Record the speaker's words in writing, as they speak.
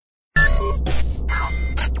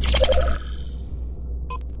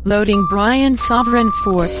Loading Brian Sovereign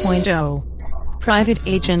 4.0. Private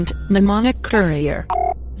Agent Mnemonic Courier.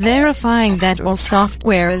 Verifying that all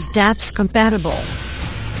software is DAPS compatible.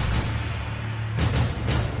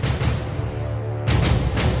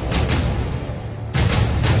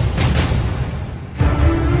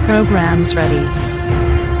 Programs ready.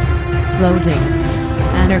 Loading.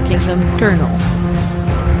 Anarchism kernel.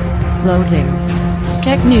 Loading.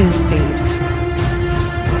 Tech news feeds.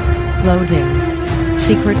 Loading.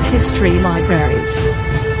 Secret history libraries.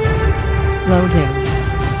 Loading.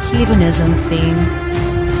 Hedonism theme.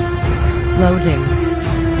 Loading.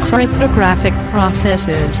 Cryptographic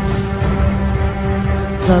processes.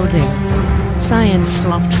 Loading. Science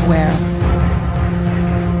software.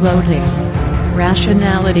 Loading.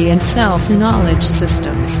 Rationality and self-knowledge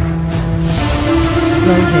systems.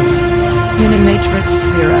 Loading. Unimatrix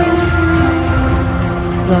 0.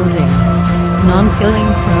 Loading.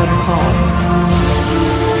 Non-killing protocol.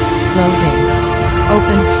 Loading.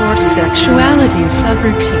 Open source sexuality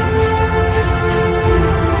subroutines.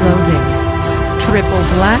 Loading. Triple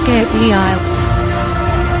black API.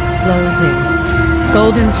 Loading.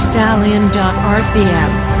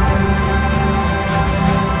 GoldenStallion.rpm.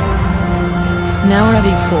 Now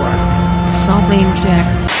ready for Sovereign Check.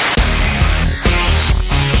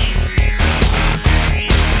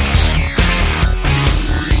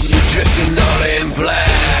 You're dressing all in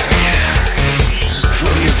black,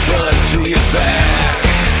 from your front to your back,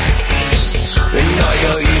 and all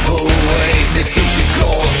your evil ways, they seem to go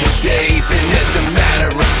on for days, and as a matter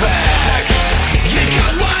of fact, you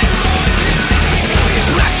got white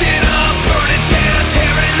smashing up, burning down,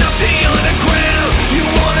 tearing up the underground. You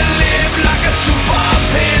wanna live like a super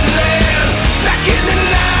villain, back in the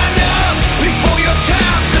lineup before your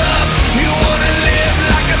time's up. You wanna live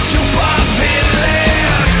like a super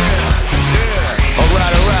villain.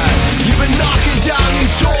 Alright. You've been knocking down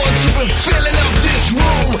these doors, you've been filling up this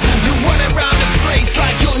room. You run around the place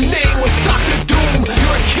like your name was Dr. Doom.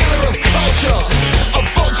 You're a killer of culture, a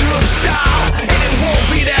vulture of style, and it won't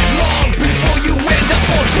be that long before you end up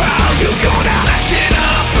on trial. You're gonna slash it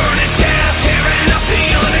up, burn it down, tearing up the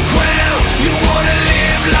underground. You wanna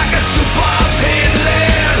live like a super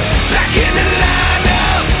villain, back in the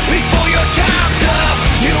lineup before your time's up.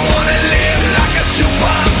 You wanna live like a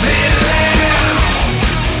super villain.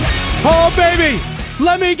 Oh, baby,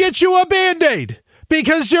 let me get you a Band-Aid,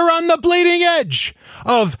 because you're on the bleeding edge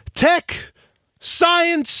of tech,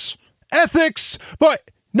 science, ethics, but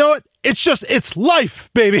no, it's life,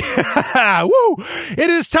 baby. Woo! It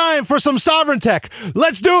is time for some sovereign tech.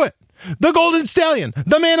 Let's do it. The Golden Stallion,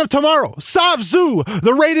 the man of tomorrow, Sav Zoo,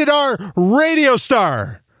 the rated R radio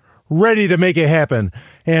star, ready to make it happen.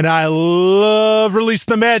 And I love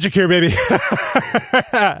releasing the magic here, baby.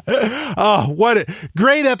 Oh, what a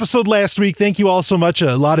great episode last week. Thank you all so much.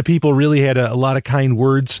 A lot of people really had a lot of kind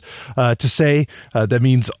words to say. That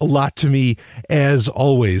means a lot to me, as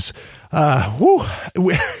always. I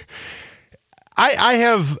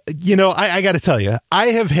have, I got to tell you, I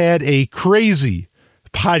have had a crazy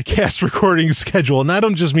podcast recording schedule, and I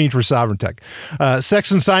don't just mean for Sovereign Tech.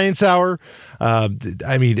 Sex and Science Hour, and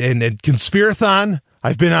Conspirathon.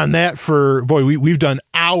 I've been on that for, we've done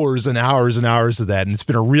hours and hours and hours of that, and it's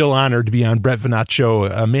been a real honor to be on Brett Veinotte show,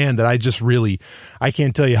 a man that I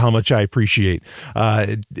can't tell you how much I appreciate.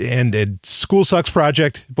 And School Sucks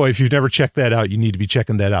Project, boy, if you've never checked that out, you need to be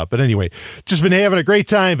checking that out. But anyway, just been having a great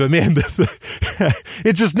time, but man,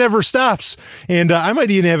 it just never stops. And I might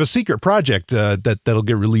even have a secret project that'll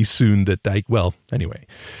get released soon anyway,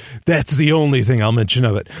 that's the only thing I'll mention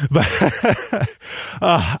of it. But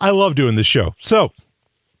I love doing this show. So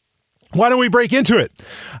why don't we break into it?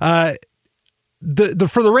 For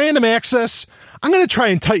the random access, I'm going to try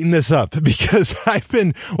and tighten this up because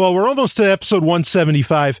we're almost to episode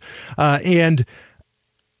 175. And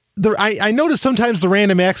I notice sometimes the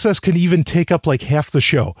random access can even take up like half the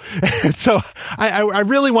show. So I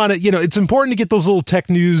really want to, it's important to get those little tech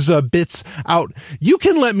news bits out. You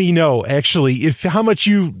can let me know actually how much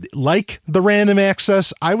you like the random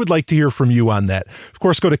access. I would like to hear from you on that. Of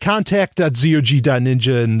course, go to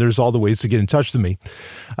contact.zog.ninja and there's all the ways to get in touch with me.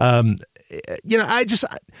 Do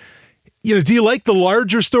you like the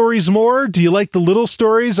larger stories more? Do you like the little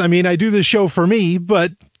stories? I mean, I do this show for me,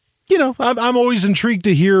 but I'm always intrigued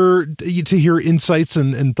to hear insights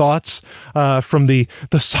and thoughts from the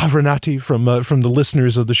sovereignty from the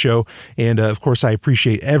listeners of the show, and of course I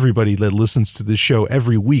appreciate everybody that listens to this show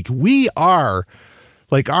every week. We are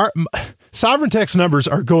our Sovereign Tech's numbers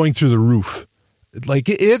are going through the roof,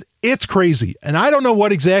 it's crazy, and I don't know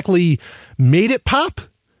what exactly made it pop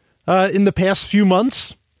in the past few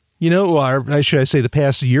months, or should I say the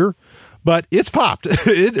past year. but it's popped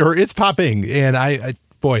it's popping. And I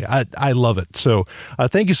love it. So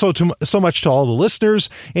thank you so much to all the listeners.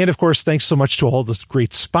 And of course, thanks so much to all the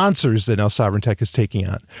great sponsors that now Sovereign Tech is taking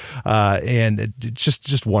on. And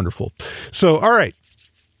just wonderful. So, all right.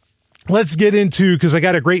 Let's get into, because I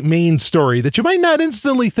got a great main story that you might not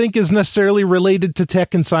instantly think is necessarily related to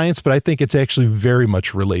tech and science, but I think it's actually very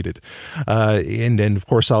much related. And of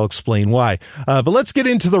course, I'll explain why. But let's get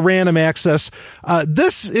into the random access.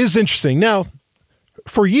 This is interesting. Now,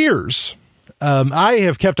 for years, I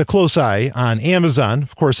have kept a close eye on Amazon.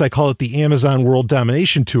 Of course, I call it the Amazon World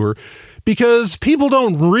Domination Tour because people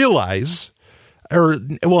don't realize,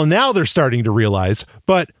 now they're starting to realize,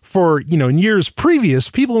 but for, in years previous,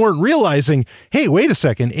 people weren't realizing, hey, wait a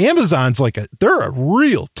second, Amazon's they're a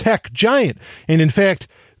real tech giant. And in fact,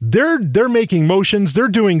 they're making motions, they're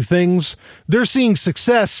doing things, they're seeing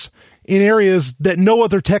success in areas that no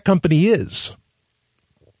other tech company is.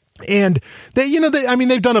 And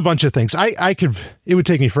they've done a bunch of things. It would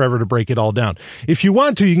take me forever to break it all down. If you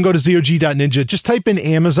want to, you can go to zog.ninja, just type in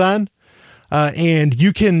Amazon. And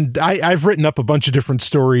you can, I've written up a bunch of different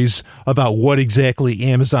stories about what exactly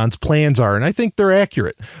Amazon's plans are. And I think they're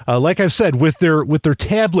accurate. Like I've said, with their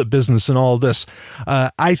tablet business and all of this,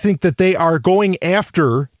 I think that they are doing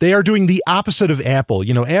the opposite of Apple.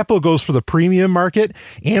 Apple goes for the premium market.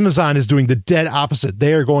 Amazon is doing the dead opposite.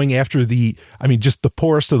 They are going after just the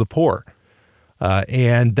poorest of the poor.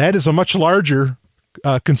 And that is a much larger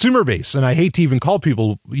consumer base. And I hate to even call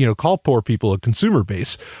poor people a consumer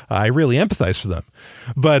base. I really empathize for them.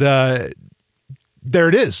 But there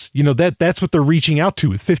it is. That's what they're reaching out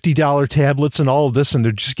to with $50 tablets and all of this. And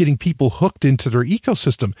they're just getting people hooked into their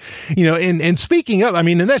ecosystem. And speaking of,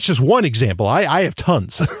 and that's just one example. I have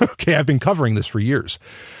tons. Okay. I've been covering this for years.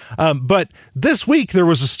 But this week there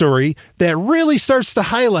was a story that really starts to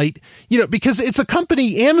highlight, because it's a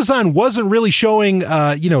company, Amazon wasn't really showing,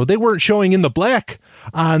 they weren't showing in the black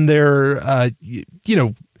on their,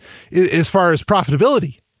 as far as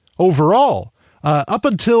profitability overall, up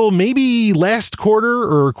until maybe last quarter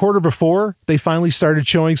or quarter before they finally started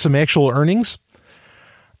showing some actual earnings.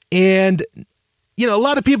 And a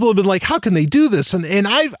lot of people have been like, how can they do this? And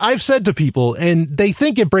I've said to people, and they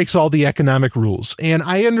think it breaks all the economic rules. And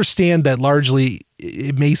I understand that largely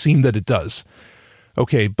it may seem that it does.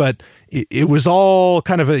 Okay. But it was all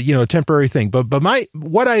kind of a temporary thing. But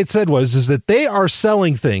what I had said is that they are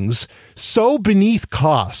selling things so beneath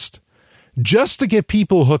cost just to get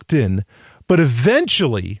people hooked in. But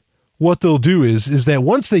eventually what they'll do is that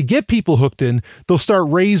once they get people hooked in, they'll start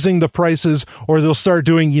raising the prices, or they'll start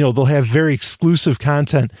doing, they'll have very exclusive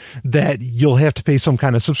content that you'll have to pay some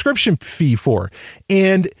kind of subscription fee for.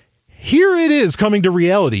 And here it is coming to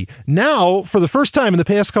reality. Now, for the first time in the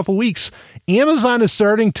past couple weeks, Amazon is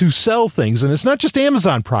starting to sell things, and it's not just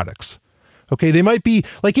Amazon products. Okay, they might be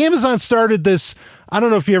like Amazon started this. I don't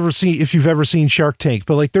know if you've ever seen Shark Tank,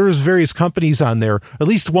 but there's various companies on there, at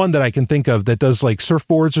least one that I can think of that does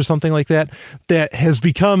surfboards or something like that has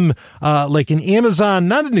become an Amazon,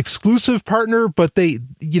 not an exclusive partner, but they're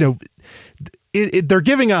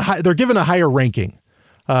given a higher ranking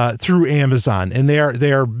through Amazon, and they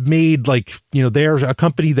are made they are a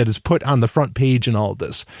company that is put on the front page and all of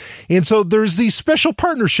this. And so there's these special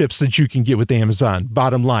partnerships that you can get with Amazon,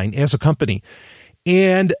 bottom line, as a company.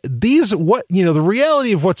 And the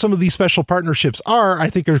reality of what some of these special partnerships are,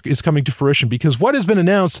 I think is coming to fruition, because what has been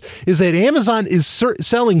announced is that Amazon is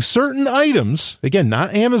selling certain items, again,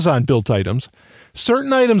 not Amazon built items,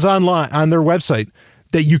 certain items online on their website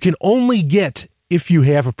that you can only get if you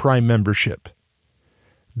have a Prime membership.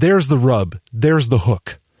 There's the rub. There's the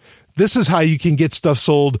hook. This is how you can get stuff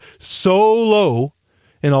sold so low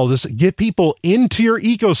and all this, get people into your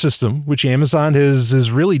ecosystem, which Amazon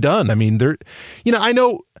has really done. I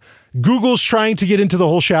know Google's trying to get into the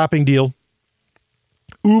whole shopping deal.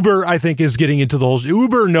 Uber, I think, is getting into the whole.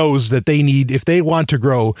 Uber knows that if they want to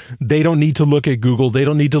grow, they don't need to look at Google. They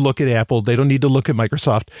don't need to look at Apple. They don't need to look at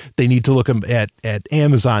Microsoft. They need to look at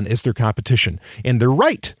Amazon as their competition. And they're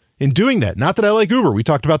right in doing that. Not that I like Uber. We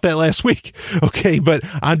talked about that last week. Okay. But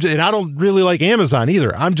I don't really like Amazon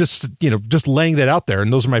either. I'm just laying that out there.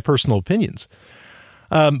 And those are my personal opinions.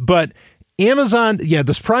 But Amazon,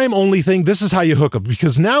 this Prime only thing, this is how you hook up,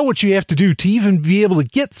 because now what you have to do to even be able to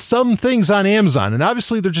get some things on Amazon, and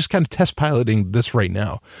obviously they're just kind of test piloting this right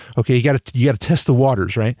now. Okay. You got to test the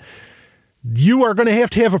waters, right? You are going to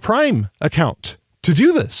have a Prime account to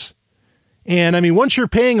do this. And once you're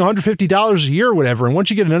paying $150 a year or whatever, and once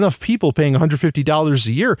you get enough people paying $150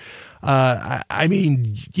 a year,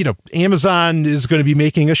 Amazon is going to be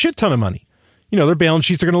making a shit ton of money. Their balance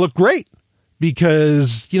sheets are going to look great.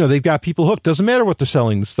 because, they've got people hooked. Doesn't matter what they're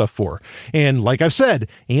selling the stuff for. And like I've said,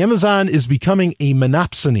 Amazon is becoming a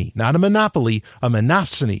monopsony, not a monopoly, a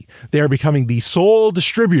monopsony. They are becoming the sole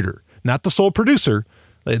distributor, not the sole producer.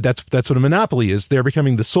 That's what a monopoly is. They're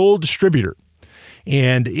becoming the sole distributor.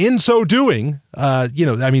 And in so doing,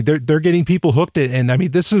 they're getting people hooked. And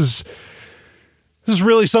this is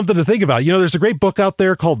really something to think about. There's a great book out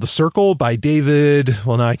there called The Circle by David.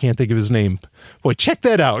 Well, now I can't think of his name. Boy, check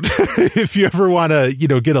that out if you ever want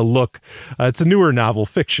to, get a look. It's a newer novel,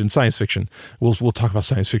 fiction, science fiction. We'll talk about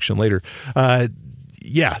science fiction later.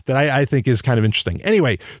 That I think is kind of interesting.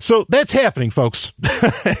 Anyway, so that's happening, folks.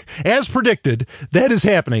 As predicted, that is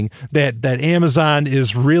happening. That Amazon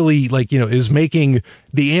is really is making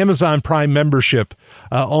the Amazon Prime membership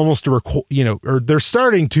almost or they're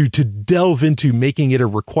starting to delve into making it a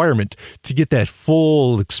requirement to get that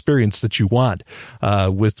full experience that you want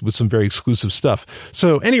with some very exclusive stuff.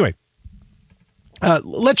 So anyway,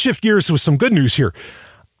 let's shift gears with some good news here.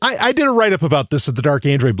 I did a write-up about this at the Dark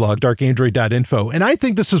Android blog, darkandroid.info, and I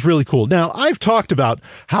think this is really cool. Now, I've talked about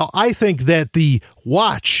how I think that the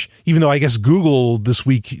watch, even though I guess Google this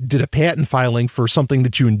week did a patent filing for something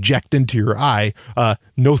that you inject into your eye.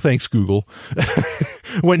 No thanks, Google.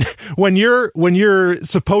 when your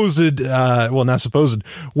supposed, not supposed,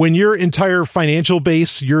 when your entire financial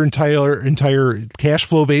base, your entire cash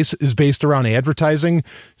flow base is based around advertising,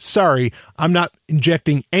 sorry, I'm not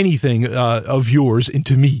injecting anything of yours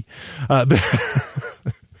into me.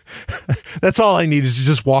 That's all I need is to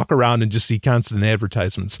just walk around and just see constant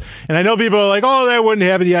advertisements. And I know people are like, oh, that wouldn't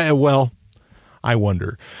happen yet. Well, I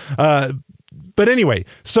wonder. But anyway,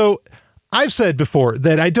 so I've said before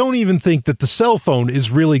that I don't even think that the cell phone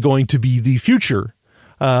is really going to be the future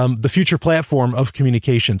platform of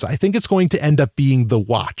communications. I think it's going to end up being the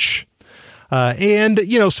watch. And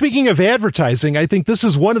speaking of advertising, I think this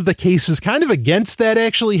is one of the cases kind of against that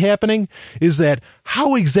actually happening, is that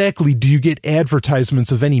how exactly do you get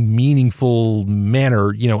advertisements of any meaningful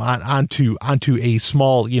manner, onto a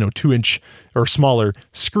small, 2-inch or smaller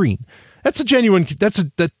screen? That's a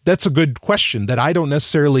good question that I don't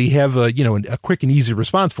necessarily have a quick and easy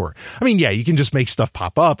response for. I mean, yeah, you can just make stuff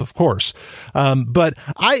pop up, of course. But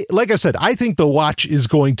like I said, I think the watch is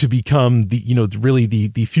going to become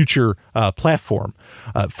the future platform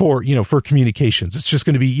for communications. It's just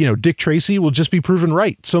going to be, Dick Tracy will just be proven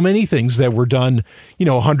right. So many things that were done,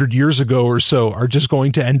 100 years ago or so are just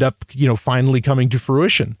going to end up, finally coming to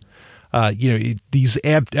fruition. Granted,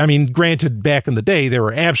 back in the day, there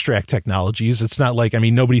were abstract technologies. It's not like,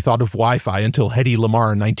 nobody thought of Wi-Fi until Hedy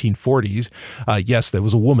Lamarr in 1940s. Yes, there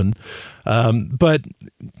was a woman. But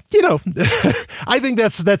I think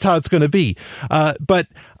that's how it's going to be. But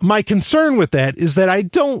my concern with that is that I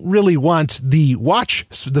don't really want the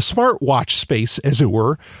smartwatch space, as it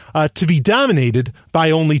were, to be dominated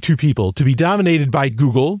by only two people, to be dominated by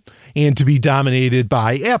Google and to be dominated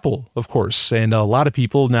by Apple, of course. And a lot of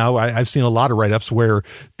people now, I've seen a lot of write-ups where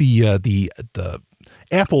the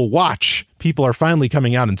Apple Watch people are finally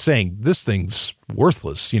coming out and saying this thing's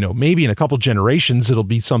worthless. Maybe in a couple generations it'll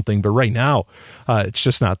be something, but right now it's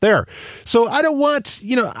just not there. So I don't want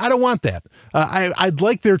that. I'd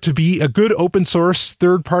like there to be a good open source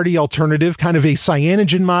third-party alternative, kind of a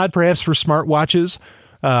cyanogen mod perhaps for smartwatches,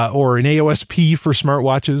 or an AOSP for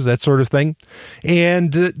smartwatches, that sort of thing.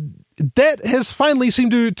 And that has finally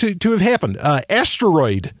seemed to have happened.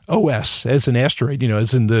 Asteroid OS, as an asteroid,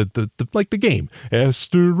 as in the game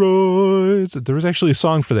Asteroids. There was actually a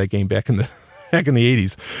song for that game back in the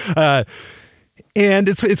 80s. And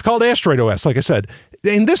it's called Asteroid OS, like I said.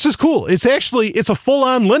 And this is cool. It's a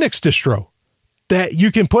full-on Linux distro that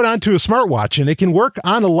you can put onto a smartwatch, and it can work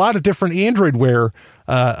on a lot of different Android Wear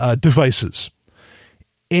devices.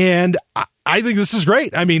 And I think this is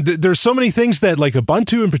great. There's so many things that, like,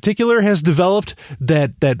 Ubuntu in particular has developed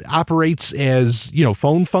that operates as,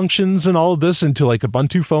 phone functions and all of this into like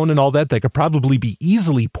Ubuntu phone and all that could probably be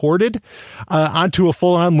easily ported onto a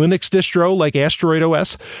full-on Linux distro like Asteroid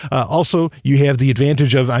OS. Also, you have the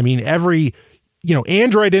advantage of, every,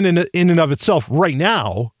 Android in and of itself right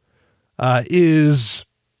now is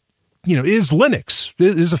Linux,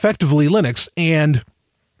 is effectively Linux. And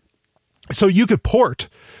so you could port,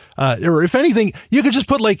 or if anything, you could just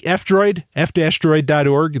put like F-Droid,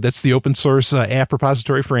 f-droid.org. That's the open source app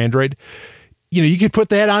repository for Android. You could put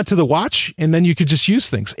that onto the watch and then you could just use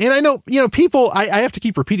things. And I know, people, I have to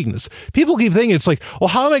keep repeating this. People keep thinking it's like, well,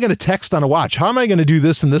 how am I going to text on a watch? How am I going to do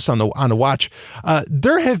this and this on the watch?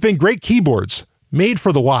 There have been great keyboards made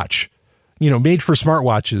for the watch. made for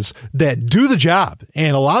smartwatches that do the job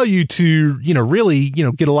and allow you to, really,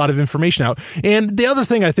 get a lot of information out. And the other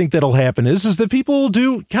thing I think that'll happen is that people will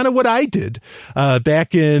do kind of what I did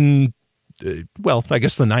back in, I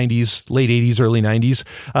guess the 90s, late 80s, early 90s.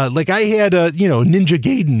 Like I had a, Ninja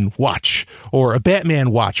Gaiden watch or a Batman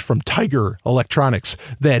watch from Tiger Electronics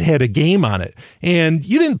that had a game on it. And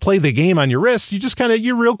you didn't play the game on your wrist. You just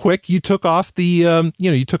you real quick, you took off the,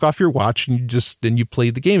 you took off your watch and you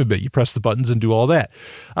played the game a bit. You press the buttons and do all that.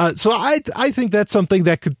 So I think that's something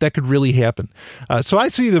that could really happen. So I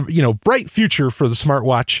see the, bright future for the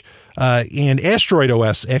smartwatch. And Asteroid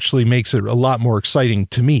OS actually makes it a lot more exciting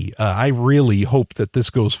to me. I really hope that this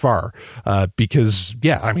goes far because, to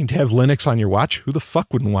have Linux on your watch, who the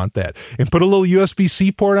fuck wouldn't want that? And put a little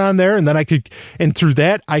USB-C port on there, and then through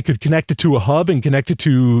that, I could connect it to a hub and connect it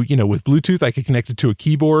to, with Bluetooth, I could connect it to a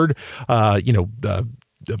keyboard,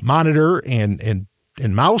 monitor and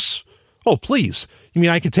mouse. Oh, please. You mean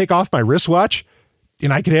I could take off my wristwatch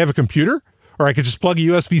and I could have a computer? Or I could just plug a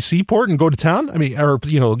USB-C port and go to town. Or,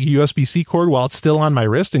 USB-C cord while it's still on my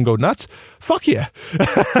wrist and go nuts. Fuck yeah.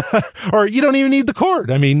 Or you don't even need the cord.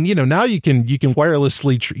 Now you can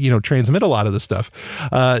wirelessly, transmit a lot of the stuff.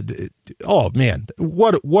 Oh man,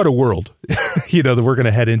 what a world, that we're going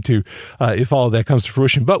to head into, if all of that comes to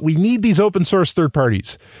fruition. But we need these open source third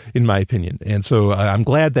parties, in my opinion. And so I'm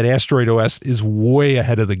glad that Asteroid OS is way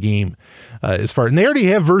ahead of the game, and they already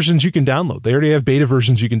have versions you can download. They already have beta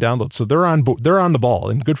versions you can download. So they're on the ball,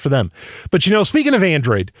 and good for them. But speaking of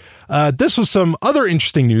Android, this was some other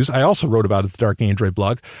interesting news. I also wrote about it at the Dark Android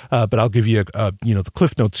blog, but I'll give you the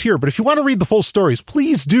cliff notes here. But if you want to read the full stories,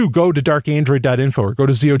 please do go to darkandroid.info or go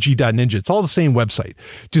to zog.ninja. It's all the same website.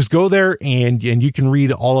 Just go there and you can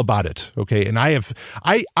read all about it. Okay. And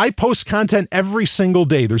I post content every single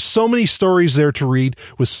day. There's so many stories there to read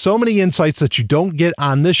with so many insights that you don't get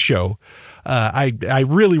on this show. I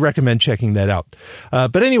really recommend checking that out.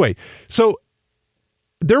 But anyway, so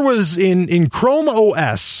there was in Chrome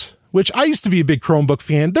OS, which I used to be a big Chromebook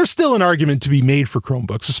fan. There's still an argument to be made for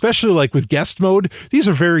Chromebooks, especially like with guest mode. These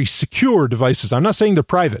are very secure devices. I'm not saying they're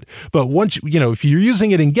private, but once, if you're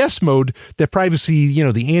using it in guest mode, that privacy,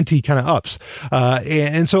 the ante kind of ups.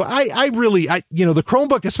 And so I really, the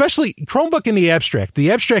Chromebook, especially Chromebook in the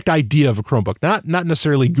abstract idea of a Chromebook, not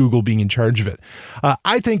necessarily Google being in charge of it,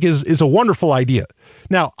 I think is a wonderful idea.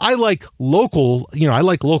 Now, I like local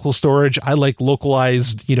storage. I like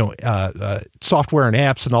localized, software and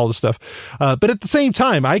apps and all this stuff. But at the same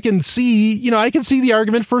time, I can see the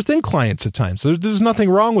argument for thin clients at times. There's nothing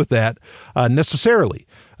wrong with that, necessarily.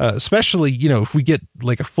 Especially, if we get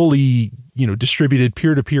like a fully, distributed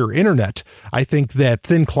peer-to-peer internet, I think that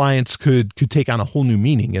thin clients could take on a whole new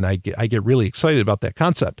meaning. And I get really excited about that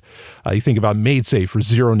concept. You think about MaidSafe or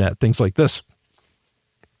ZeroNet, things like this.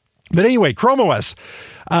 But anyway, Chrome OS,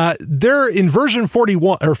 they're in version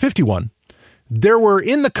 41 or 51. There were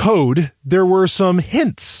in the code, there were some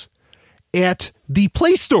hints at the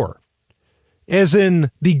Play Store, as in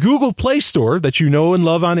the Google Play Store that you know and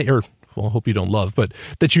love I hope you don't love, but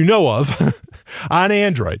that you know of on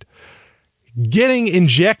Android, getting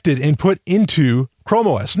injected and put into Chrome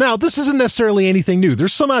OS. Now, this isn't necessarily anything new.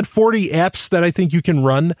 There's some odd 40 apps that I think you can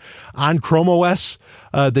run on Chrome OS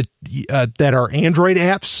that are Android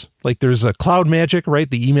apps. Like there's a Cloud Magic, right?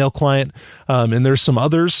 The email client. And there's some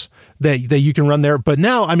others that you can run there. But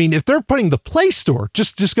now, if they're putting the Play Store,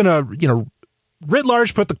 just gonna, writ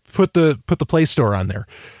large, put the Play Store on there.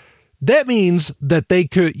 That means that they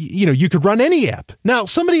could, you could run any app. Now,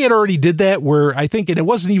 somebody had already did that where I think, and it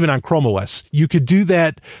wasn't even on Chrome OS. You could do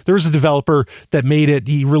that. There was a developer that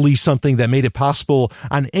he released something that made it possible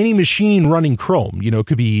on any machine running Chrome. It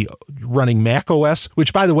could be running Mac OS,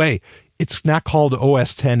 which, by the way, it's not called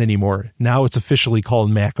OS 10 anymore. Now it's officially called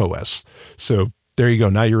Mac OS. So there you go.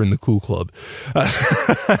 Now you're in the cool club.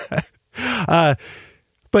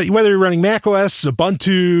 But whether you're running Mac OS,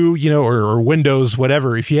 Ubuntu, or Windows,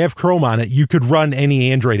 whatever, if you have Chrome on it, you could run any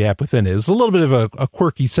Android app within it. It was a little bit of a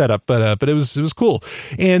quirky setup, but it was cool.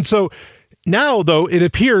 And so now, though, it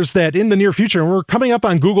appears that in the near future, and we're coming up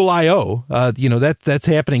on Google I/O, that's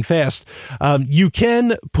happening fast. You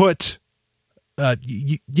can put,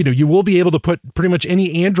 you will be able to put pretty much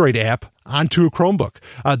any Android app onto a Chromebook.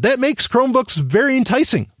 That makes Chromebooks very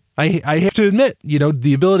enticing. I have to admit,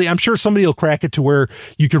 the ability, I'm sure somebody will crack it to where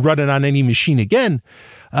you could run it on any machine again.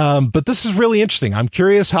 But this is really interesting. I'm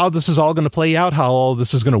curious how this is all going to play out, how all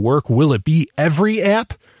this is going to work. Will it be every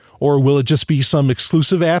app, or will it just be some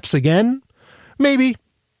exclusive apps again? Maybe.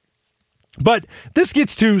 But this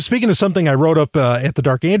gets to, speaking of something I wrote up at the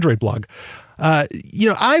Dark Android blog,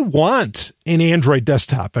 I want an Android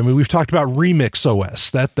desktop. I mean, we've talked about Remix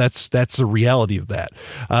OS. That's the reality of that,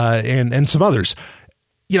 and some others.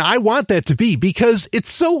 I want that to be, because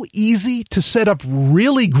it's so easy to set up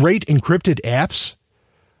really great encrypted apps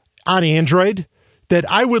on Android that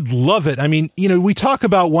I would love it. I mean, we talk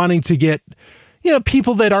about wanting to get,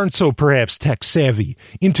 people that aren't so perhaps tech savvy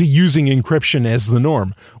into using encryption as the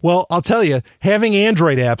norm. Well, I'll tell you, having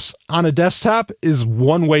Android apps on a desktop is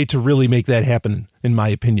one way to really make that happen, in my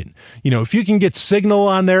opinion. If you can get Signal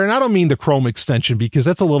on there, and I don't mean the Chrome extension because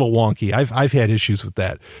that's a little wonky. I've had issues with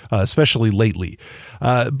that, especially lately.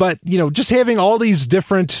 But, just having all these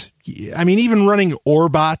different, even running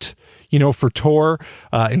Orbot, for Tor,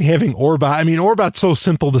 and having Orbot. Orbot's so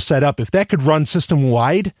simple to set up. If that could run system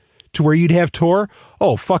wide to where you'd have Tor,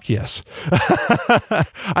 oh, fuck yes.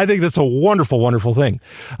 I think that's a wonderful, wonderful thing.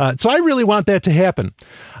 So I really want that to happen.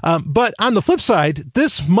 But on the flip side,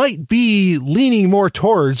 this might be leaning more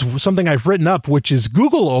towards something I've written up, which is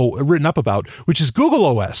Google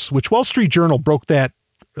OS, which Wall Street Journal broke that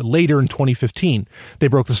later in 2015. They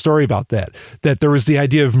broke the story about that there was the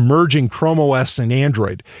idea of merging Chrome OS and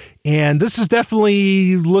Android. And this is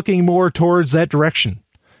definitely looking more towards that direction,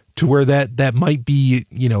 to where that might be,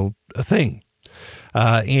 a thing.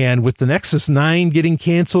 And with the Nexus 9 getting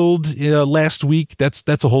canceled last week,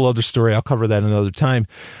 that's a whole other story. I'll cover that another time.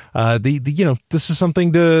 This is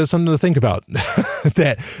something to think about.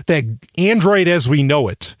 that Android as we know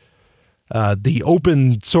it, the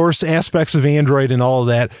open source aspects of Android and all of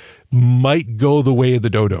that might go the way of the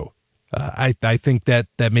dodo. I think that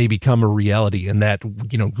may become a reality, and that,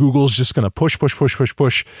 Google's just going to push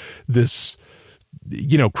this,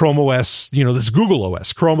 Chrome OS, this Google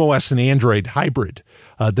OS, Chrome OS and Android hybrid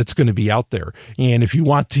that's going to be out there. And if you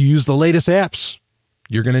want to use the latest apps,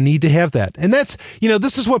 you're going to need to have that. And that's,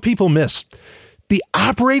 this is what people miss. The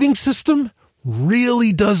operating system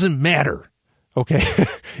really doesn't matter. Okay.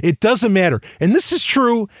 It doesn't matter. And this is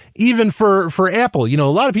true even for Apple. A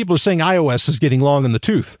lot of people are saying iOS is getting long in the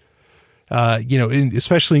tooth.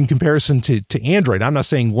 Especially in comparison to Android. I'm not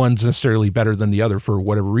saying one's necessarily better than the other for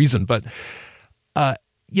whatever reason, but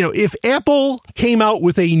if Apple came out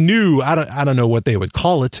with a new, I don't know what they would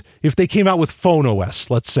call it, if they came out with Phone OS,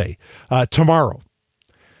 let's say, tomorrow,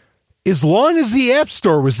 as long as the App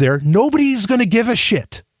Store was there, nobody's going to give a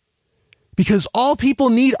shit, because all people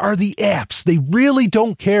need are the apps. They really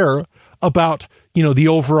don't care about, the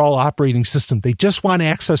overall operating system. They just want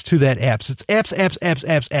access to that apps. It's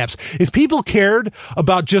apps. If people cared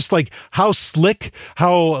about just like how slick,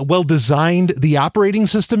 how well designed the operating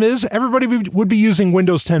system is, everybody would be using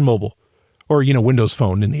Windows 10 Mobile or, Windows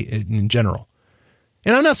Phone in general.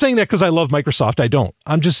 And I'm not saying that because I love Microsoft. I don't.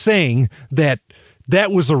 I'm just saying that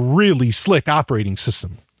was a really slick operating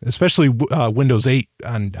system, especially Windows 8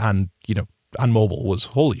 on mobile was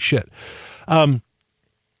holy shit.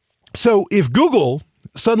 So if Google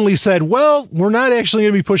suddenly said, well, we're not actually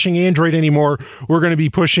going to be pushing Android anymore, we're going to be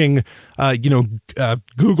pushing,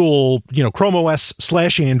 Google, Chrome OS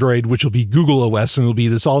 /Android, which will be Google OS, and it'll be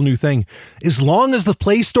this all new thing. As long as the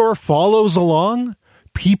Play Store follows along,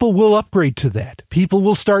 people will upgrade to that. People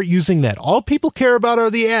will start using that. All people care about are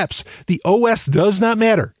the apps. The OS does not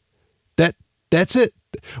matter. That's it.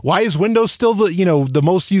 Why is Windows still the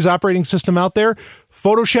most used operating system out there?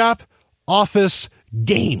 Photoshop, Office,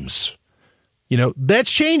 games.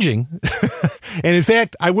 That's changing. And in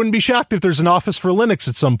fact, I wouldn't be shocked if there's an Office for Linux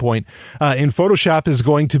at some point. And Photoshop is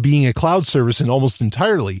going to being a cloud service and almost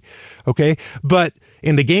entirely. Okay.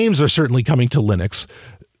 And the games are certainly coming to Linux,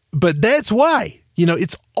 but that's why,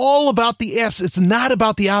 it's all about the apps. It's not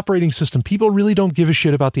about the operating system. People really don't give a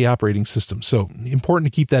shit about the operating system. So important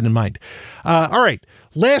to keep that in mind. All right.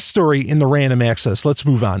 Last story in the random access. Let's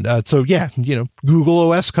move on.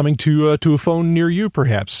 Google OS coming to a phone near you,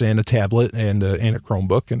 perhaps, and a tablet and a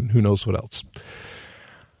Chromebook, and who knows what else.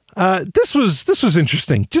 This was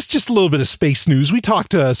interesting. Just a little bit of space news. We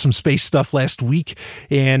talked some space stuff last week,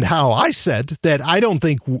 and how I said that I don't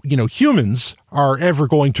think humans are ever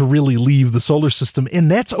going to really leave the solar system, and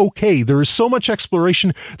that's okay. There is so much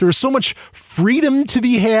exploration, there is so much freedom to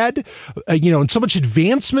be had, and so much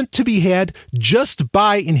advancement to be had just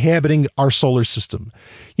by inhabiting our solar system.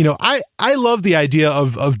 I love the idea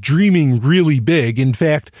of dreaming really big. In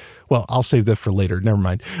fact, well, I'll save that for later. Never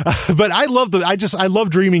mind. But I love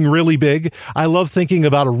dreaming really big. I love thinking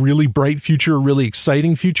about a really bright future, a really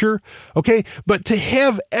exciting future. Okay. But to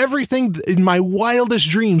have everything in my wildest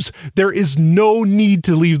dreams, there is no need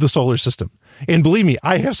to leave the solar system. And believe me,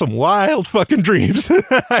 I have some wild fucking dreams.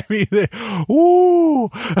 I mean, ooh.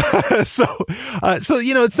 So,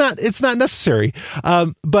 it's not necessary.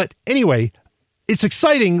 But anyway, it's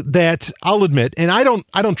exciting that I'll admit, and I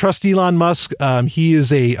don't trust Elon Musk. He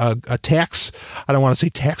is a tax. I don't want to say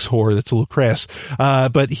tax whore. That's a little crass.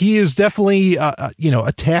 But he is definitely,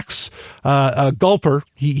 a tax gulper.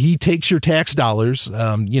 He takes your tax dollars.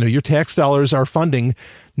 Your tax dollars are funding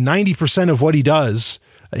 90% of what he does.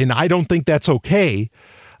 And I don't think that's okay.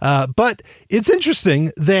 But it's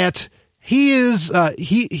interesting that he is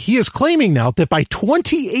claiming now that by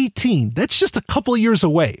 2018, that's just a couple of years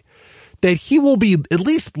away, that he will be at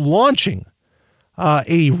least launching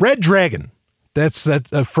a Red Dragon that's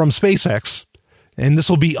from SpaceX, and this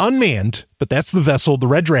will be unmanned, but that's the vessel, the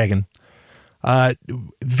Red Dragon,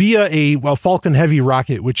 via a Falcon Heavy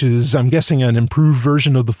rocket, which is, I'm guessing, an improved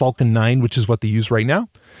version of the Falcon 9, which is what they use right now,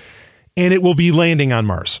 and it will be landing on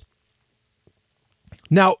Mars.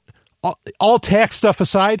 Now, all tax stuff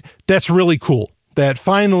aside, that's really cool. That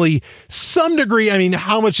finally, some degree, I mean,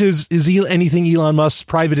 how much is anything Elon Musk's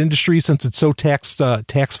private industry since it's so tax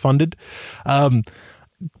funded?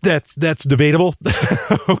 That's debatable.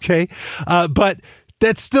 Okay. But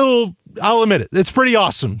that's still, I'll admit it, it's pretty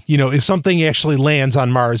awesome. If something actually lands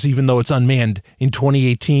on Mars, even though it's unmanned in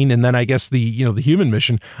 2018. And then I guess the human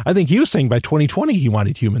mission, I think he was saying by 2020, he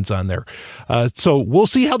wanted humans on there. So we'll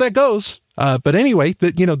see how that goes. But anyway,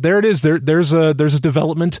 there it is. There's a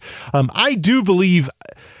development. I do believe,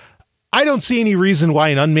 I don't see any reason why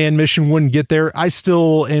an unmanned mission wouldn't get there. I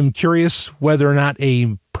still am curious whether or not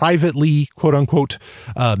a privately, quote unquote,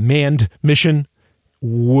 manned mission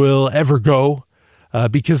will ever go,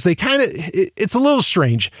 because it's a little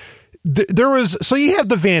strange. So you have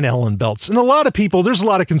the Van Allen belts, and there's a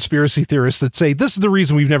lot of conspiracy theorists that say this is the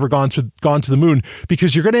reason we've never gone to the moon,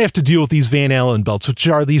 because you're going to have to deal with these Van Allen belts, which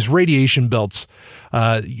are these radiation belts,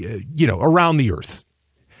 around the Earth.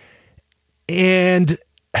 And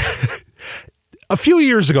a few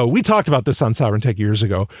years ago, we talked about this on Sovereign Tech years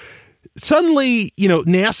ago. Suddenly,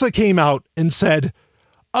 NASA came out and said,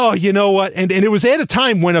 oh, you know what? And it was at a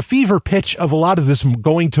time when a fever pitch of a lot of this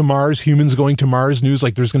going to Mars, humans going to Mars news,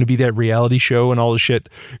 like there's going to be that reality show and all the shit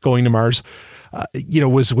going to Mars,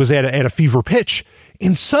 was at a fever pitch.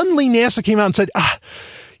 And suddenly NASA came out and said,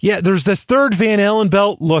 yeah, there's this third Van Allen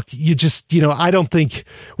belt. Look, I don't think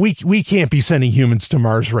we can't be sending humans to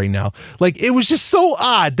Mars right now. Like, it was just so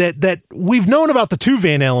odd that we've known about the two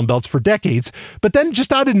Van Allen belts for decades, but then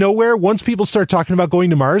just out of nowhere, once people start talking about going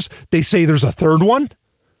to Mars, they say there's a third one.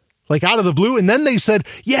 Like out of the blue. And then they said,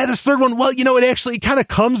 yeah, this third one, well, it actually kind of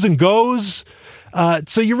comes and goes.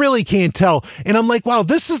 So you really can't tell. And I'm like, wow,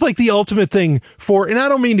 this is like the ultimate thing and I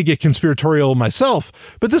don't mean to get conspiratorial myself,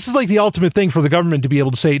 but this is like the ultimate thing for the government to be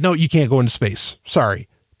able to say, no, you can't go into space. Sorry.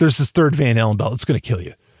 There's this third Van Allen belt. It's going to kill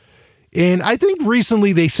you. And I think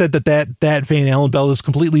recently they said that Van Allen belt has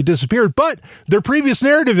completely disappeared, but their previous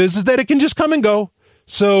narrative is that it can just come and go.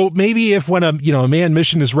 So maybe if when a manned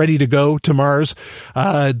mission is ready to go to Mars,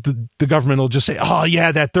 the government will just say, oh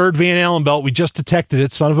yeah, that third Van Allen belt, we just detected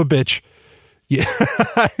it, son of a bitch. Yeah,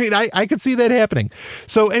 I mean, I could see that happening.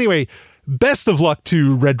 So anyway, best of luck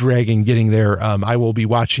to Red Dragon getting there. I will be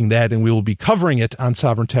watching that, and we will be covering it on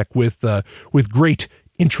Sovereign Tech with great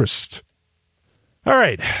interest. All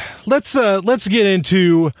right, let's get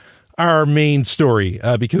into our main story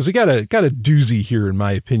because we got a doozy here, in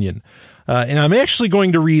my opinion. And I'm actually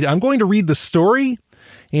going to read the story,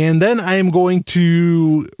 and then I am going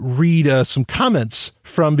to read some comments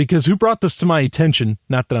because who brought this to my attention,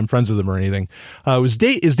 not that I'm friends with him or anything, is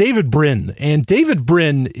David Brin. And David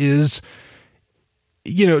Brin is,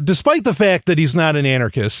 despite the fact that he's not an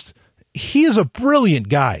anarchist, he is a brilliant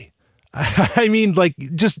guy. I mean, like,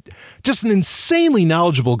 just an insanely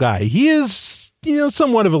knowledgeable guy. He is,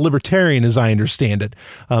 somewhat of a libertarian, as I understand it.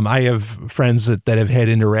 I have friends that have had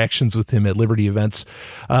interactions with him at Liberty events.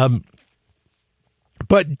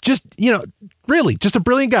 But just, really, just a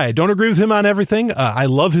brilliant guy. I don't agree with him on everything. I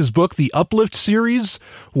love his book. The Uplift series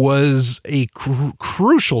was a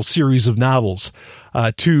crucial series of novels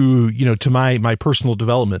to my personal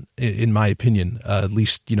development, in my opinion, at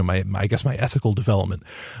least, my ethical development.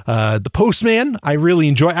 The Postman, I really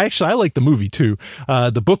enjoy. I like the movie too.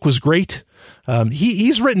 The book was great.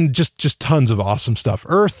 He's written just tons of awesome stuff.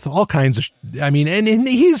 Earth, all kinds of, and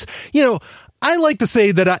he's, I like to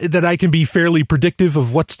say that I can be fairly predictive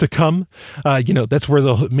of what's to come. That's where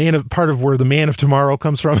part of where the man of tomorrow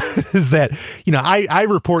comes from is that, I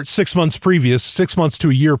report 6 months to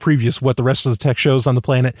a year previous what the rest of the tech shows on the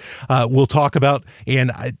planet will talk about.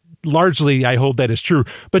 And largely I hold that as true.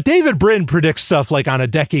 But David Brin predicts stuff like on a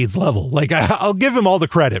decade's level. Like I'll give him all the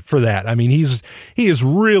credit for that. I mean, he is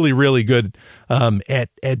really, really good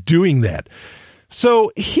at doing that.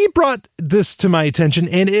 So he brought this to my attention,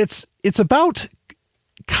 and it's about,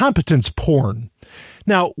 competence porn.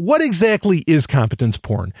 Now, what exactly is competence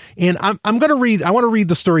porn? And I want to read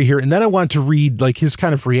the story here, and then I want to read like his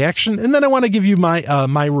kind of reaction, and then I want to give you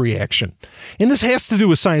my reaction. And this has to do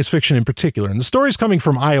with science fiction in particular. And the story is coming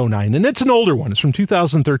from IO9, and it's an older one. It's from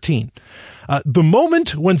 2013. The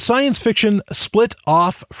Moment When Science Fiction Split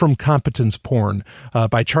Off from Competence Porn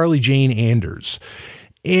by Charlie Jane Anders.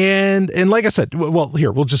 And like I said, well,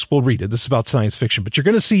 here, we'll read it. This is about science fiction, but you're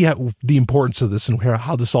going to see the importance of this and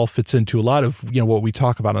how this all fits into a lot of, what we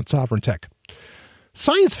talk about on Sovereign Tech.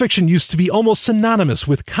 Science fiction used to be almost synonymous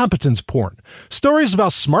with competence porn. Stories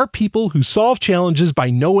about smart people who solve challenges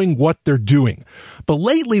by knowing what they're doing. But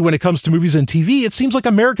lately, when it comes to movies and TV, it seems like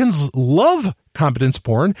Americans love competence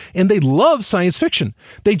porn and they love science fiction.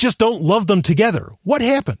 They just don't love them together. What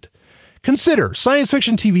happened? Consider science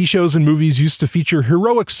fiction TV shows and movies used to feature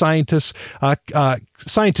heroic scientist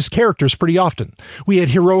characters pretty often. We had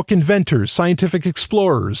heroic inventors, scientific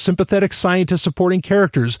explorers, sympathetic scientist supporting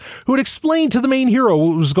characters who would explain to the main hero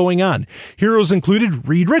what was going on. Heroes included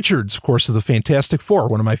Reed Richards, of course, of the Fantastic Four,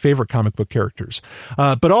 one of my favorite comic book characters,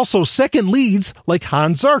 but also second leads like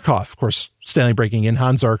Hans Zarkov. Of course, Stanley breaking in,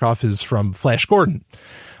 Hans Zarkov is from Flash Gordon,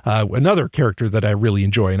 another character that I really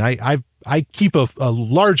enjoy, and I keep a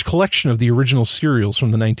large collection of the original serials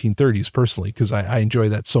from the 1930s personally, because I enjoy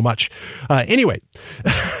that so much. Anyway,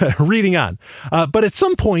 reading on. But at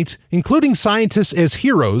some point, including scientists as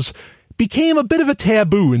heroes became a bit of a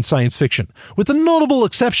taboo in science fiction, with the notable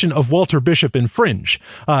exception of Walter Bishop in Fringe,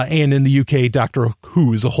 and in the UK, Doctor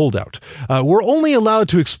Who is a holdout. We're only allowed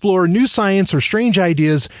to explore new science or strange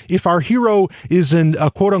ideas if our hero is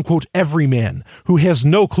a quote-unquote everyman who has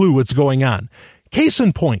no clue what's going on. Case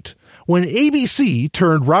in point, when ABC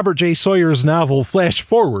turned Robert J. Sawyer's novel Flash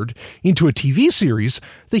Forward into a TV series,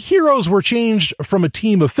 the heroes were changed from a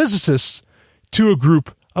team of physicists to a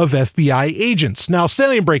group of FBI agents. Now,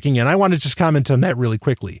 Stanley breaking in, I want to just comment on that really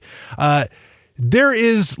quickly. There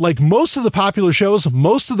is, like most of the popular shows,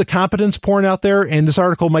 most of the competence porn out there, and this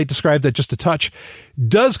article might describe that just a touch,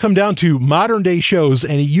 does come down to modern day shows,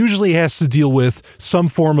 and it usually has to deal with some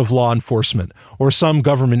form of law enforcement or some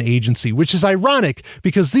government agency, which is ironic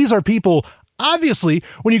because these are people, obviously,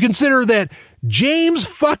 when you consider that James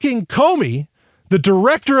fucking Comey, the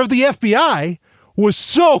director of the FBI, was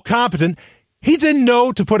so competent, he didn't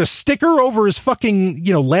know to put a sticker over his fucking,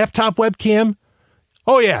 laptop webcam.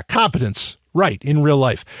 Oh yeah, competence. Right, in real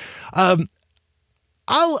life.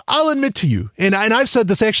 I'll admit to you, and I've said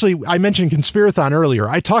this actually, I mentioned Conspirathon earlier.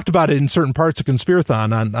 I talked about it in certain parts of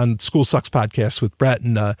Conspirathon on School Sucks podcast with Brett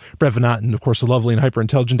and Brett Venat and, of course, the lovely and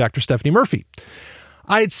hyper-intelligent Dr. Stephanie Murphy.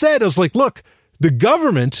 I was like, look, the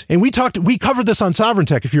government, and we covered this on Sovereign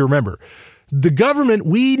Tech, if you remember. The government,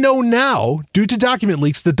 we know now, due to document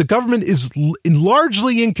leaks, that the government is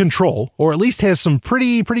largely in control, or at least has some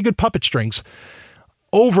pretty good puppet strings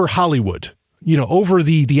over Hollywood, over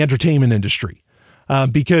the entertainment industry.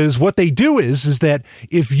 Because what they do is that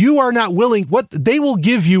if you are not willing, they will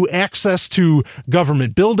give you access to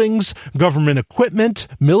government buildings, government equipment,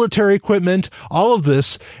 military equipment, all of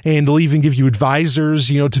this, and they'll even give you advisors,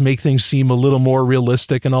 to make things seem a little more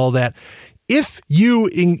realistic and all that. If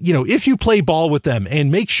you play ball with them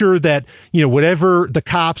and make sure that, whatever the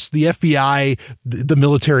cops, the FBI, the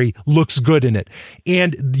military looks good in it,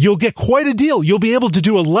 and you'll get quite a deal. You'll be able to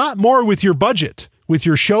do a lot more with your budget, with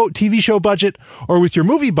your TV show budget, or with your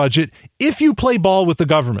movie budget if you play ball with the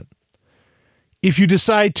government. If you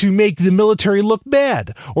decide to make the military look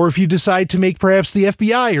bad, or if you decide to make perhaps the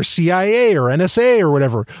FBI or CIA or NSA or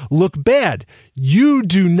whatever look bad, you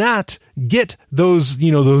do not get those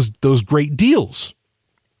great deals.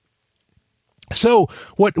 So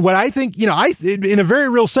what I think, in a very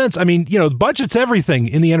real sense, budget's everything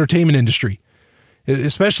in the entertainment industry,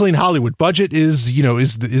 especially in Hollywood. Budget is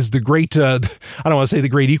the great, I don't want to say the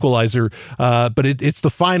great equalizer, but it's the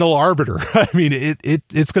final arbiter.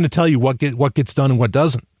 It's going to tell you what gets done and what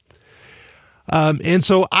doesn't. And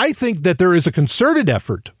so I think that there is a concerted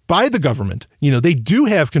effort by the government. They do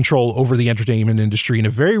have control over the entertainment industry in a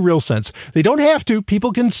very real sense. They don't have to.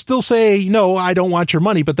 People can still say, no, I don't want your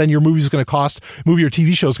money, but then your movie or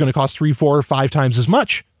TV show is going to cost 3, 4, or 5 times as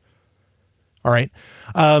much. All right.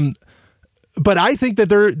 But I think that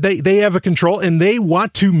they have a control, and they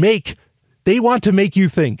want to make you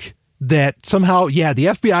think that somehow, the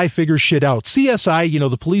FBI figures shit out. CSI,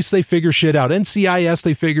 the police, they figure shit out. NCIS,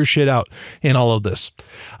 they figure shit out in all of this.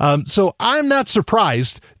 So I'm not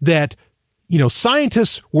surprised that,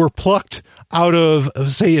 scientists were plucked out of,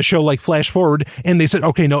 say, a show like Flash Forward, and they said,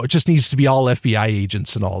 okay, no, it just needs to be all FBI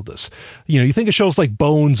agents and all of this. You think of shows like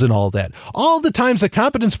Bones and all that. All the times that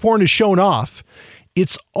competence porn is shown off,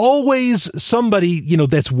 it's always somebody, you know,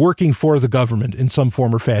 that's working for the government in some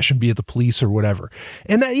form or fashion, be it the police or whatever.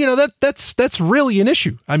 And that, you know, that's really an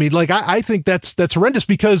issue. I mean, like, I think that's horrendous,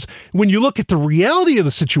 because when you look at the reality of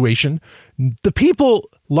the situation, the people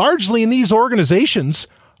largely in these organizations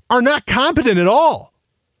are not competent at all.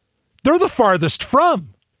 They're the farthest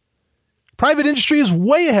from. Private industry is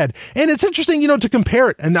way ahead. And it's interesting, you know, to compare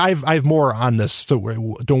it. And I have more on this, so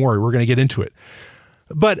don't worry, we're going to get into it.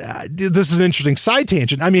 But this is an interesting side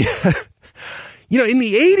tangent. I mean, you know, in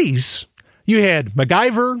the 80s, you had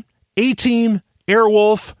MacGyver, A-Team,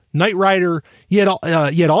 Airwolf, Knight Rider. You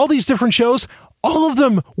had all these different shows. All of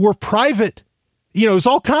them were private. You know, it was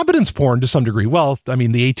all competence porn to some degree. Well, I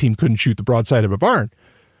mean, the A-Team couldn't shoot the broadside of a barn.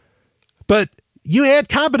 But you had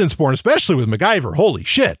competence porn, especially with MacGyver. Holy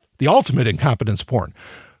shit, the ultimate incompetence porn.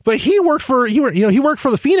 But he worked for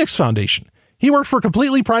the Phoenix Foundation. He worked for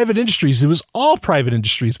completely private industries. It was all private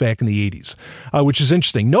industries back in the 80s, which is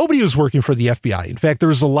interesting. Nobody was working for the FBI. In fact, there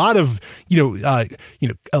was a lot of,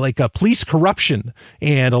 police corruption.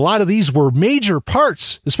 And a lot of these were major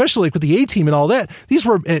parts, especially like with the A-Team and all that. These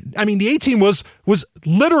were, I mean, the A-Team was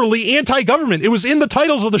literally anti-government. It was in the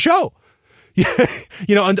titles of the show,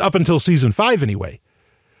 you know, up until season 5 anyway.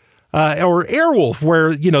 Or Airwolf,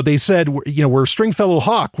 where, you know, they said, you know, where Stringfellow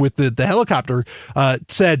Hawk with the helicopter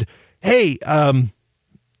said, hey,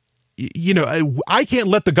 you know, I can't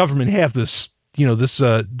let the government have this, you know,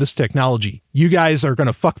 this technology. You guys are going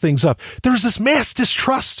to fuck things up. There's this mass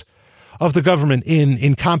distrust of the government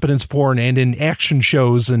in competence porn and in action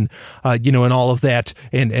shows and, you know, and all of that.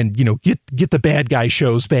 And, you know, get the bad guy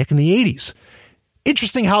shows back in the 80s.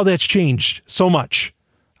 Interesting how that's changed so much.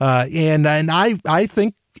 And I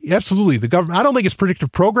think, absolutely, the government, I don't think it's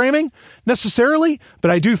predictive programming necessarily, but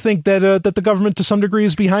I do think that that the government to some degree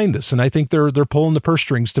is behind this. And I think they're pulling the purse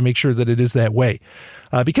strings to make sure that it is that way.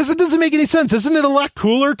 Because it doesn't make any sense. Isn't it a lot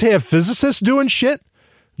cooler to have physicists doing shit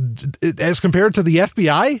as compared to the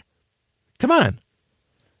FBI? Come on.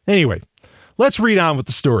 Anyway, let's read on with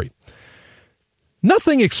the story.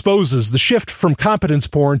 Nothing exposes the shift from competence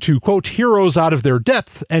porn to, quote, heroes out of their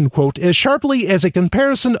depth, end quote, as sharply as a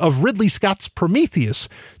comparison of Ridley Scott's Prometheus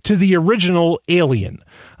to the original Alien.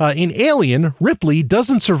 In Alien, Ripley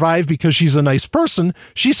doesn't survive because she's a nice person.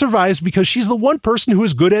 She survives because she's the one person who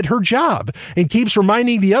is good at her job and keeps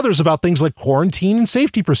reminding the others about things like quarantine and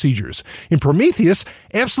safety procedures. In Prometheus,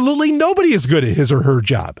 absolutely nobody is good at his or her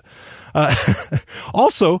job.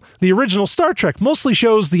 Also, the original Star Trek mostly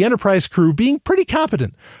shows the Enterprise crew being pretty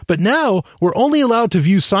competent, but now we're only allowed to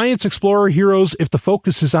view science explorer heroes if the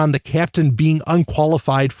focus is on the captain being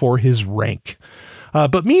unqualified for his rank.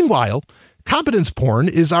 But meanwhile, competence porn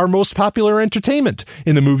is our most popular entertainment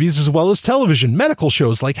in the movies as well as television. Medical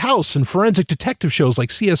shows like House and forensic detective shows like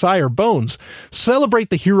CSI or Bones celebrate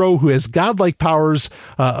the hero who has godlike powers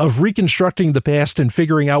of reconstructing the past and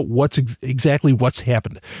figuring out exactly what's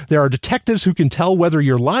happened. There are detectives who can tell whether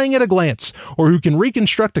you're lying at a glance or who can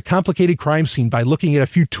reconstruct a complicated crime scene by looking at a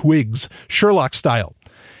few twigs, Sherlock style.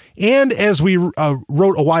 And as we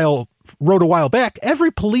wrote a while back,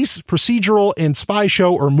 every police procedural and spy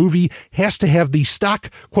show or movie has to have the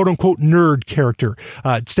stock quote unquote nerd character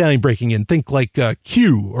standing breaking in. Think like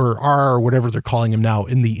Q or R or whatever they're calling him now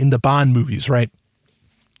in the Bond movies, right?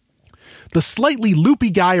 The slightly loopy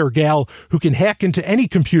guy or gal who can hack into any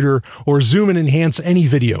computer or zoom and enhance any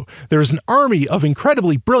video. There is an army of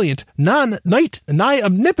incredibly brilliant, nigh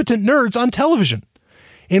omnipotent nerds on television.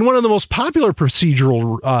 And one of the most popular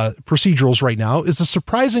procedurals right now is a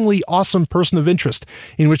surprisingly awesome Person of Interest,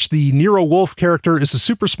 in which the Nero Wolfe character is a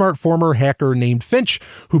super smart former hacker named Finch,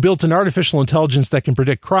 who built an artificial intelligence that can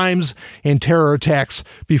predict crimes and terror attacks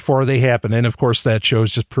before they happen. And of course, that show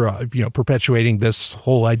is just perpetuating this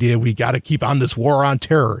whole idea we got to keep on this war on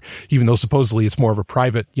terror, even though supposedly it's more of a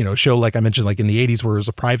private, show, like I mentioned, like in the 80s where it was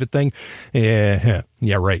a private thing.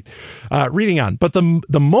 Yeah, right. Reading on. But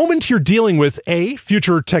the moment you're dealing with A,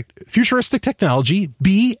 futuristic technology,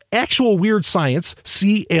 B, actual weird science,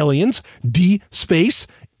 C, aliens, D, space,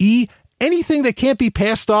 E, anything that can't be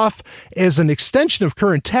passed off as an extension of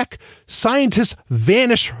current tech, scientists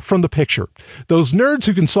vanish from the picture. Those nerds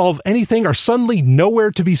who can solve anything are suddenly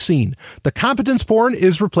nowhere to be seen. The competence porn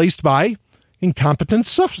is replaced by incompetence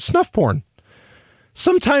snuff porn.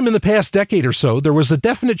 Sometime in the past decade or so, there was a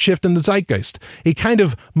definite shift in the zeitgeist, a kind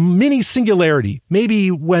of mini singularity, maybe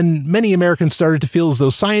when many Americans started to feel as though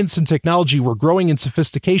science and technology were growing in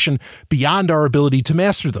sophistication beyond our ability to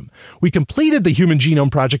master them. We completed the Human Genome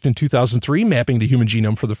Project in 2003, mapping the human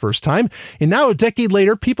genome for the first time, and now a decade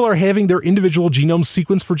later, people are having their individual genomes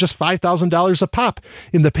sequenced for just $5,000 a pop.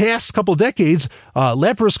 In the past couple decades,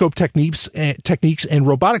 laparoscope techniques and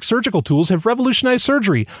robotic surgical tools have revolutionized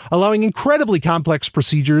surgery, allowing incredibly complex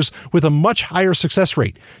procedures with a much higher success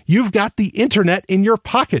rate. You've got the internet in your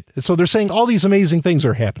pocket. So they're saying all these amazing things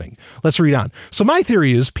are happening. Let's read on. So my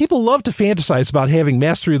theory is people love to fantasize about having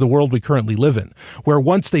mastery of the world we currently live in, where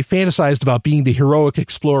once they fantasized about being the heroic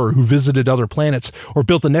explorer who visited other planets or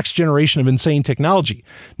built the next generation of insane technology.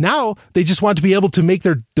 Now they just want to be able to make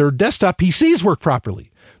their desktop PCs work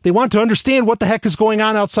properly. They want to understand what the heck is going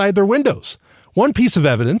on outside their windows. One piece of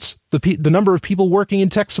evidence, the number of people working in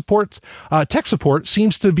tech support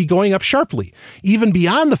seems to be going up sharply, even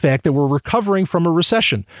beyond the fact that we're recovering from a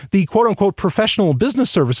recession. The quote-unquote professional business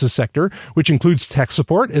services sector, which includes tech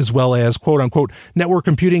support as well as quote-unquote network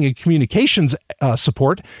computing and communications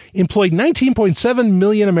support, employed 19.7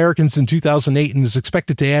 million Americans in 2008 and is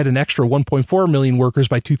expected to add an extra 1.4 million workers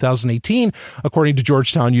by 2018, according to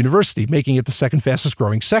Georgetown University, making it the second fastest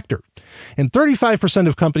growing sector. And 35%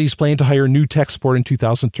 of companies plan to hire new tech support in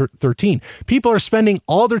 2013. People are spending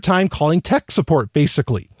all their time calling tech support,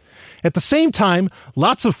 basically. At the same time,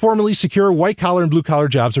 lots of formerly secure white-collar and blue-collar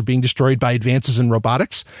jobs are being destroyed by advances in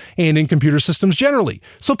robotics and in computer systems generally.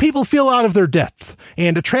 So people feel out of their depth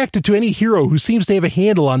and attracted to any hero who seems to have a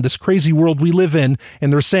handle on this crazy world we live in,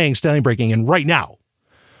 and they're saying Stallion Breaking in right now.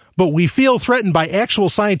 But we feel threatened by actual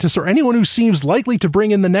scientists or anyone who seems likely to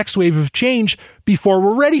bring in the next wave of change before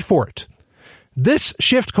we're ready for it. This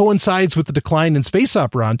shift coincides with the decline in space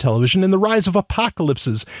opera on television and the rise of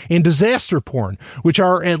apocalypses and disaster porn, which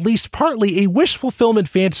are at least partly a wish fulfillment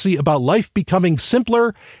fantasy about life becoming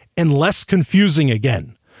simpler and less confusing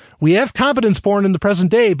again. We have competence porn in the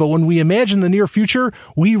present day, but when we imagine the near future,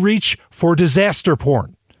 we reach for disaster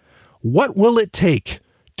porn. What will it take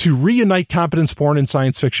to reunite competence porn in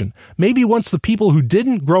science fiction? Maybe once the people who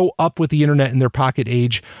didn't grow up with the internet in their pocket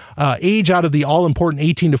age out of the all-important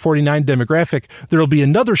 18 to 49 demographic, there'll be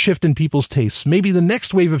another shift in people's tastes. Maybe the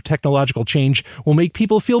next wave of technological change will make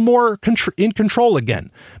people feel more in control again.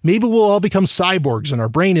 Maybe we'll all become cyborgs and our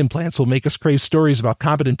brain implants will make us crave stories about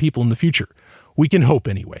competent people in the future. We can hope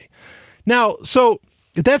anyway. Now, so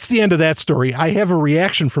that's the end of that story. I have a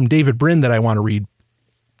reaction from David Brin that I want to read.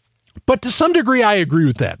 But to some degree, I agree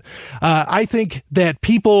with that. I think that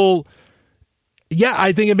I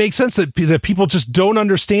think it makes sense that people just don't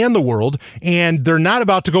understand the world and they're not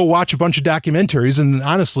about to go watch a bunch of documentaries. And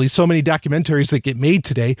honestly, so many documentaries that get made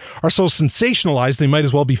today are so sensationalized, they might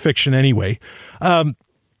as well be fiction anyway, that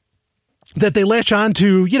they latch on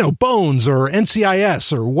to, Bones or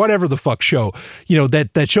NCIS or whatever the fuck show,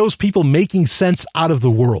 that shows people making sense out of the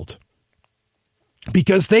world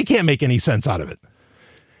because they can't make any sense out of it.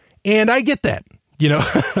 And I get that,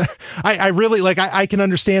 I really I can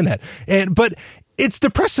understand that. But it's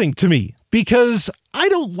depressing to me because I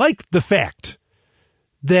don't like the fact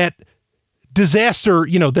that disaster,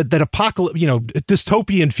 that apocalypse,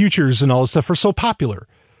 dystopian futures and all this stuff are so popular.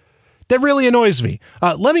 That really annoys me.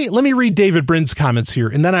 Let me read David Brin's comments here,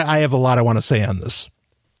 and then I have a lot I want to say on this.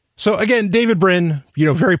 So again, David Brin,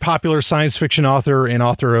 very popular science fiction author and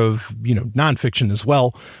author of, nonfiction as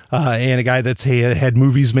well. And a guy that's had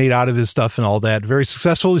movies made out of his stuff and all that. Very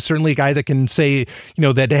successful. He's certainly a guy that can say,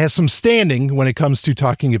 that has some standing when it comes to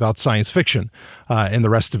talking about science fiction and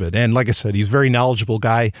the rest of it. And like I said, he's a very knowledgeable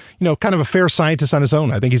guy, kind of a fair scientist on his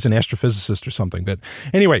own. I think he's an astrophysicist or something. But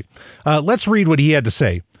anyway, let's read what he had to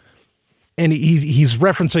say. And he's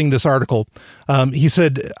referencing this article. He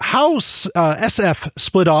said, how SF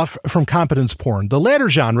split off from competence porn. The latter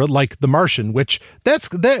genre, like The Martian, which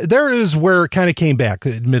there is where it kind of came back,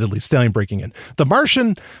 admittedly, Stallion Breaking in. The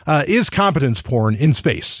Martian is competence porn in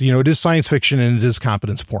space. It is science fiction and it is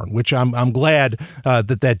competence porn, which I'm glad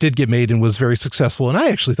that did get made and was very successful. And I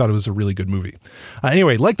actually thought it was a really good movie.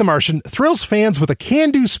 Anyway, like The Martian, thrills fans with a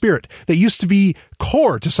can-do spirit that used to be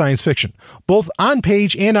core to science fiction, both on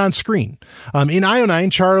page and on screen. In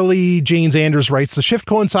IO9, Charlie Janes Anders writes, the shift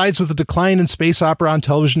coincides with the decline in space opera on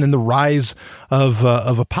television and the rise of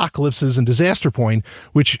apocalypses and disaster porn,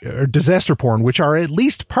 which are at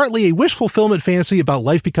least partly a wish fulfillment fantasy about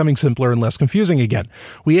life becoming simpler and less confusing again.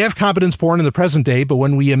 We have competence porn in the present day, but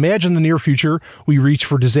when we imagine the near future, we reach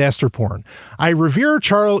for disaster porn. I revere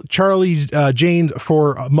Charlie Janes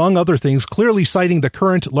for, among other things, clearly citing the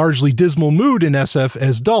current largely dismal mood in SF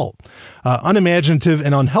as dull, unimaginative,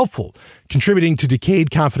 and unhelpful. contributing to decayed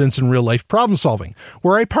confidence in real-life problem-solving,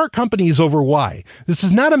 where I part companies over why. This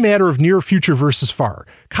is not a matter of near future versus far.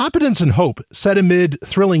 Competence and hope, set amid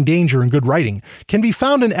thrilling danger and good writing, can be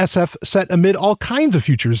found in SF set amid all kinds of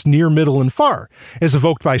futures, near, middle, and far, as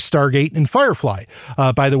evoked by Stargate and Firefly,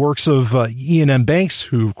 by the works of Ian M. Banks,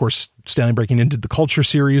 who, of course, Stanley Breaking Into the Culture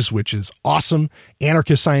series, which is awesome,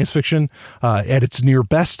 anarchist science fiction at its near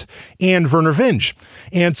best, and Werner Vinge,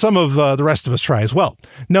 and some of the rest of us try as well.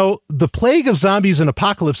 No, the plague of zombies and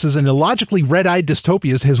apocalypses and illogically red-eyed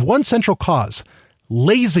dystopias has one central cause: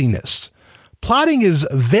 laziness. Plotting is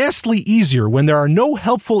vastly easier when there are no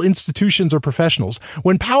helpful institutions or professionals,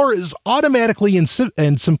 when power is automatically and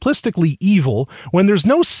simplistically evil, when there's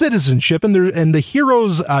no citizenship and the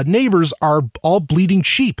hero's neighbors are all bleeding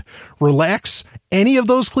sheep. Relax any of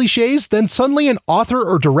those cliches, then suddenly an author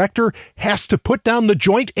or director has to put down the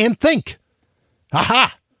joint and think.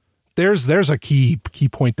 Aha! There's a key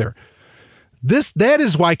point there. That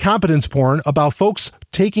is why competence porn about folks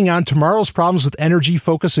taking on tomorrow's problems with energy,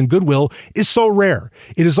 focus, and goodwill is so rare.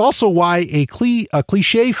 It is also why a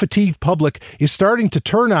cliche-fatigued public is starting to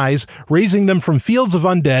turn eyes, raising them from fields of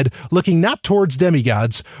undead, looking not towards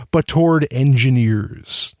demigods, but toward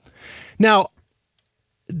engineers. Now,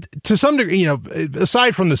 to some degree,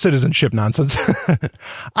 aside from the citizenship nonsense,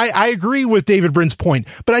 I agree with David Brin's point,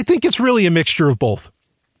 but I think it's really a mixture of both.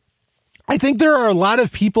 I think there are a lot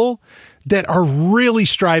of people that are really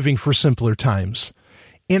striving for simpler times.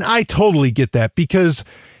 And I totally get that, because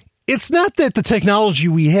it's not that the technology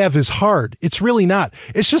we have is hard. It's really not.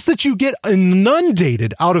 It's just that you get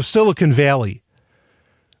inundated out of Silicon Valley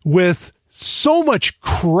with so much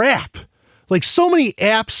crap, like so many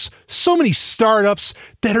apps, so many startups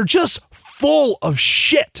that are just full of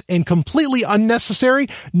shit and completely unnecessary,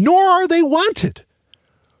 nor are they wanted.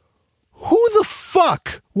 Who the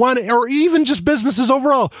fuck or even just businesses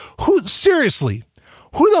overall, seriously,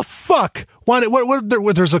 who the fuck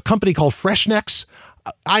there's a company called Freshnecks.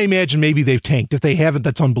 I imagine maybe they've tanked. If they haven't,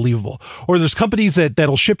 that's unbelievable. Or there's companies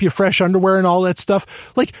that'll ship you fresh underwear and all that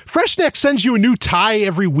stuff. Like Freshneck sends you a new tie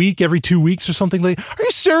every week, every 2 weeks or something like that. Are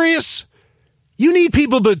you serious? You need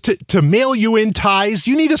people to mail you in ties.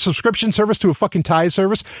 You need a subscription service to a fucking tie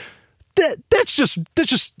service. That's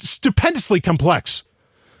just stupendously complex.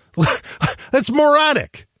 That's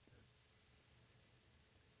moronic.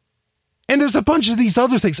 And there's a bunch of these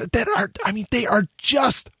other things that they are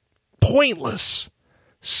just pointless.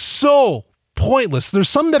 So pointless. There's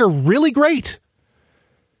some that are really great.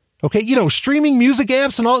 Okay, streaming music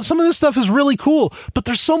apps and all, some of this stuff is really cool, but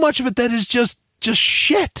there's so much of it that is just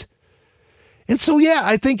shit. And so, yeah,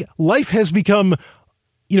 I think life has become,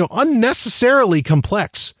 unnecessarily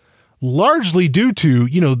complex, largely due to,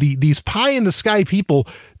 these pie in the sky people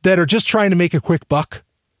that are just trying to make a quick buck.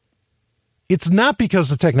 It's not because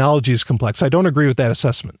the technology is complex. I don't agree with that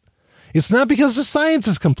assessment. It's not because the science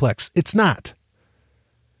is complex. It's not.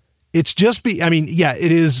 It's just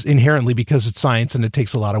it is inherently because it's science and it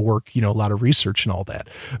takes a lot of work, a lot of research and all that.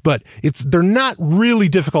 But they're not really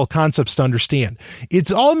difficult concepts to understand.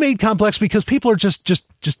 It's all made complex because people are just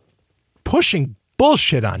pushing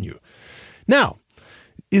bullshit on you. Now,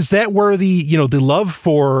 is that where the love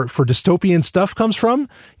for dystopian stuff comes from?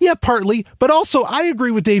 Yeah, partly, but also I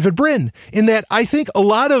agree with David Brin in that I think a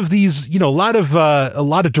lot of these, a lot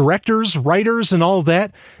of directors, writers, and all of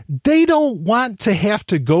that, they don't want to have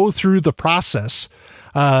to go through the process,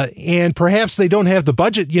 and perhaps they don't have the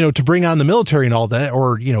budget, to bring on the military and all that,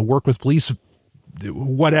 or work with police,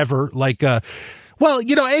 whatever, Well,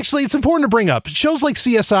 actually, it's important to bring up shows like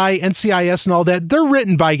CSI, NCIS, and all that. They're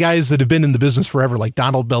written by guys that have been in the business forever, like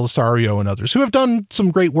Donald Belisario and others who have done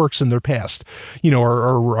some great works in their past,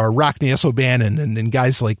 or Rockney O'Bannon and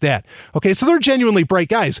guys like that. Okay, so they're genuinely bright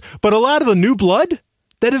guys. But a lot of the new blood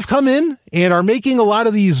that have come in and are making a lot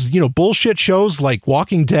of these, bullshit shows like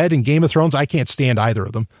Walking Dead and Game of Thrones, I can't stand either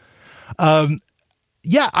of them.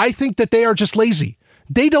 I think that they are just lazy.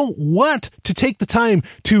 They don't want to take the time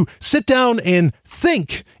to sit down and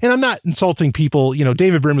think. And I'm not insulting people.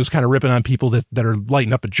 David Brin was kind of ripping on people that are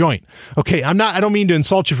lighting up a joint. Okay. I don't mean to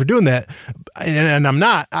insult you for doing that. And I'm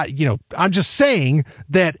not, I'm just saying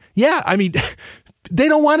that, they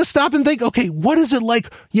don't want to stop and think, okay, what is it like?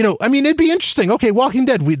 It'd be interesting. Okay, Walking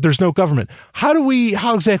Dead, there's no government.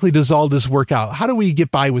 How exactly does all this work out? How do we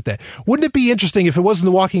get by with that? Wouldn't it be interesting if it wasn't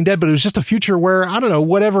The Walking Dead, but it was just a future where, I don't know,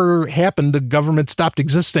 whatever happened, the government stopped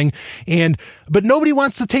existing, but nobody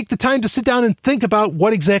wants to take the time to sit down and think about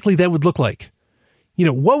what exactly that would look like.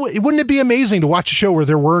 Wouldn't it be amazing to watch a show where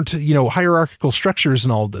there weren't, hierarchical structures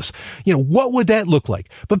and all of this? What would that look like?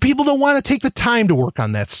 But people don't want to take the time to work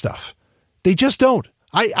on that stuff. They just don't.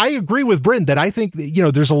 I agree with Bryn that I think,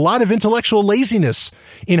 there's a lot of intellectual laziness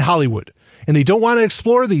in Hollywood, and they don't want to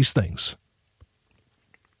explore these things.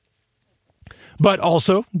 But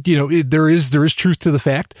also, there is truth to the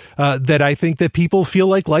fact that I think that people feel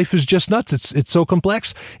like life is just nuts. It's so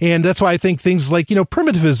complex. And that's why I think things like,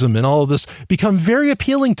 primitivism and all of this become very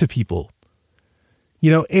appealing to people.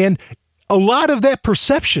 And a lot of that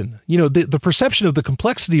perception, the perception of the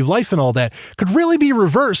complexity of life and all that could really be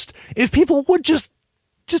reversed if people would just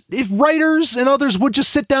if writers and others would just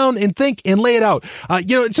sit down and think and lay it out.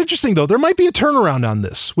 It's interesting, though. There might be a turnaround on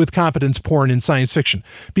this with competence porn in science fiction,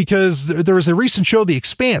 because there was a recent show, The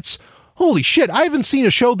Expanse. Holy shit, I haven't seen a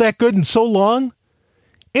show that good in so long.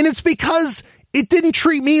 And it's because it didn't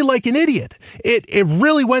treat me like an idiot. It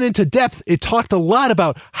really went into depth. It talked a lot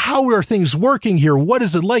about how are things working here? What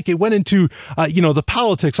is it like? It went into, the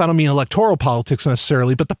politics. I don't mean electoral politics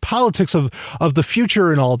necessarily, but the politics of the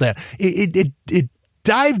future and all that. It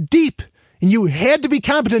dived deep, and you had to be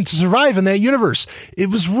competent to survive in that universe. It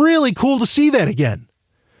was really cool to see that again.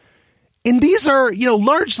 And these are,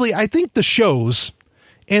 largely, I think the shows,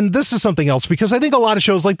 and this is something else, because I think a lot of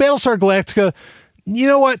shows like Battlestar Galactica, you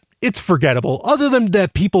know what? It's forgettable. Other than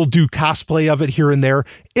that people do cosplay of it here and there,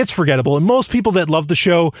 it's forgettable. And most people that love the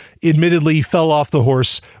show admittedly fell off the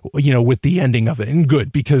horse, with the ending of it. And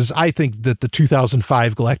good, because I think that the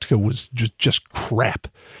 2005 Galactica was just crap.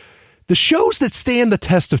 The shows that stand the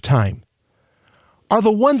test of time are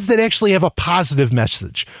the ones that actually have a positive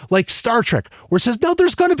message, like Star Trek, where it says, no,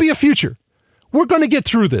 there's going to be a future. We're going to get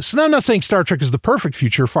through this. And I'm not saying Star Trek is the perfect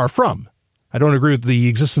future, far from. I don't agree with the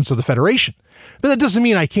existence of the Federation, but that doesn't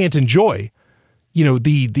mean I can't enjoy,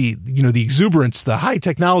 the exuberance, the high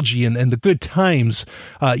technology and the good times,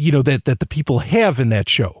 that the people have in that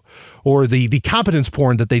show, or the competence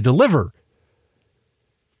porn that they deliver.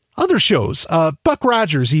 Other shows, Buck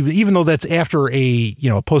Rogers, even though that's after a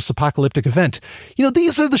post-apocalyptic event,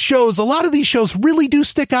 these are the shows. A lot of these shows really do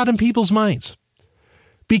stick out in people's minds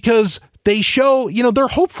because they show, they're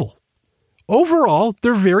hopeful. Overall,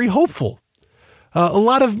 they're very hopeful. A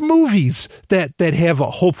lot of movies that have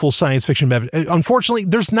a hopeful science fiction. Unfortunately,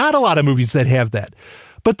 there's not a lot of movies that have that,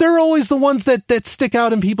 but they're always the ones that stick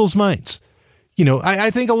out in people's minds. I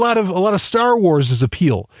think a lot of Star Wars'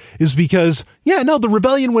 appeal is because, the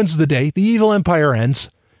rebellion wins the day, the evil empire ends,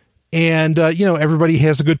 and, everybody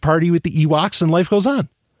has a good party with the Ewoks and life goes on.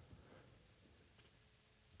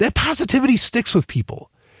 That positivity sticks with people.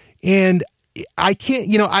 And I can't,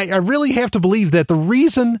 I really have to believe that the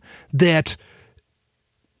reason that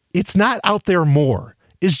it's not out there more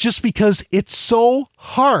is just because it's so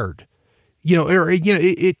hard,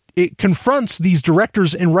 it confronts these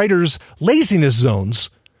directors and writers' laziness zones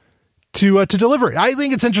to deliver it. I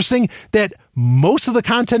think it's interesting that most of the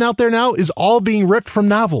content out there now is all being ripped from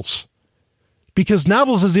novels, because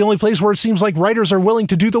novels is the only place where it seems like writers are willing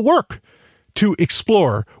to do the work to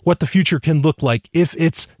explore what the future can look like if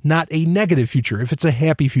it's not a negative future, if it's a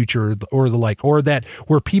happy future or the like, or that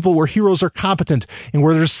where heroes are competent and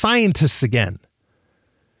where there's scientists again.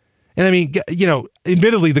 And I mean,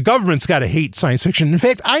 admittedly, the government's got to hate science fiction. In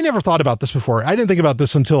fact, I never thought about this before. I didn't think about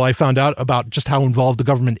this until I found out about just how involved the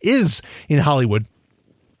government is in Hollywood.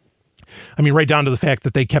 I mean, right down to the fact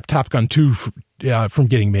that they kept Top Gun 2 from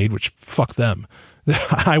getting made, which fuck them.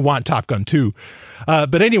 I want Top Gun 2.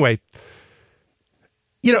 But anyway,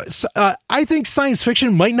 I think science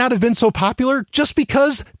fiction might not have been so popular just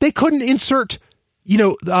because they couldn't insert,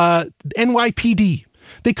 NYPD.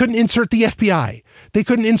 They couldn't insert the FBI. They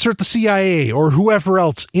couldn't insert the CIA or whoever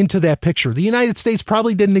else into that picture. The United States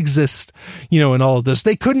probably didn't exist, in all of this.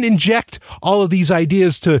 They couldn't inject all of these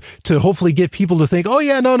ideas to hopefully get people to think, oh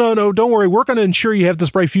yeah, no, don't worry. We're going to ensure you have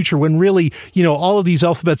this bright future, when really, all of these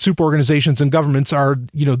alphabet soup organizations and governments are,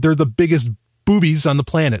 they're the biggest boobies on the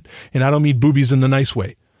planet. And I don't mean boobies in the nice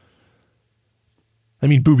way. I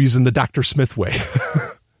mean boobies in the Dr. Smith way.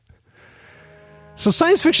 So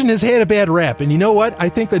science fiction has had a bad rap, and you know what? I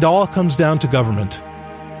think it all comes down to government.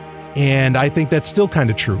 And I think that's still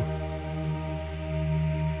kind of true.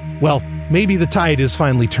 Well, maybe the tide is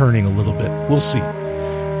finally turning a little bit. We'll see.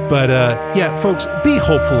 But folks, be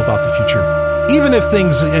hopeful about the future. Even if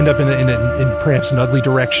things end up in perhaps an ugly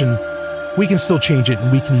direction, we can still change it,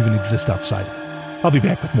 and we can even exist outside it. I'll be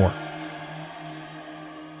back with more.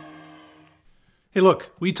 Hey,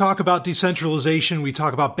 look, we talk about decentralization. We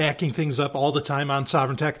talk about backing things up all the time on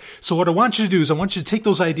Sovereign Tech. So what I want you to do is I want you to take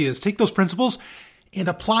those ideas, take those principles, and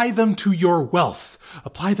apply them to your wealth.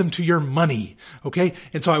 Apply them to your money, okay?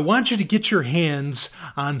 And so I want you to get your hands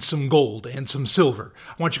on some gold and some silver.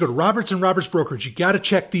 I want you to go to Roberts & Roberts Brokerage. You got to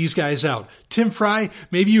check these guys out. Tim Fry,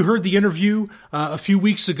 maybe you heard the interview a few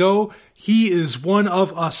weeks ago. He is one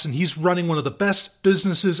of us, and he's running one of the best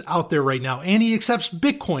businesses out there right now. And he accepts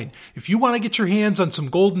Bitcoin. If you want to get your hands on some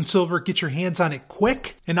gold and silver, get your hands on it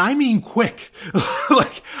quick. And I mean quick.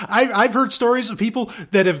 Like, I've heard stories of people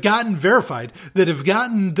that have gotten verified, that have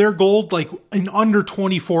gotten their gold like in under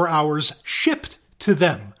 24 hours shipped to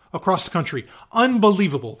them across the country.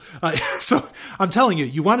 Unbelievable. So I'm telling you,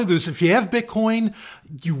 you want to do this. If you have Bitcoin,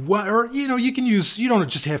 you don't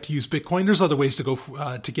just have to use Bitcoin. There's other ways to go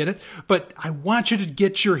to get it. But I want you to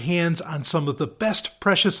get your hands on some of the best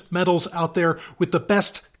precious metals out there with the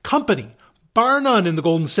best company, bar none in the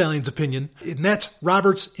Golden Stallion's opinion. And that's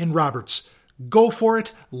Roberts & Roberts. Go for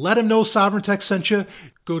it. Let them know Sovereign Tech sent you.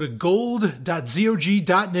 Go to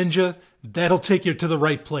gold.zog.ninja. That'll take you to the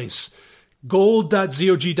right place.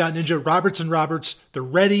 Gold.zog.ninja, Roberts & Roberts. They're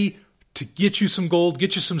ready to get you some gold,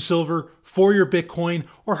 get you some silver for your Bitcoin,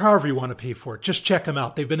 or however you want to pay for it. Just check them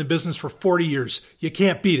out. They've been in business for 40 years. You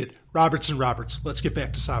can't beat it. Roberts & Roberts. Let's get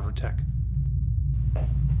back to Sovereign Tech.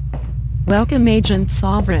 Welcome, Agent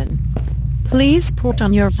Sovereign. Please put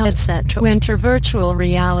on your headset to enter virtual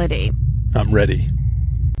reality. I'm ready.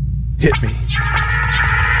 Hit me.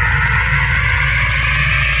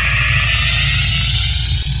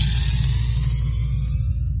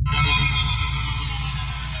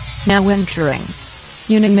 Now entering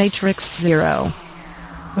Unimatrix 0.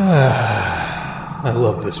 I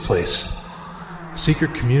love this place.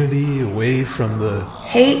 Secret community away from the...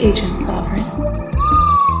 Hey, Agent Sovereign.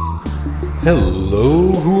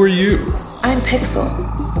 Hello, who are you? I'm Pixel.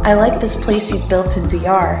 I like this place you've built in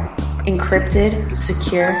VR. Encrypted,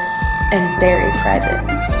 secure, and very private.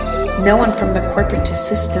 No one from the corporate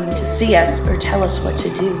system to see us or tell us what to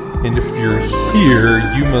do. And if you're here,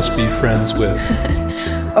 you must be friends with...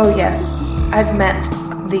 Oh yes, I've met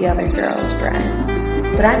the other girls,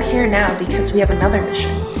 Brian. But I'm here now because we have another mission.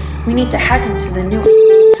 We need to hack into the new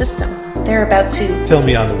system. They're about to... Tell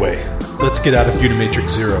me on the way. Let's get out of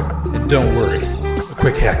Unimatrix 0. And don't worry, a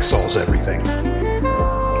quick hack solves everything.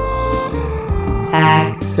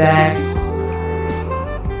 HackSec.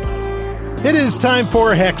 It is time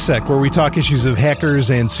for HackSec, where we talk issues of hackers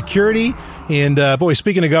and security. And boy,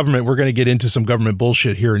 speaking of government, we're going to get into some government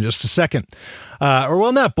bullshit here in just a second.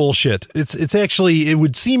 Not bullshit. It's actually, it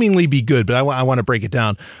would seemingly be good, but I want to break it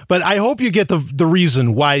down. But I hope you get the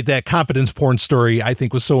reason why that competence porn story, I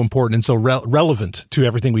think, was so important and so relevant to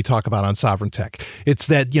everything we talk about on Sovereign Tech. It's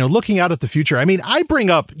that, looking out at the future. I mean, I bring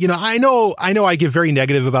up, I know I get very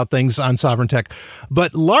negative about things on Sovereign Tech,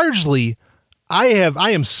 but largely I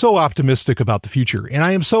am so optimistic about the future. And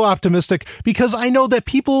I am so optimistic because I know that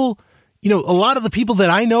people, a lot of the people that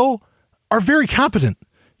I know are very competent.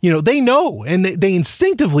 They know, and they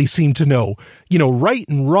instinctively seem to know, right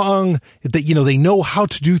and wrong, that, they know how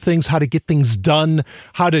to do things, how to get things done,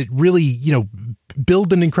 how to really,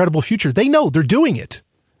 build an incredible future. They know, they're doing it.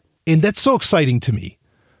 And that's so exciting to me,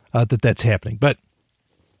 that's happening. But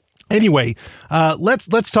anyway,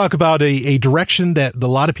 let's talk about a direction that a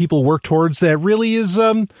lot of people work towards that really is,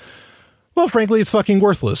 frankly, it's fucking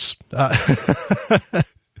worthless.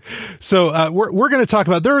 So we're going to talk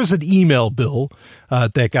about, there is an email bill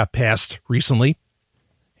that got passed recently,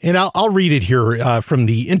 and I'll read it here from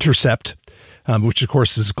The Intercept, which of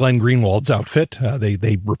course is Glenn Greenwald's outfit.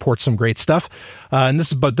 They report some great stuff, and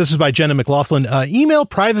this is by Jenna McLaughlin. Email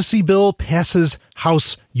privacy bill passes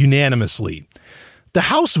House unanimously. The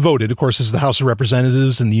House voted, of course, this is the House of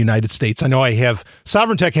Representatives in the United States. I know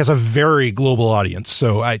Sovereign Tech has a very global audience,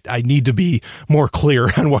 so I need to be more clear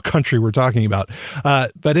on what country we're talking about.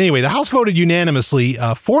 But anyway, the House voted unanimously,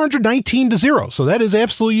 419-0, so that is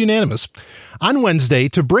absolutely unanimous, on Wednesday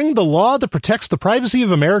to bring the law that protects the privacy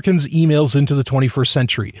of Americans' emails into the 21st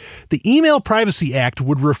century. The Email Privacy Act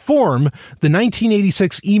would reform the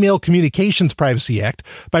 1986 Email Communications Privacy Act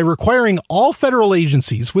by requiring all federal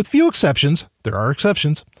agencies, with few exceptions, there are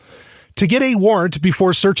exceptions, to get a warrant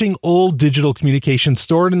before searching old digital communications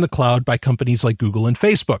stored in the cloud by companies like Google and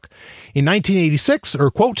Facebook. In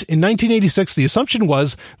 1986, the assumption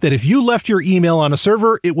was that if you left your email on a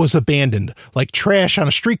server, it was abandoned, like trash on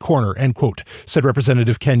a street corner, end quote, said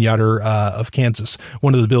Representative Ken Yoder of Kansas,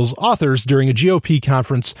 one of the bill's authors, during a GOP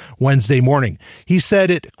conference Wednesday morning. He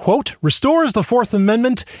said it, quote, restores the Fourth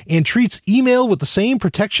Amendment and treats email with the same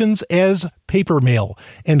protections as paper mail,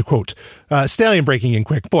 end quote. Stallion breaking in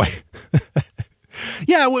quick. Boy,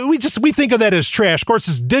 Yeah, we think of that as trash. Of course,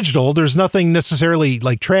 it's digital. There's nothing necessarily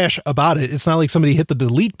like trash about it. It's not like somebody hit the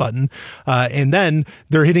delete button and then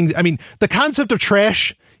they're hitting. I mean, the concept of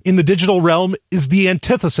trash in the digital realm is the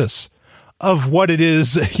antithesis of what it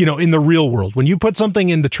is, in the real world. When you put something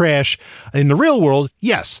in the trash in the real world,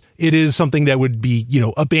 yes, it is something that would be,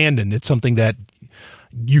 abandoned. It's something that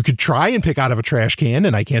you could try and pick out of a trash can,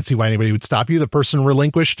 and I can't see why anybody would stop you. The person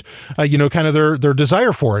relinquished, kind of their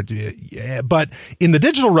desire for it. But in the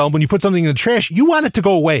digital realm, when you put something in the trash, you want it to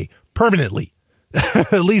go away permanently.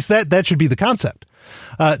 At least that should be the concept.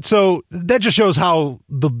 So that just shows how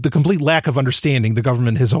the complete lack of understanding the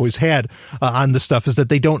government has always had on this stuff is that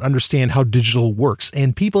they don't understand how digital works.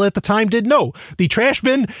 And people at the time did know. The trash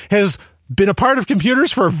bin has been a part of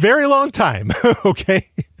computers for a very long time. Okay.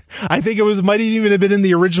 I think might even have been in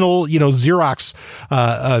the original, Xerox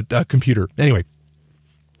computer. Anyway.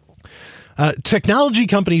 Technology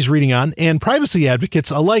companies reading on and privacy advocates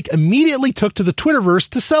alike immediately took to the Twitterverse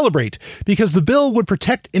to celebrate because the bill would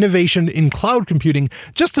protect innovation in cloud computing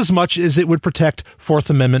just as much as it would protect Fourth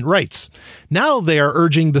Amendment rights. Now they are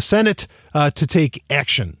urging the Senate to take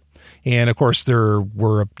action. And of course, there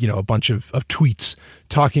were, a bunch of tweets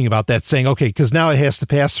talking about that, saying, okay, because now it has to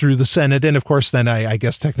pass through the Senate. And of course, then I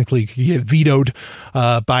guess technically get vetoed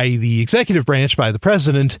by the executive branch, by the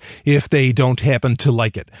president, if they don't happen to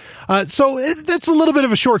like it. So that's a little bit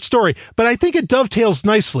of a short story, but I think it dovetails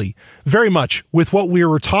nicely, very much, with what we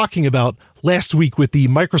were talking about last week with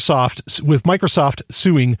Microsoft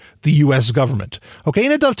suing the U.S. government. Okay,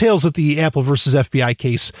 and it dovetails with the Apple versus FBI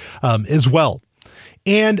case as well.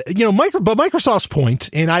 And, but Microsoft's point,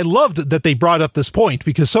 and I loved that they brought up this point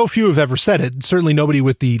because so few have ever said it, certainly nobody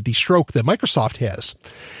with the stroke that Microsoft has,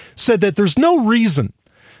 said that there's no reason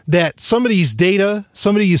that somebody's data,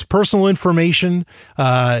 somebody's personal information,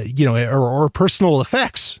 or personal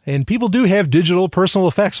effects, and people do have digital personal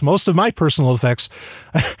effects. Most of my personal effects,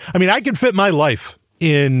 I mean, I could fit my life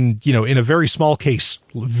in a very small case,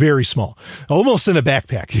 very small, almost in a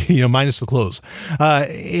backpack, minus the clothes.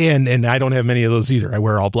 And I don't have many of those either. I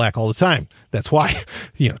wear all black all the time. That's why,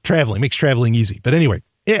 traveling makes traveling easy. But anyway,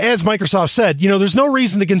 as Microsoft said, there's no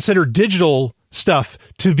reason to consider digital stuff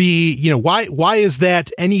to be, why is that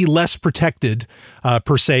any less protected,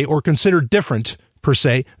 per se, or considered different per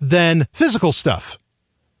se than physical stuff?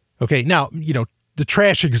 Okay. Now, the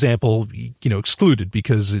trash example, excluded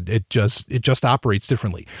because it just operates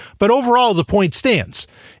differently. But overall, the point stands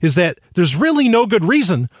is that there's really no good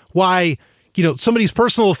reason why, somebody's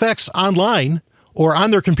personal effects online or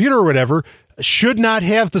on their computer or whatever should not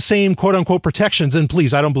have the same quote unquote protections. And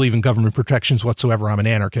please, I don't believe in government protections whatsoever. I'm an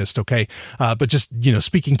anarchist. Okay. But just,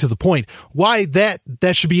 speaking to the point, why that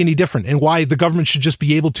should be any different and why the government should just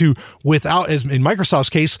be able to, without, as in Microsoft's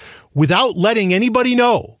case, without letting anybody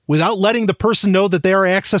know, without letting the person know that they are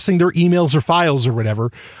accessing their emails or files or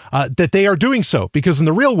whatever, that they are doing so. Because in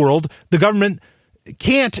the real world, the government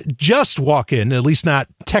can't just walk in, at least not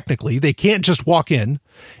technically. They can't just walk in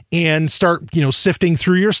and start, sifting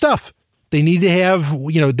through your stuff. They need to have,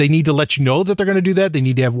 they need to let you know that they're going to do that. They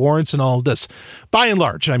need to have warrants and all of this. By and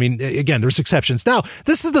large, I mean, again, there's exceptions. Now,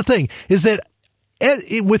 this is the thing, is that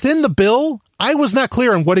within the bill, I was not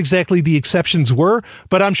clear on what exactly the exceptions were,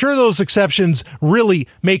 but I'm sure those exceptions really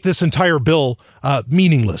make this entire bill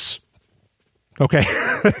meaningless. Okay.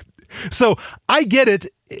 So I get it.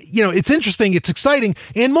 It's interesting. It's exciting.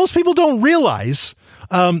 And most people don't realize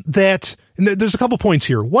that. And there's a couple points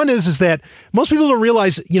here. One is that most people don't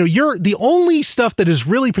realize, you're the only stuff that is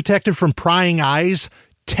really protected from prying eyes.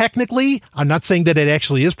 Technically, I'm not saying that it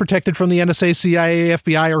actually is protected from the NSA, CIA,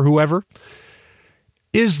 FBI, or whoever,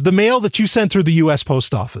 is the mail that you send through the U.S.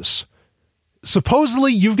 Post Office.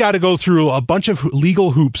 Supposedly, you've got to go through a bunch of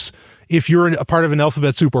legal hoops if you're a part of an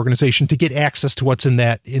alphabet soup organization to get access to what's in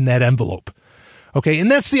that envelope. Okay, and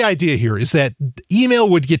that's the idea here, is that email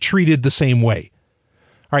would get treated the same way.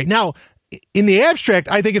 All right, now, in the abstract,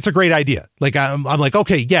 I think it's a great idea. Like, I'm like,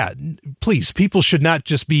 okay, yeah, please, people should not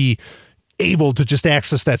just be able to just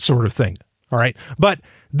access that sort of thing. All right. But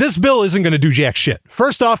this bill isn't going to do jack shit.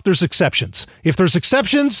 First off, there's exceptions. If there's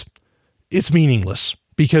exceptions, it's meaningless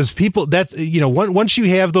because people once you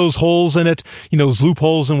have those holes in it, those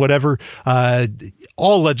loopholes and whatever,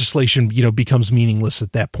 all legislation, becomes meaningless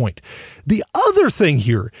at that point. The other thing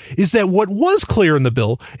here is that what was clear in the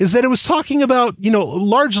bill is that it was talking about,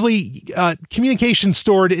 largely communication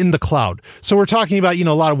stored in the cloud. So we're talking about, a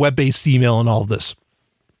lot of web-based email and all of this.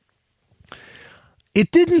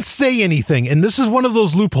 It didn't say anything, and this is one of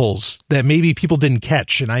those loopholes that maybe people didn't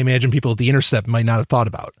catch, and I imagine people at The Intercept might not have thought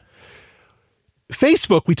about.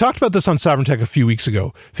 Facebook, we talked about this on Sovereign Tech a few weeks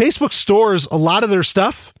ago. Facebook stores a lot of their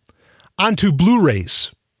stuff onto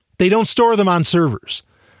Blu-rays. They don't store them on servers.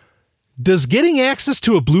 Does getting access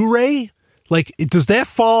to a Blu-ray, like, does that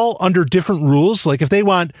fall under different rules? Like, if they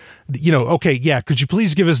want, okay, yeah, could you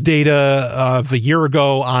please give us data of a year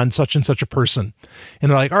ago on such and such a person?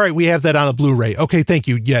 And they're like, all right, we have that on a Blu-ray. Okay, thank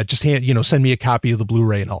you. Yeah, just send me a copy of the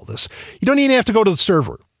Blu-ray and all this. You don't even have to go to the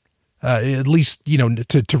server. At least,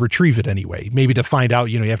 to retrieve it anyway. Maybe to find out,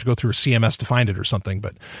 you have to go through a CMS to find it or something.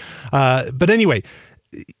 But anyway,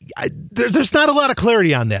 there's not a lot of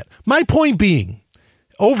clarity on that. My point being,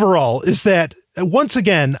 overall, is that once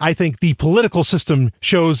again, I think the political system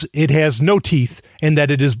shows it has no teeth and that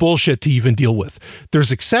it is bullshit to even deal with.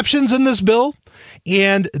 There's exceptions in this bill,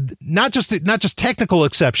 and not just technical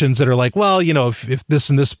exceptions that are like, well, if this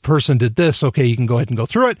and this person did this, okay, you can go ahead and go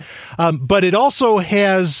through it. But it also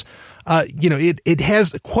has it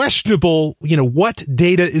has questionable, what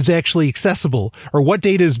data is actually accessible or what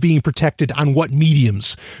data is being protected on what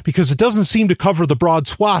mediums, because it doesn't seem to cover the broad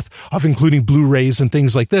swath of including Blu-rays and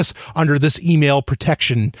things like this under this Email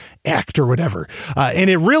Protection Act or whatever. And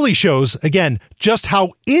it really shows, again, just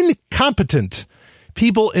how incompetent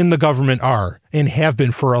people in the government are and have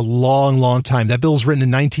been for a long, long time. That bill was written in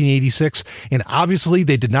 1986, and obviously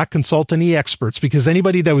they did not consult any experts, because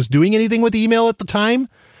anybody that was doing anything with email at the time,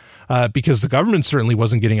 because the government certainly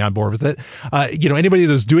wasn't getting on board with it. Anybody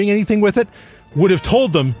that was doing anything with it would have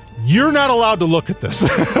told them, you're not allowed to look at this.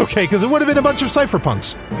 Okay, because it would have been a bunch of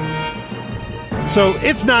cypherpunks. So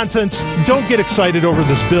it's nonsense. Don't get excited over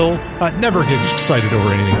this bill. Never get excited over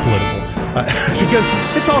anything political, because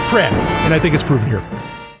it's all crap, and I think it's proven here.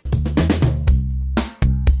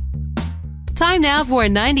 Time now for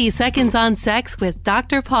 90 Seconds on Sex with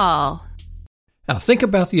Dr. Paul. Now, think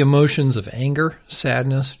about the emotions of anger,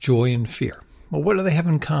 sadness, joy, and fear. Well, what do they have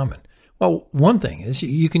in common? Well, one thing is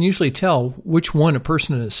you can usually tell which one a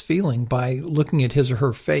person is feeling by looking at his or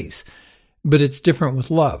her face, but it's different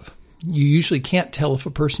with love. You usually can't tell if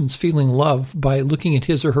a person's feeling love by looking at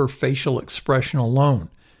his or her facial expression alone.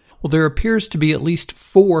 Well, there appears to be at least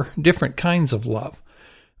 4 different kinds of love.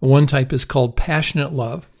 One type is called passionate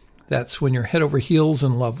love. That's when you're head over heels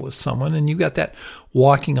in love with someone, and you got that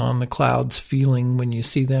walking on the clouds feeling when you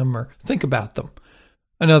see them or think about them.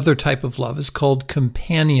 Another type of love is called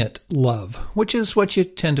companionate love, which is what you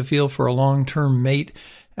tend to feel for a long-term mate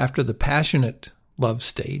after the passionate love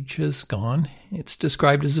stage has gone. It's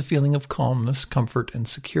described as a feeling of calmness, comfort, and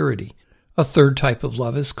security. A third type of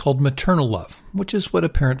love is called maternal love, which is what a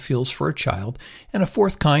parent feels for a child. And a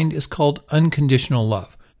fourth kind is called unconditional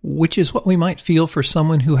love, which is what we might feel for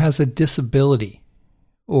someone who has a disability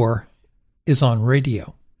or is on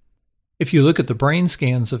radio. If you look at the brain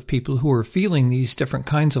scans of people who are feeling these different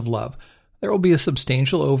kinds of love, there will be a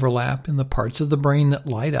substantial overlap in the parts of the brain that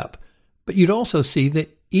light up. But you'd also see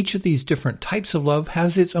that each of these different types of love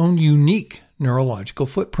has its own unique neurological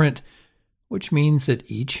footprint, which means that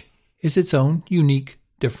each is its own unique,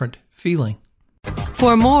 different feeling.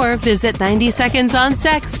 For more, visit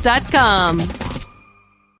 90secondsonsex.com.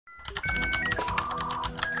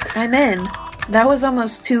 I'm in. That was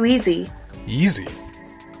almost too easy. Easy?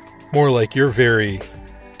 More like you're very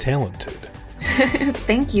talented.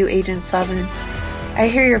 Thank you, Agent Sovereign. I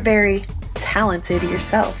hear you're very talented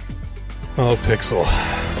yourself. Oh, Pixel.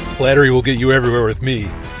 Flattery will get you everywhere with me.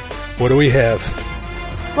 What do we have?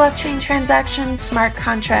 Blockchain transactions, smart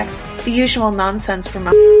contracts, the usual nonsense from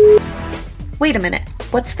Wait a minute.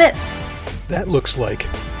 What's this? That looks like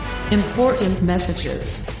Important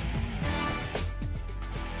messages.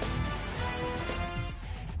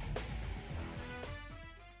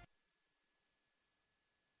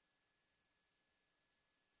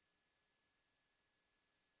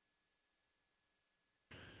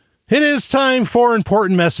 It is time for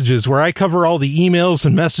Important Messages, where I cover all the emails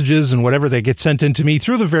and messages and whatever that gets sent into me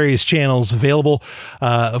through the various channels available.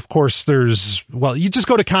 Of course, you just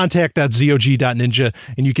go to contact.zog.ninja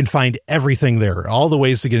and you can find everything there, all the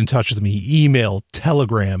ways to get in touch with me, email,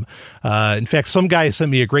 Telegram. In fact, some guy sent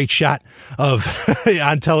me a great shot of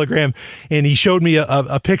on Telegram, and he showed me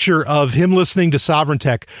a picture of him listening to Sovereign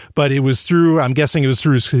Tech, but it was I'm guessing it was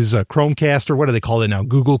through his Chromecast, or what do they call it now,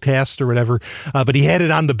 Google Cast or whatever, but he had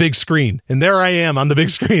it on the big screen, and there I am on the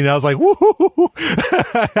big screen. I was like, woo!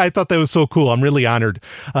 I thought that was so cool. I'm really honored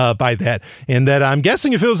by that, and that I'm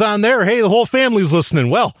guessing if it was on there, hey, the whole family's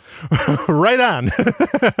listening. Well, right on.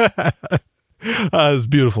 It's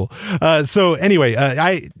beautiful. So anyway,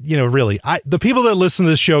 the people that listen to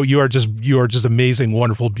this show, you are just amazing,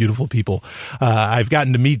 wonderful, beautiful people. I've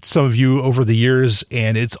gotten to meet some of you over the years,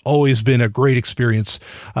 and it's always been a great experience.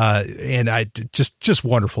 And just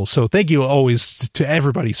wonderful. So thank you always to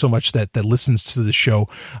everybody so much that listens to the show,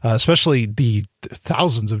 especially the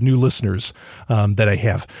thousands of new listeners that I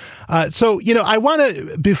have. So I want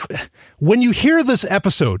to, when you hear this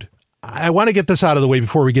episode, I want to get this out of the way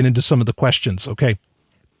before we get into some of the questions. Okay.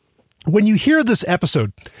 When you hear this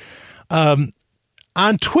episode,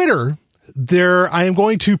 on Twitter, I am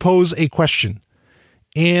going to pose a question,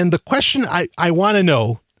 and the question I want to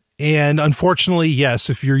know, and unfortunately, yes,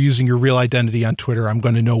 if you're using your real identity on Twitter, I'm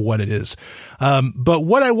going to know what it is. But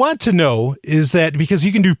what I want to know is that, because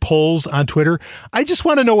you can do polls on Twitter, I just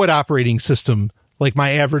want to know what operating system like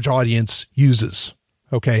my average audience uses.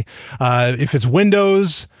 Okay. If it's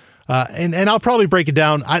Windows, and I'll probably break it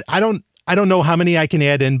down. I don't know how many I can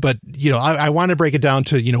add in, but I want to break it down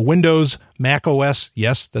to, Windows, Mac OS.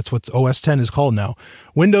 Yes, that's what OS 10 is called now.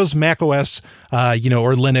 Windows, Mac OS,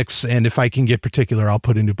 or Linux. And if I can get particular, I'll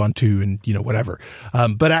put in Ubuntu and, whatever.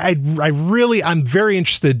 But I'm very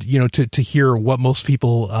interested, to hear what most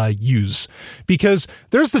people use, because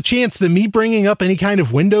there's the chance that me bringing up any kind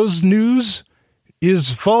of Windows news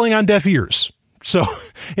is falling on deaf ears. So,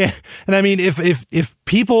 and I mean, if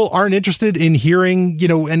people aren't interested in hearing,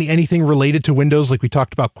 anything related to Windows, like we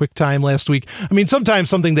talked about QuickTime last week, I mean, sometimes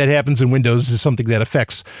something that happens in Windows is something that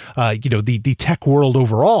affects, the tech world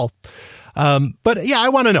overall. But yeah, I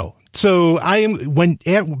want to know. So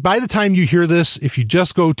by the time you hear this, if you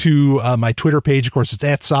just go to my Twitter page, of course, it's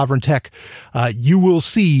 @SovereignTech, you will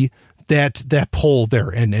see that poll there,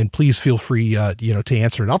 and please feel free, to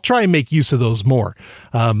answer it. I'll try and make use of those more.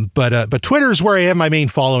 But Twitter is where I have my main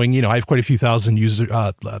following. I have quite a few thousand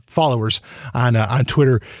followers on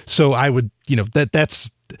Twitter. So I would, that's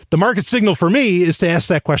the market signal for me, is to ask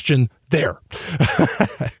that question there.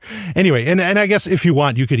 Anyway. And I guess if you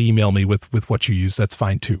want, you could email me with what you use. That's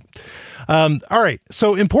fine too. All right.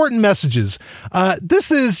 So important messages.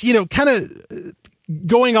 This is, kind of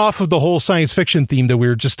going off of the whole science fiction theme that we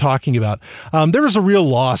were just talking about. There was a real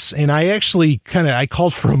loss, and I actually I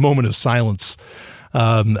called for a moment of silence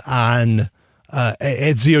on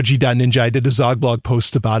at ZOG.ninja. I did a Zogblog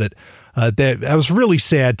post about it. That I was really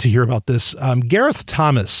sad to hear about this. Gareth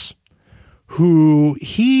Thomas, who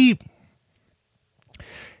he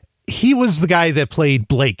was the guy that played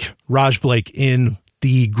Raj Blake in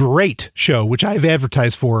the great show, which I've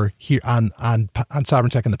advertised for here on Sovereign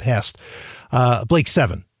Tech in the past, Blake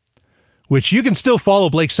 7, which you can still follow.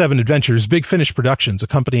 Blake 7 Adventures, Big Finish Productions, a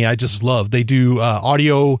company I just love. They do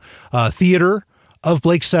audio theater of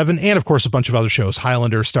Blake 7, and of course a bunch of other shows,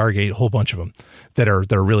 Highlander, Stargate, a whole bunch of them that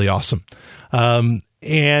are really awesome.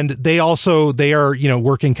 And they are,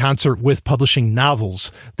 work in concert with publishing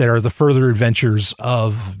novels that are the further adventures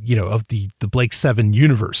of the Blake 7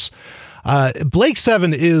 universe. Blake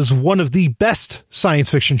 7 is one of the best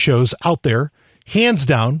science fiction shows out there, hands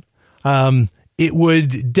down. It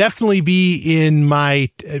would definitely be I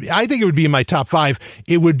think it would be in my top 5.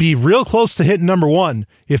 It would be real close to hitting number 1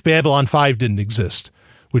 if Babylon 5 didn't exist,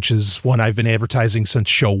 which is one I've been advertising since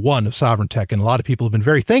show 1 of Sovereign Tech. And a lot of people have been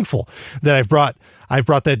very thankful that I've brought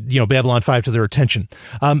that, Babylon 5 to their attention.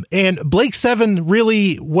 And Blake 7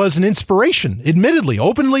 really was an inspiration,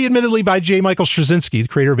 openly admittedly by J. Michael Straczynski, the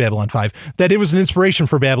creator of Babylon 5, that it was an inspiration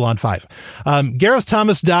for Babylon 5. Gareth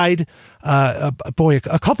Thomas died, a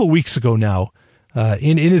couple weeks ago now,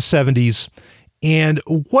 in his 70s. And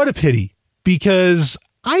what a pity, because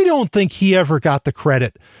I don't think he ever got the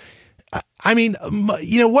credit. I mean,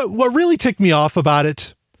 what really ticked me off about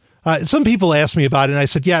it, some people asked me about it, and I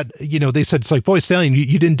said, yeah, they said, it's like, boy, Stallion,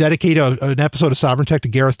 you didn't dedicate an episode of Sovereign Tech to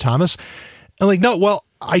Gareth Thomas. I'm like, no, well,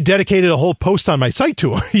 I dedicated a whole post on my site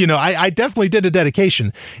to him. I definitely did a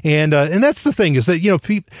dedication. And that's the thing, is that,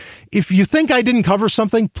 if you think I didn't cover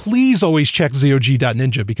something, please always check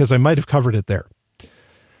ZOG.ninja, because I might have covered it there.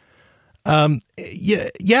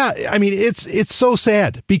 Yeah. I mean, it's so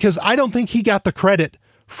sad, because I don't think he got the credit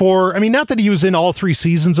for, not that he was in all 3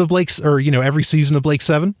 seasons of Blake's, or, every season of Blake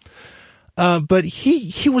 7. But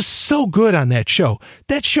he was so good on that show.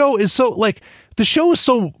 That show is so, the show is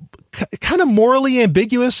so kind of morally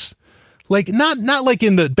ambiguous. Not like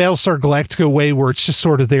in the Battlestar Galactica way, where it's just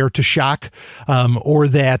sort of there to shock, or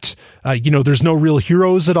that, there's no real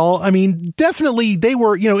heroes at all. I mean, definitely they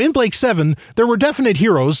were, in Blake 7, there were definite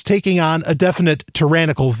heroes taking on a definite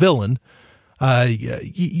tyrannical villain.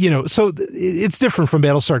 So it's different from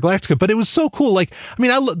Battlestar Galactica, but it was so cool.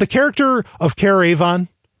 The character of Cara Avon,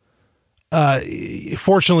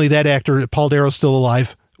 fortunately that actor, Paul Darrow's still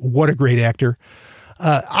alive, what a great actor.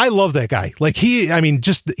 I love that guy. Like he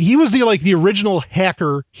was the original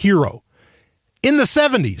hacker hero in the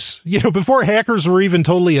 70s, before hackers were even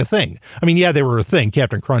totally a thing. I mean, yeah, they were a thing,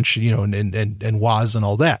 Captain Crunch, and Woz and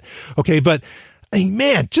all that. Okay. But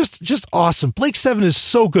man, just awesome. Blake 7 is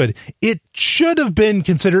so good. It should have been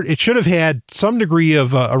considered, it should have had some degree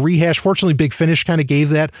of a rehash. Fortunately, Big Finish kind of gave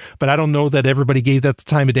that, but I don't know that everybody gave that the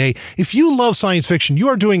time of day. If you love science fiction, you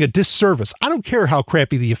are doing a disservice. I don't care how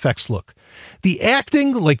crappy the effects look. The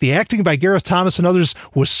acting by Gareth Thomas and others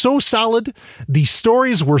was so solid. The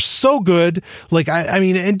stories were so good. Like,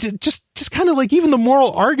 and just kind of like even the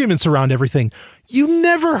moral arguments around everything. You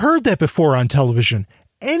never heard that before on television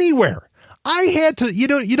anywhere. I had to,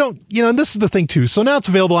 and this is the thing too. So now it's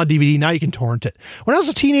available on DVD. Now you can torrent it. When I was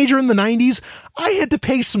a teenager in the 90s, I had to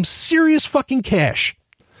pay some serious fucking cash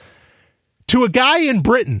to a guy in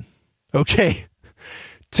Britain, okay,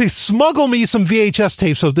 to smuggle me some VHS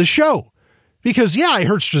tapes of the show. Because, yeah, I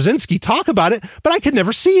heard Straczynski talk about it, but I could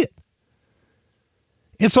never see it.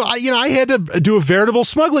 And so, I had to do a veritable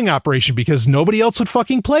smuggling operation because nobody else would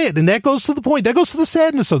fucking play it. And that goes to the point. That goes to the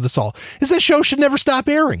sadness of this all, is that show should never stop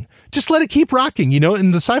airing. Just let it keep rocking,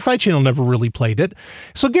 and the Sci-Fi Channel never really played it.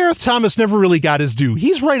 So Gareth Thomas never really got his due.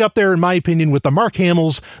 He's right up there, in my opinion, with the Mark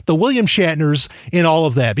Hamills, the William Shatners, and all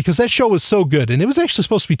of that, because that show was so good. And it was actually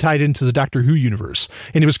supposed to be tied into the Doctor Who universe.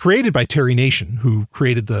 And it was created by Terry Nation, who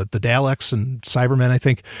created the Daleks and Cybermen, I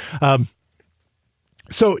think.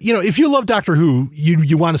 So, if you love Doctor Who,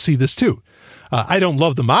 you want to see this too. I don't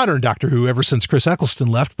love the modern Doctor Who ever since Chris Eccleston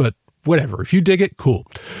left, but whatever. If you dig it, cool.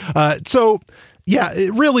 So, yeah,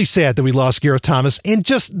 really sad that we lost Gareth Thomas. And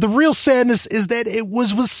just the real sadness is that it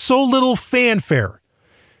was with so little fanfare.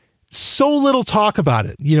 So little talk about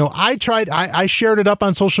it. I shared it up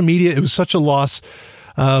on social media. It was such a loss.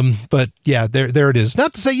 But yeah, there it is.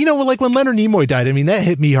 Not to say, like when Leonard Nimoy died, I mean, that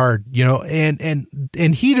hit me hard,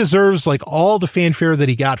 and he deserves like all the fanfare that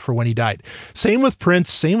he got for when he died. Same with Prince,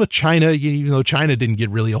 same with China, even though China didn't get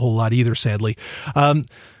really a whole lot either, sadly.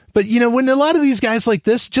 But when a lot of these guys like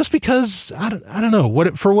this, just because I don't know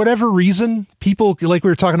for whatever reason, people, like we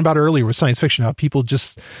were talking about earlier with science fiction, how people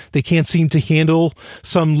they can't seem to handle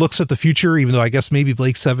some looks at the future, even though I guess maybe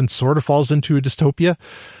Blake 7 sort of falls into a dystopia.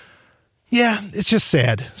 Yeah, it's just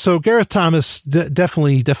sad. So Gareth Thomas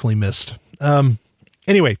definitely missed.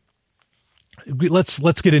 Anyway,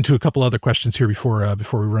 let's get into a couple other questions here before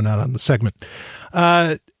we run out on the segment.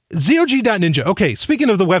 ZOG.ninja. Okay, speaking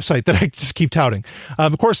of the website that I just keep touting,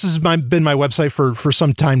 of course, this has been my website for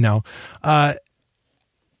some time now. The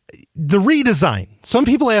redesign. Some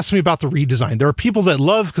people ask me about the redesign. There are people that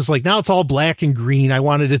love, because like now it's all black and green. I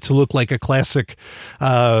wanted it to look like a classic,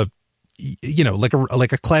 like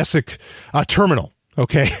a classic terminal.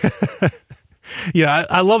 Okay. Yeah.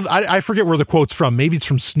 I forget where the quote's from. Maybe it's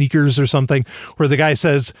from Sneakers or something, where the guy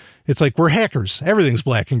says, it's like, we're hackers. Everything's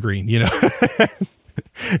black and green,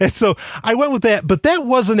 And so I went with that, but that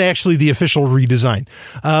wasn't actually the official redesign.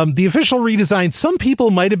 The official redesign, some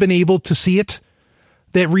people might have been able to see it,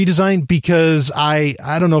 that redesign, because I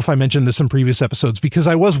don't know if I mentioned this in previous episodes, because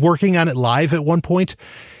I was working on it live at one point,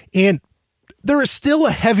 and there is still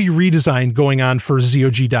a heavy redesign going on for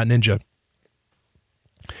ZOG.ninja,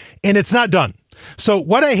 and it's not done. So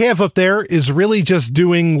what I have up there is really just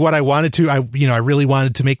doing what I wanted to. I really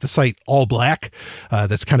wanted to make the site all black.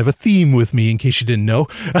 That's kind of a theme with me, in case you didn't know.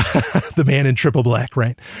 The man in triple black,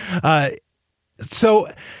 right? So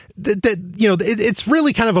it's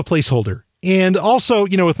really kind of a placeholder. And also,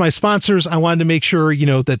 with my sponsors, I wanted to make sure,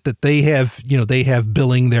 that they have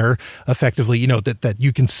billing there effectively, that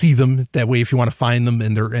you can see them that way if you want to find them.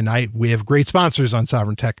 And we have great sponsors on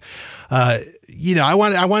Sovereign Tech. I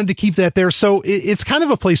wanted to keep that there. So it's kind of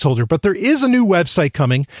a placeholder, but there is a new website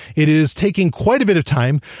coming. It is taking quite a bit of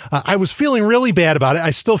time. I was feeling really bad about it. I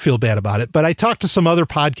still feel bad about it, but I talked to some other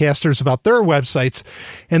podcasters about their websites,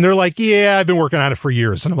 and they're like, yeah, I've been working on it for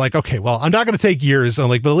years. And I'm like, okay, well, I'm not going to take years. I'm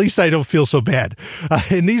like, but at least I don't feel so bad.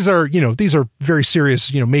 And these are very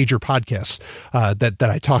serious, major podcasts, that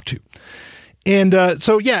I talk to. And,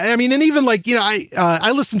 so yeah, I mean, and even like,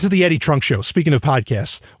 I listen to the Eddie Trunk Show. Speaking of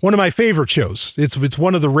podcasts, one of my favorite shows. It's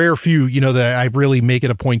one of the rare few, that I really make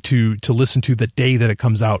it a point to listen to the day that it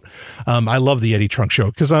comes out. I love the Eddie Trunk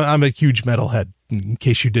Show because I'm a huge metalhead, in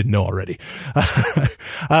case you didn't know already.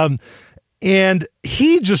 And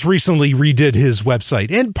he just recently redid his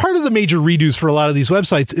website. And part of the major redos for a lot of these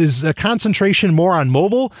websites is a concentration more on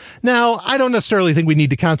mobile. Now, I don't necessarily think we need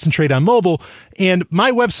to concentrate on mobile. And my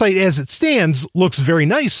website as it stands looks very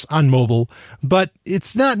nice on mobile, but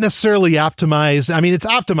it's not necessarily optimized. I mean, it's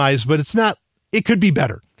optimized, but it could be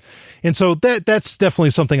better. And so that's definitely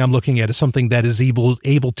something I'm looking at, is something that is able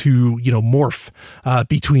to, morph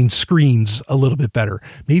between screens a little bit better,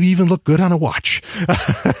 maybe even look good on a watch.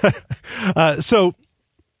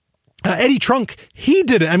 Eddie Trunk, he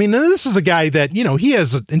did it. I mean, this is a guy that, he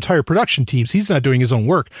has entire production teams. He's not doing his own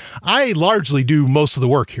work. I largely do most of the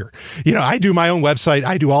work here. I do my own website.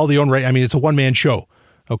 I do all the own, I mean, it's a one-man show.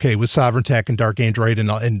 Okay, with Sovereign Tech and Dark Android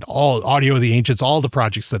and all Audio of the Ancients, all the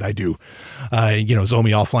projects that I do,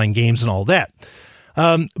 Zomi Offline Games and all that.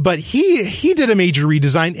 But he did a major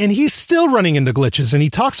redesign, and he's still running into glitches, and he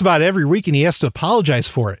talks about it every week, and he has to apologize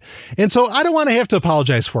for it. And so I don't want to have to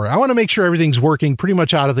apologize for it. I want to make sure everything's working pretty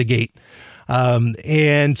much out of the gate.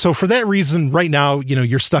 And so for that reason, right now,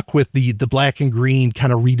 you're stuck with the black and green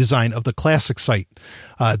kind of redesign of the classic site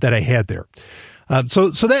that I had there. So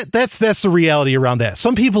that's the reality around that.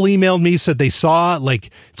 Some people emailed me, said they saw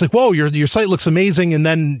it's like, whoa, your site looks amazing. And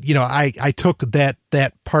then, I took that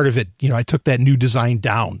part of it, I took that new design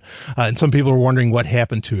down. And some people were wondering what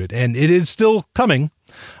happened to it, and it is still coming.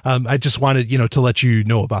 I just wanted, to let you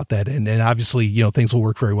know about that. And obviously, things will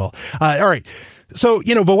work very well. All right. So,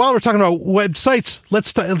 but while we're talking about websites,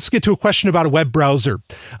 let's get to a question about a web browser.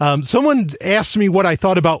 Someone asked me what I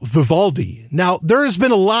thought about Vivaldi. Now, there has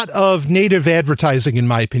been a lot of native advertising, in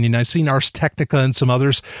my opinion. I've seen Ars Technica and some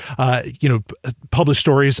others, publish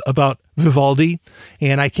stories about Vivaldi,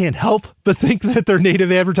 and I can't help but think that they're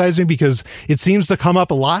native advertising because it seems to come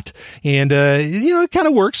up a lot. And, it kind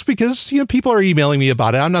of works because, people are emailing me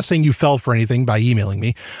about it. I'm not saying you fell for anything by emailing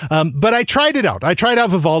me. But I tried it out. I tried out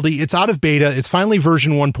Vivaldi. It's out of beta. It's finally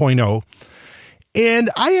version 1.0. And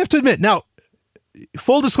I have to admit, now,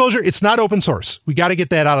 full disclosure, it's not open source. We got to get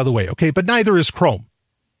that out of the way. Okay. But neither is Chrome.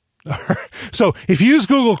 So if you use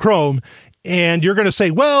Google Chrome, and you're going to say,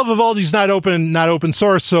 well, Vivaldi's not open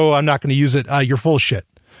source, so I'm not going to use it. You're full of shit.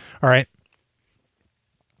 All right.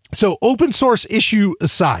 So open source issue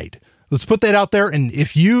aside, let's put that out there. And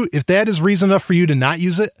if that is reason enough for you to not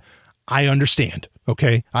use it, I understand.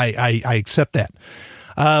 Okay. I accept that.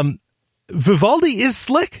 Vivaldi is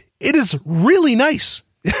slick. It is really nice.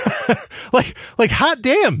 like hot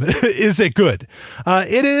damn, is it good?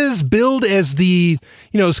 It is billed as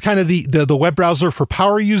it's kind of the web browser for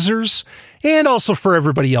power users and also for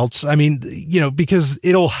everybody else. I mean, because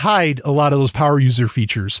it'll hide a lot of those power user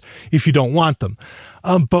features if you don't want them.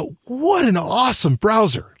 But what an awesome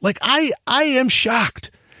browser. I am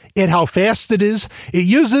shocked at how fast it is. It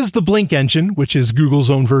uses the Blink engine, which is Google's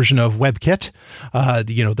own version of WebKit,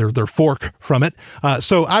 their fork from it.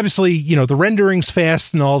 So obviously, the rendering's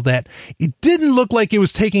fast and all that. It didn't look like it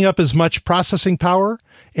was taking up as much processing power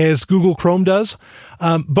as Google Chrome does.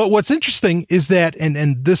 But what's interesting is that,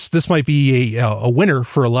 and this might be a winner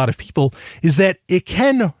for a lot of people, is that it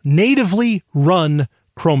can natively run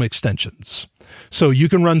Chrome extensions. So you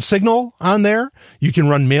can run Signal on there. You can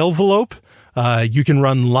run Mailvelope. You can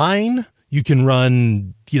run Line, you can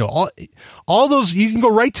run, all those, you can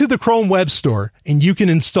go right to the Chrome Web Store and you can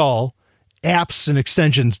install apps and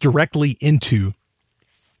extensions directly into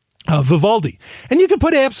Vivaldi. And you can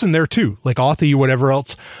put apps in there too, like Authy or whatever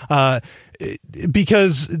else,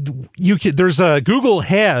 because Google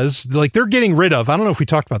has, they're getting rid of, I don't know if we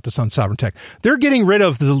talked about this on Sovereign Tech, they're getting rid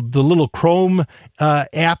of the little Chrome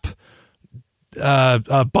app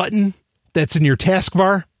button that's in your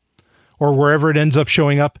taskbar, or wherever it ends up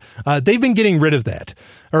showing up. They've been getting rid of that,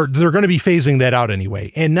 or they're going to be phasing that out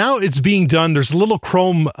anyway. And now it's being done. There's a little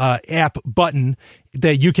Chrome app button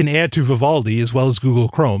that you can add to Vivaldi as well as Google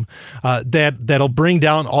Chrome that'll bring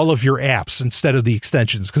down all of your apps instead of the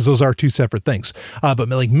extensions, because those are two separate things. But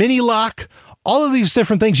like Mini Lock, all of these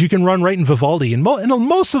different things you can run right in Vivaldi, and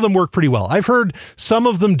most of them work pretty well. I've heard some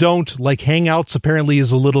of them don't, like Hangouts apparently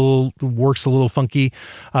works a little funky,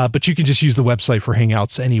 but you can just use the website for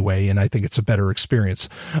Hangouts anyway, and I think it's a better experience.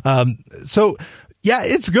 So yeah,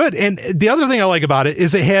 it's good. And the other thing I like about it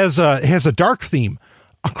is it has a dark theme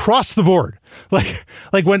across the board. Like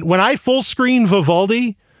when I full screen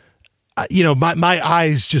Vivaldi, my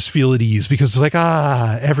eyes just feel at ease because it's like,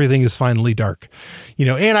 everything is finally dark,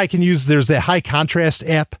 and I can use, there's that high contrast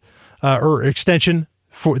app, or extension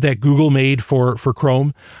for that Google made for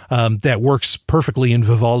Chrome, that works perfectly in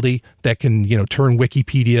Vivaldi, that can, turn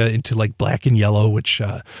Wikipedia into like black and yellow, which,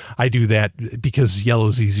 I do that because yellow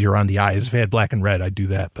is easier on the eyes. If I had black and red, I'd do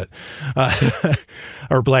that, but,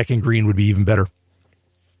 or black and green would be even better.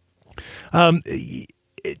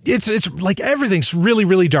 It's like everything's really,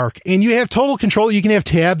 really dark, and you have total control. You can have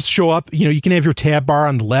tabs show up, you can have your tab bar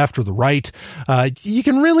on the left or the right. You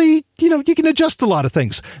can really, you can adjust a lot of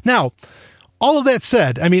things. Now, all of that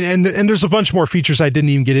said, I mean, and there's a bunch more features I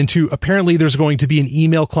didn't even get into. Apparently, there's going to be an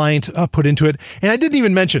email client put into it. And I didn't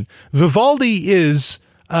even mention, Vivaldi is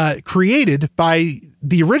created by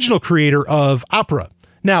the original creator of Opera.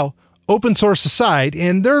 Now, open source aside,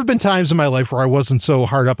 and there have been times in my life where I wasn't so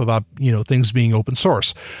hard up about, things being open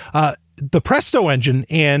source. The Presto engine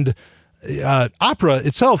and Opera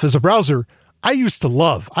itself as a browser, I used to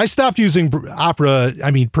love. I stopped using Opera,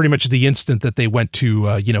 pretty much the instant that they went to,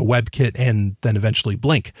 WebKit and then eventually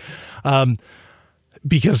Blink.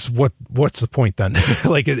 Because what's the point then?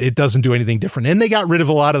 Like it doesn't do anything different. And they got rid of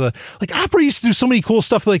a lot of Opera used to do so many cool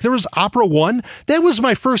stuff. Like there was Opera One. That was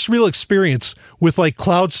my first real experience with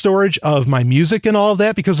cloud storage of my music and all of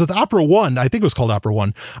that. Because with Opera One, I think it was called Opera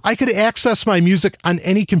One, I could access my music on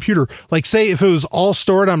any computer. Like say if it was all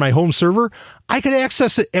stored on my home server, I could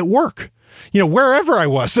access it at work. Wherever I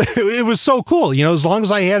was. It was so cool. As long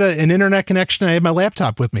as I had an internet connection, I had my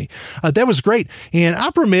laptop with me. That was great. And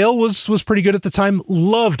Opera Mail was pretty good at the time.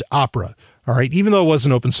 Loved Opera. All right. Even though it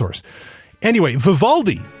wasn't open source. Anyway,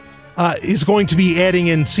 Vivaldi is going to be adding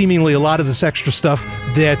in seemingly a lot of this extra stuff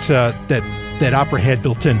that Opera had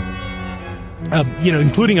built in.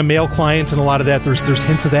 Including a mail client and a lot of that. There's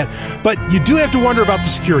hints of that. But you do have to wonder about the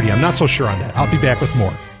security. I'm not so sure on that. I'll be back with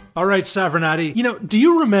more. All right, Sovranati. Do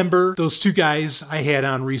you remember those two guys I had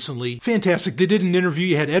on recently? Fantastic. They did an interview.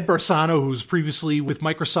 You had Ed Barsano, who was previously with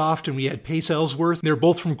Microsoft, and we had Pace Ellsworth. They're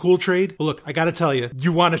both from Cool Trade. Well, look, I got to tell you,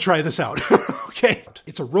 you want to try this out. Okay.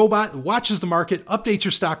 It's a robot that watches the market, updates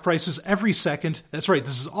your stock prices every second. That's right.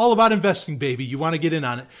 This is all about investing, baby. You want to get in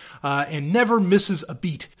on it. And never misses a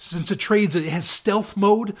beat. Since it trades, it has stealth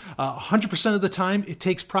mode. 100% of the time, it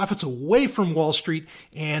takes profits away from Wall Street,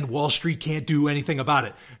 and Wall Street can't do anything about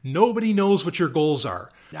it. Nobody knows what your goals are.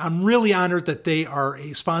 I'm really honored that they are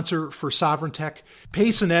a sponsor for Sovereign Tech.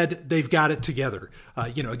 Pace and Ed, they've got it together.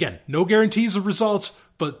 Again, no guarantees of results,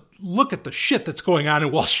 but look at the shit that's going on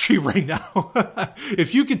in Wall Street right now.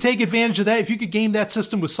 If you could take advantage of that, if you could game that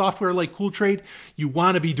system with software like Cool Trade, you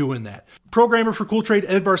want to be doing that. Programmer for Cool Trade,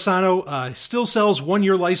 Ed Barsano, still sells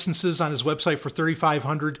 1-year licenses on his website for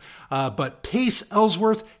 $3,500, but Pace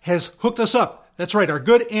Ellsworth has hooked us up. That's right, our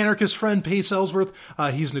good anarchist friend Pace Ellsworth,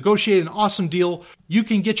 he's negotiated an awesome deal. You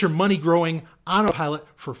can get your money growing on Autopilot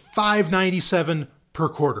for $597 per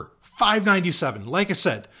quarter. $597. Like I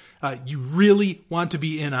said, you really want to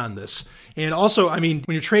be in on this. And also, when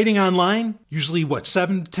you're trading online, usually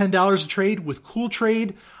 $7 to $10 a trade. With Cool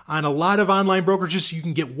Trade, on a lot of online brokerages, you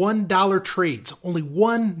can get $1 trades, only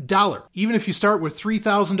 $1. Even if you start with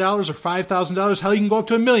 $3,000 or $5,000, hell, you can go up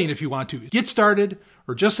to $1 million if you want to. Get started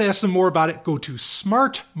or just ask them more about it. Go to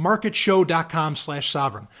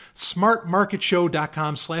smartmarketshow.com/sovereign,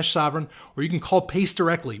 smartmarketshow.com/sovereign, or you can call Pace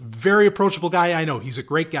directly. Very approachable guy. I know he's a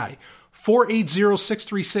great guy.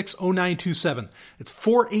 480-636-0927. It's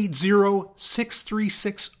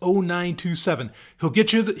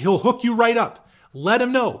 480-636-0927. He'll hook you right up. Let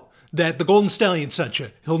him know that the Golden Stallion sent you.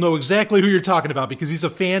 He'll know exactly who you're talking about because he's a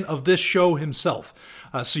fan of this show himself.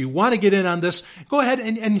 So you want to get in on this, go ahead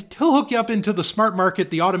and he'll hook you up into the smart market,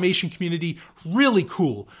 the automation community. Really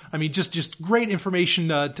cool. Just great information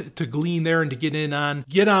to glean there and to get in on.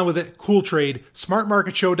 Get on with it. Cool Trade.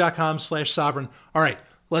 smartmarketshow.com/sovereign. All right.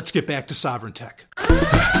 Let's get back to Sovereign Tech.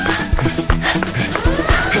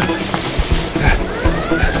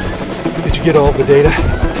 Did you get all of the data?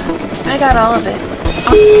 I got all of it.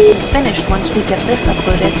 It's finished once we get this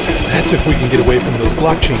uploaded. That's if we can get away from those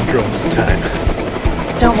blockchain drones in time.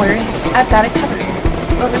 Don't worry, I've got it covered.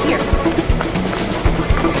 Over here.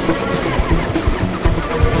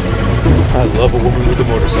 I love a woman with a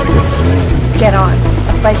motorcycle. Get on.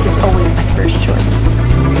 A bike is always my first choice.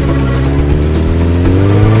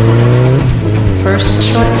 First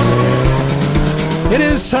choice. It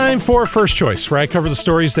is time for First Choice, where I cover the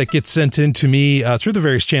stories that get sent in to me through the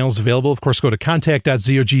various channels available. Of course, go to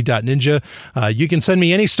contact.zog.ninja. You can send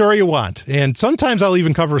me any story you want. And sometimes I'll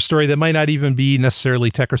even cover a story that might not even be necessarily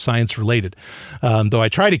tech or science related, though I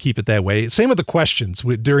try to keep it that way. Same with the questions.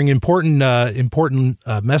 During important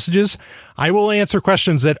messages, I will answer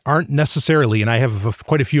questions that aren't necessarily, and I have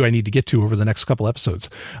quite a few I need to get to over the next couple episodes.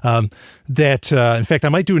 In fact, I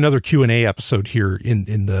might do another Q&A episode here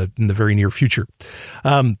in the very near future.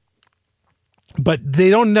 But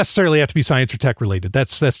they don't necessarily have to be science or tech related.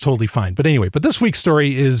 That's totally fine. But anyway, this week's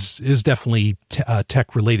story is definitely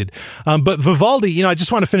tech related. But Vivaldi, I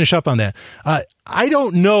just want to finish up on that. I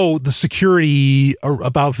don't know the security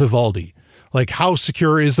about Vivaldi. Like, how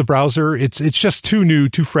secure is the browser? It's just too new,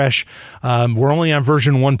 too fresh. We're only on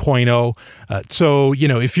version 1.0. So,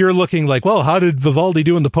 if you're looking like, well, how did Vivaldi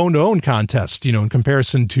do in the Pwn to Own contest? In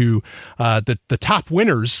comparison to the top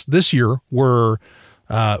winners this year were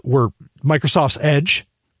Microsoft's Edge,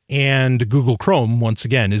 and Google Chrome, once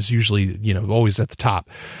again, is usually, always at the top.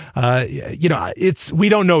 We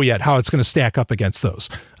don't know yet how it's going to stack up against those.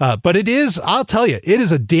 But I'll tell you, it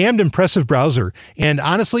is a damned impressive browser. And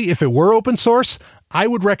honestly, if it were open source, I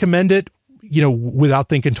would recommend it, without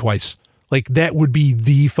thinking twice. Like, that would be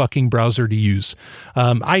the fucking browser to use.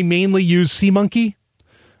 I mainly use SeaMonkey,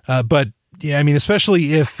 but yeah, I mean,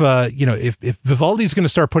 especially if Vivaldi's going to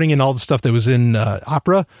start putting in all the stuff that was in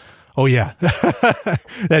Opera. Oh yeah,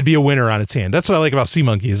 that'd be a winner on its hand. That's what I like about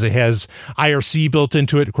SeaMonkey, is it has IRC built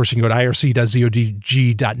into it. Of course, you can go to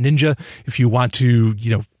irc.zodg.ninja if you want to,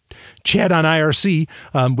 chat on IRC,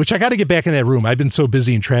 which I got to get back in that room. I've been so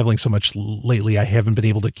busy and traveling so much lately, I haven't been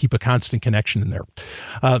able to keep a constant connection in there.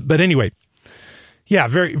 But anyway, yeah,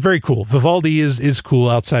 very, very cool. Vivaldi is cool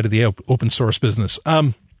outside of the open source business.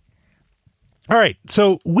 All right,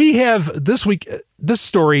 so we have this week, this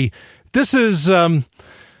story. This is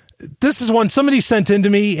one somebody sent in to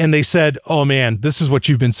me, and they said, oh man, this is what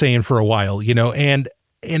you've been saying for a while, and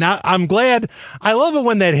I'm glad. I love it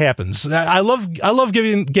when that happens. I love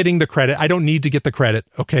getting the credit. I don't need to get the credit.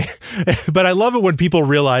 Okay. But I love it when people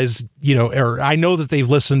realize, or I know that they've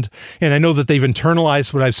listened, and I know that they've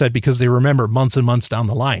internalized what I've said, because they remember months and months down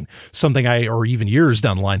the line, or even years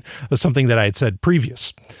down the line, something that I had said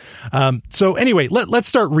previous. So anyway, let's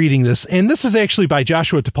start reading this. And this is actually by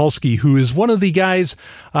Joshua Topolsky, who is one of the guys,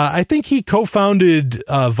 I think he co-founded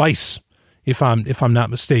Vice, if I'm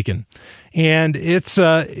not mistaken. And it's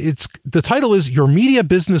the title is Your Media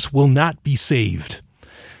Business Will Not Be Saved.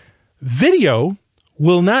 Video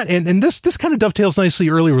will not, and this kind of dovetails nicely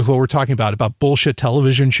earlier with what we're talking about bullshit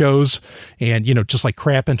television shows and, just like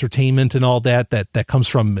crap entertainment and all that comes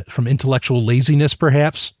from intellectual laziness,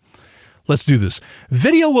 perhaps. Let's do this.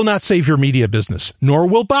 Video will not save your media business, nor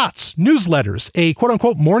will bots, newsletters, a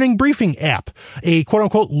quote-unquote morning briefing app, a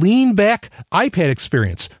quote-unquote lean-back iPad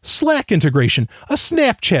experience, Slack integration, a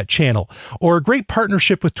Snapchat channel, or a great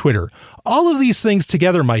partnership with Twitter. All of these things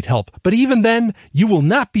together might help, but even then, you will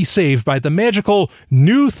not be saved by the magical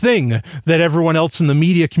new thing that everyone else in the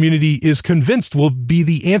media community is convinced will be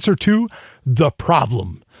the answer to the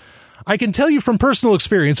problem. I can tell you from personal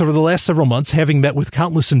experience over the last several months, having met with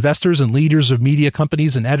countless investors and leaders of media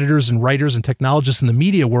companies and editors and writers and technologists in the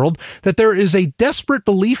media world, that there is a desperate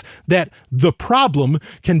belief that the problem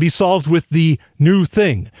can be solved with the new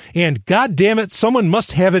thing. And God damn it, someone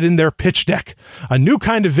must have it in their pitch deck. A new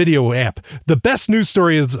kind of video app. The best news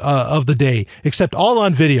story of the day, except all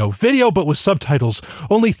on video but with subtitles.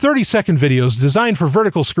 Only 30-second videos designed for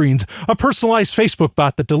vertical screens. A personalized Facebook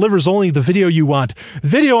bot that delivers only the video you want.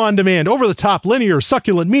 Video on demand. Over-the-top, linear,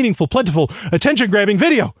 succulent, meaningful, plentiful, attention-grabbing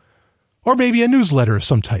video. Or maybe a newsletter of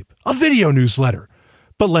some type. A video newsletter.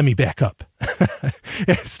 But let me back up.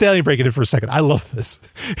 Stallion, break it in for a second. I love this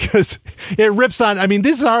because it rips on. I mean,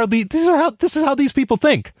 this is how these people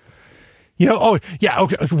think. Oh yeah,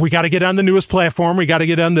 okay, we got to get on the newest platform. We got to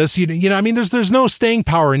get on this. I mean, there's no staying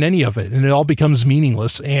power in any of it, and it all becomes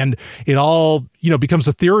meaningless, and it all becomes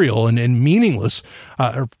ethereal and meaningless.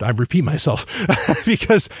 I repeat myself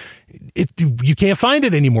because you can't find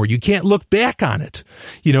it anymore. You can't look back on it.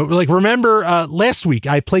 Like remember last week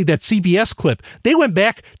I played that CBS clip. They went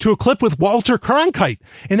back to a clip with Walter Cronkite,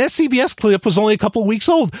 and that CBS clip was only a couple of weeks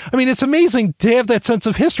old. I mean, it's amazing to have that sense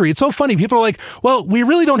of history. It's so funny. People are like, well, we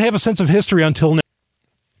really don't have a sense of history until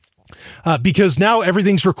now. Because now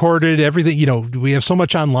everything's recorded, everything, we have so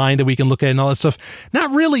much online that we can look at and all that stuff.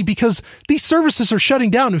 Not really, because these services are shutting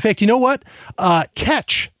down. In fact, you know what?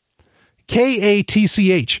 Catch,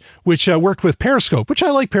 Katch, which worked with Periscope, which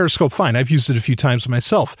I like Periscope fine. I've used it a few times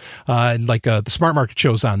myself, like the Smart Market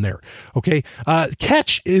shows on there. Okay.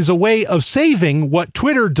 Catch is a way of saving what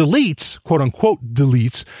Twitter deletes, quote unquote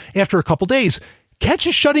deletes, after a couple days. Catch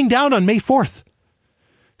is shutting down on May 4th.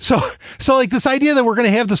 So like this idea that we're going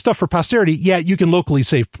to have this stuff for posterity. Yeah, you can locally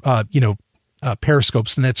save,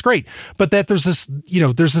 periscopes, and that's great. But that there's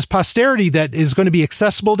this posterity that is going to be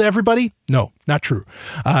accessible to everybody. No, not true.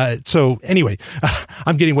 So anyway,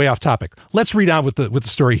 I'm getting way off topic. Let's read on with the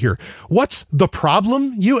story here. What's the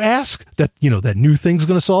problem, you ask, that new thing's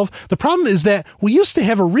going to solve? The problem is that we used to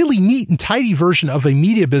have a really neat and tidy version of a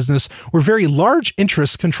media business where very large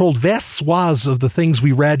interests controlled vast swaths of the things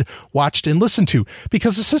we read, watched, and listened to,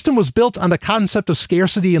 because the system was built on the concept of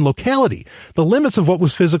scarcity and locality, the limits of what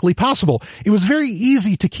was physically possible. It was very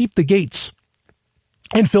easy to keep the gates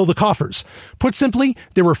and fill the coffers. Put simply,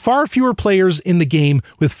 there were far fewer players in the game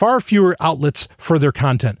with far fewer outlets for their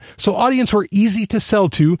content. So audience were easy to sell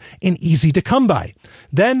to and easy to come by.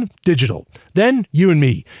 Then digital. Then you and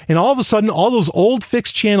me. And all of a sudden, all those old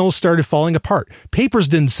fixed channels started falling apart. Papers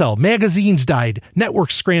didn't sell. Magazines died.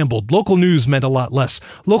 Networks scrambled. Local news meant a lot less.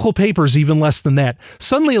 Local papers even less than that.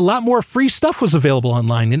 Suddenly, a lot more free stuff was available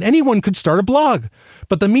online and anyone could start a blog.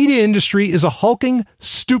 But the media industry is a hulking,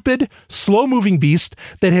 stupid, slow-moving beast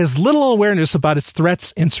that has little awareness about its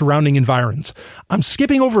threats and surrounding environs. I'm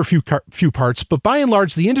skipping over a few parts, but by and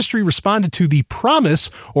large, the industry responded to the promise,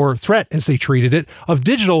 or threat as they treated it, of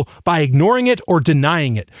digital by ignoring it or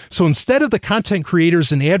denying it. So instead of the content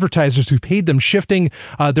creators and advertisers who paid them shifting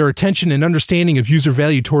their attention and understanding of user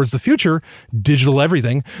value towards the future, digital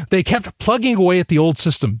everything, they kept plugging away at the old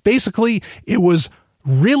system. Basically, it was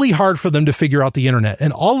really hard for them to figure out the internet,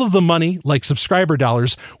 and all of the money, like subscriber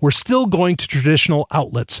dollars, were still going to traditional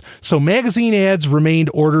outlets. So magazine ads remained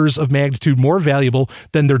orders of magnitude more valuable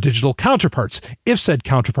than their digital counterparts, if said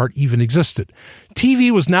counterpart even existed. TV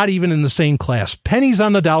was not even in the same class. Pennies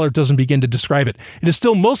on the dollar doesn't begin to describe it. It is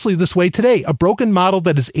still mostly this way today, a broken model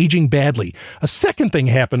that is aging badly. A second thing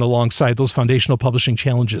happened alongside those foundational publishing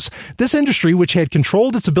challenges. This industry, which had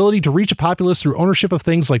controlled its ability to reach a populace through ownership of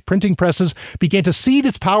things like printing presses, began to cede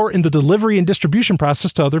its power in the delivery and distribution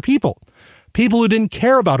process to other people. People who didn't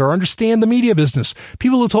care about or understand the media business.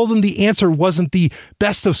 People who told them the answer wasn't the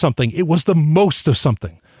best of something, it was the most of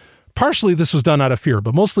something. Partially, this was done out of fear,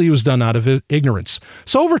 but mostly it was done out of ignorance.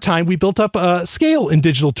 So over time, we built up a scale in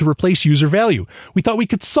digital to replace user value. We thought we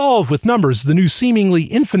could solve with numbers the new seemingly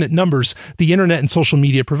infinite numbers the internet and social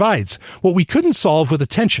media provides. What we couldn't solve with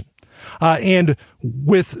attention. And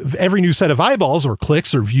with every new set of eyeballs or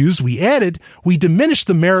clicks or views we added, we diminished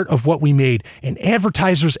the merit of what we made, and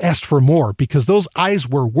advertisers asked for more because those eyes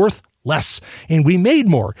were worth less, and we made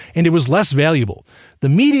more, and it was less valuable. The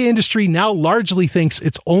media industry now largely thinks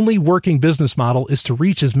its only working business model is to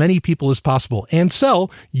reach as many people as possible and sell,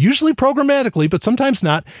 usually programmatically, but sometimes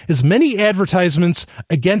not, as many advertisements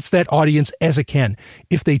against that audience as it can.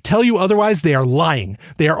 If they tell you otherwise, they are lying.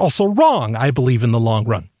 They are also wrong, I believe, in the long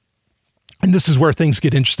run. And this is where things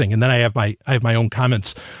get interesting. And then I have my own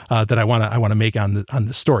comments that I want to make on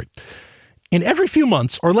this story. And every few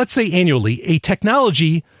months, or let's say annually, a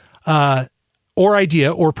technology or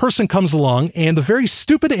idea or person comes along, and the very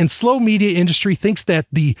stupid and slow media industry thinks that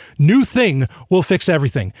the new thing will fix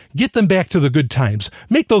everything. Get them back to the good times.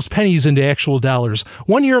 Make those pennies into actual dollars.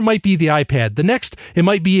 One year it might be the iPad. The next, it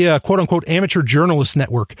might be a quote-unquote amateur journalist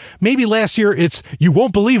network. Maybe last year it's you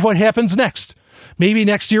won't believe what happens next. Maybe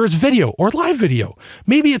next year it's video or live video.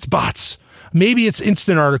 Maybe it's bots. Maybe it's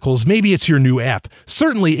instant articles. Maybe it's your new app.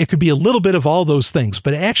 Certainly, it could be a little bit of all those things,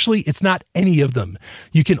 but actually, it's not any of them.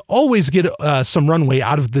 You can always get some runway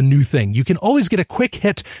out of the new thing. You can always get a quick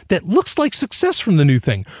hit that looks like success from the new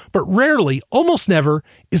thing, but rarely, almost never,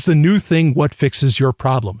 is the new thing what fixes your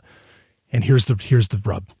problem. And here's the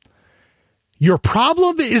rub. Your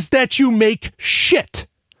problem is that you make shit.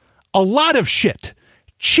 A lot of shit.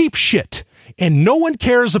 Cheap shit. And no one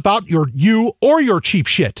cares about you or your cheap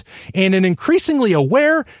shit. And an increasingly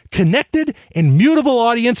aware, connected, and mutable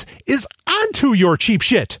audience is onto your cheap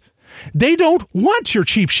shit. They don't want your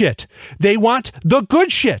cheap shit. They want the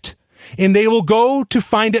good shit. And they will go to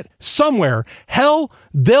find it somewhere. Hell,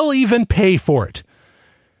 they'll even pay for it.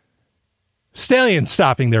 Stallion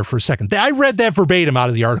stopping there for a second. I read that verbatim out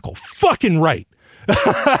of the article. Fucking right.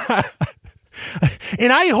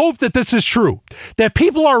 And I hope that this is true, that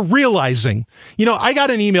people are realizing, I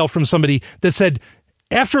got an email from somebody that said,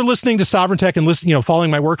 after listening to Sovereign Tech and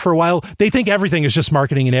following my work for a while, they think everything is just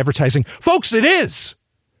marketing and advertising. Folks, it is.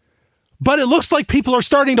 But it looks like people are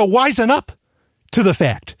starting to wisen up to the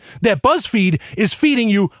fact that BuzzFeed is feeding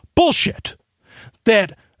you bullshit.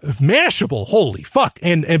 That Mashable, holy fuck.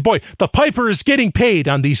 And boy, the piper is getting paid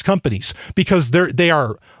on these companies because they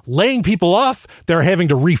are laying people off. They're having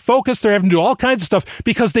to refocus. They're having to do all kinds of stuff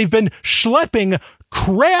because they've been schlepping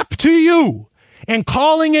crap to you and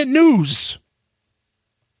calling it news.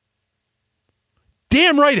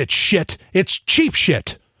 Damn right it's shit. It's cheap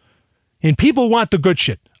shit. And people want the good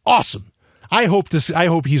shit. Awesome. I hope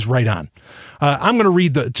he's right on. I'm going to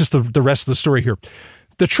read the rest of the story here.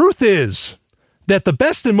 The truth is that the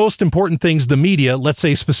best and most important things the media, let's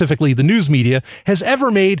say specifically the news media, has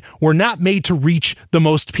ever made were not made to reach the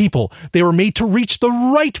most people. They were made to reach the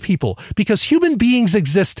right people, because human beings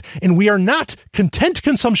exist and we are not content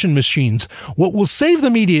consumption machines. What will save the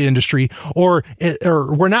media industry, or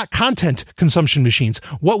we're not content consumption machines.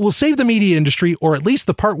 What will save the media industry, or at least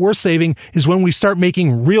the part we're saving, is when we start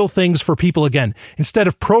making real things for people again, instead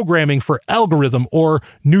of programming for algorithm or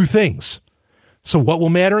new things. So what will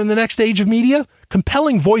matter in the next age of media?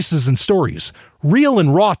 Compelling voices and stories, real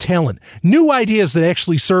and raw talent, new ideas that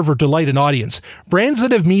actually serve or delight an audience, brands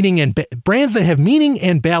that have meaning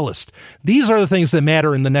and ballast. These are the things that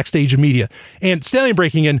matter in the next age of media. And Stallion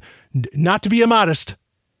breaking in, not to be immodest,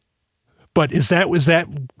 but is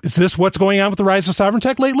this what's going on with the rise of sovereign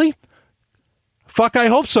tech lately? Fuck, I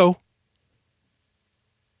hope so.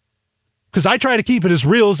 Because I try to keep it as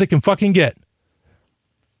real as it can fucking get.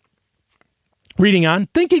 Reading on,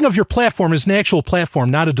 thinking of your platform as an actual platform,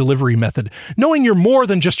 not a delivery method. Knowing you're more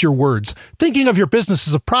than just your words. Thinking of your business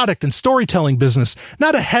as a product and storytelling business,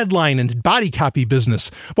 not a headline and body copy business.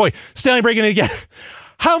 Boy, Stanley breaking it again.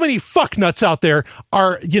 How many fucknuts out there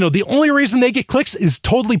are, the only reason they get clicks is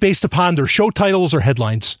totally based upon their show titles or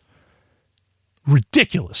headlines?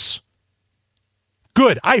 Ridiculous.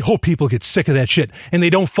 Good. I hope people get sick of that shit and they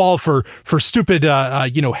don't fall for stupid,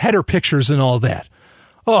 header pictures and all that.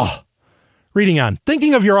 Oh. Reading on,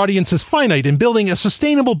 thinking of your audience as finite and building a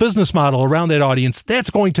sustainable business model around that audience, that's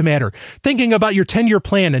going to matter. Thinking about your 10-year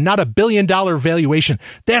plan and not $1 billion valuation,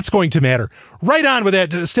 that's going to matter. Right on with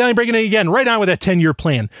that, Stallion breaking it again, right on with that 10-year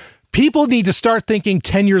plan. People need to start thinking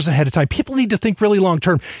 10 years ahead of time. People need to think really long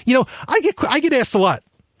term. I get asked a lot,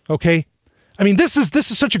 okay? I mean, this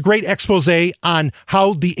is such a great expose on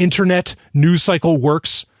how the internet news cycle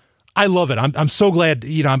works. I love it. I'm so glad,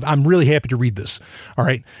 I'm really happy to read this. All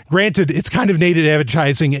right. Granted, it's kind of native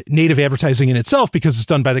advertising in itself because it's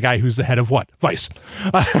done by the guy who's the head of what? Vice.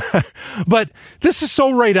 But this is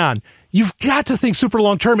so right on. You've got to think super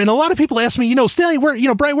long term. And a lot of people ask me, Stanley,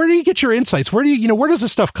 Brian, where do you get your insights? Where does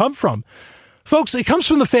this stuff come from? Folks, it comes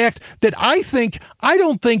from the fact that I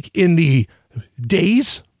don't think in the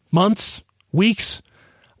days, months, weeks,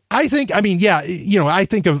 I think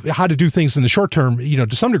of how to do things in the short term,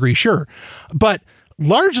 to some degree, sure. But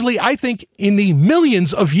largely, I think in the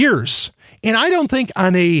millions of years. And I don't think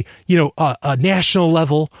on a national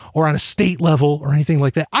level or on a state level or anything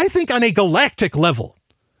like that. I think on a galactic level.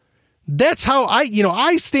 That's how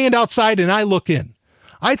I stand outside and I look in.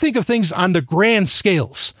 I think of things on the grand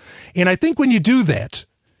scales. And I think when you do that,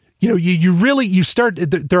 you start,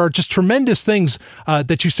 there are just tremendous things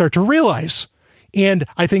that you start to realize. And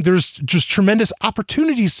I think there's just tremendous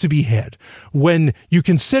opportunities to be had when you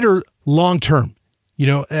consider long term.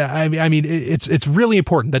 It's really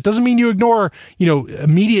important. That doesn't mean you ignore,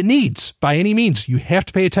 immediate needs by any means. You have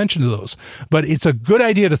to pay attention to those. But it's a good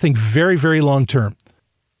idea to think very, very long term.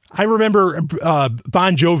 I remember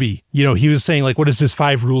Bon Jovi, he was saying, like, what is his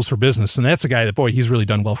 5 rules for business? And that's a guy that, boy, he's really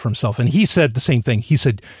done well for himself. And he said the same thing. He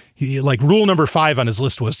said, rule number 5 on his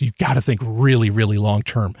list was you got to think really, really long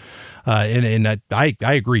term. And I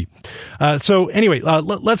agree. So anyway,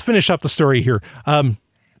 let's finish up the story here.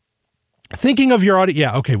 Thinking of your audience.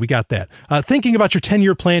 Yeah. Okay. We got that. Thinking about your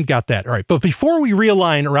 10-year plan. Got that. All right. But before we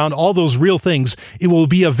realign around all those real things, it will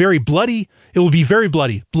be very bloody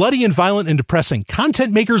and violent and depressing.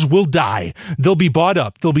 Content makers will die. They'll be bought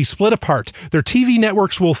up. They'll be split apart. Their TV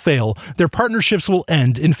networks will fail. Their partnerships will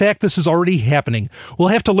end. In fact, this is already happening. We'll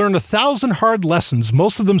have to learn 1,000 hard lessons,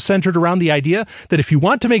 most of them centered around the idea that if you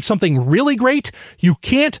want to make something really great, you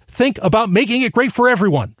can't think about making it great for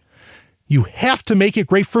everyone. You have to make it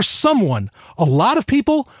great for someone, a lot of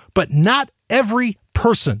people, but not every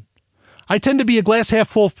person. I tend to be a glass half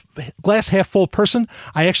full person.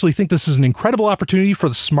 I actually think this is an incredible opportunity for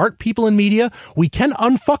the smart people in media. We can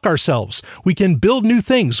unfuck ourselves. We can build new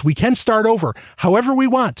things. We can start over however we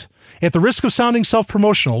want. At the risk of sounding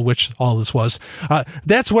self-promotional, which all this was,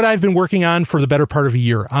 that's what I've been working on for the better part of a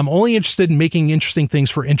year. I'm only interested in making interesting things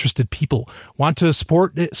for interested people. Want to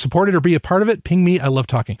support it or be a part of it? Ping me. I love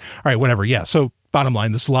talking. All right, whatever. Yeah. So bottom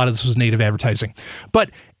line, a lot of this was native advertising. But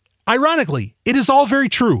ironically, it is all very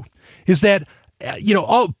true. Is that,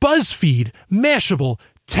 all BuzzFeed, Mashable,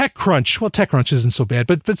 TechCrunch. Well, TechCrunch isn't so bad,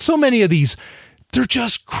 but so many of these, they're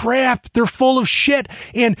just crap. They're full of shit.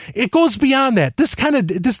 And it goes beyond that.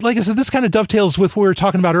 Like I said, this kind of dovetails with what we were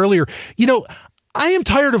talking about earlier. I am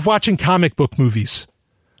tired of watching comic book movies.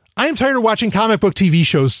 I am tired of watching comic book TV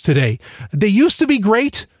shows today. They used to be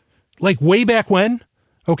great, like way back when.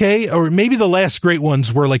 Okay. Or maybe the last great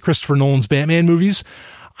ones were like Christopher Nolan's Batman movies.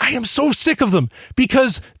 I am so sick of them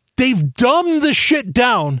because they've dumbed the shit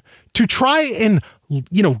down to try and,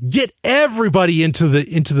 get everybody into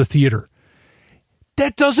the theater.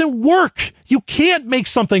 That doesn't work. You can't make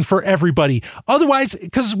something for everybody. Otherwise,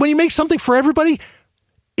 because when you make something for everybody,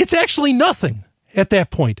 it's actually nothing at that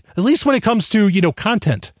point, at least when it comes to,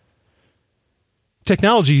 content.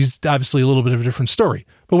 Technology is obviously a little bit of a different story,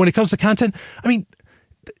 but when it comes to content, I mean,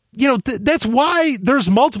 that's why there's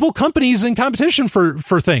multiple companies in competition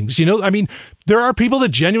for things. I mean, there are people that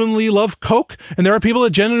genuinely love Coke and there are people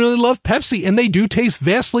that genuinely love Pepsi, and they do taste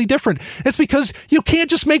vastly different. It's because you can't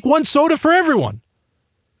just make one soda for everyone.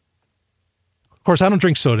 Of course, I don't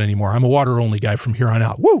drink soda anymore. I'm a water only guy from here on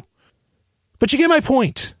out. Woo! But you get my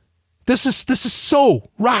point. This is so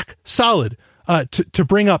rock solid to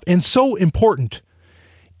bring up and so important.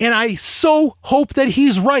 And I so hope that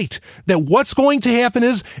he's right, that what's going to happen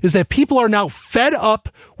is that people are now fed up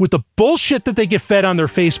with the bullshit that they get fed on their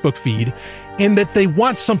Facebook feed, and that they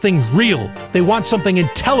want something real. They want something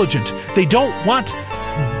intelligent. They don't want,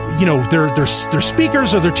 their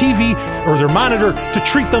speakers or their TV or their monitor to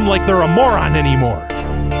treat them like they're a moron anymore.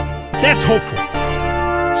 That's hopeful.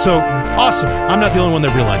 So, awesome. I'm not the only one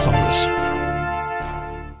that realized all this.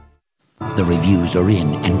 The reviews are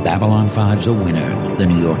in, and Babylon 5's a winner. The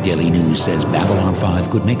New York Daily News says Babylon 5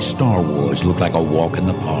 could make Star Wars look like a walk in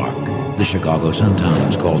the park. The Chicago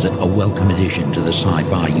Sun-Times calls it a welcome addition to the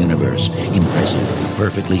sci-fi universe. Impressive,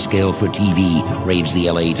 perfectly scaled for TV, raves the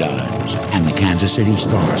LA Times. And the Kansas City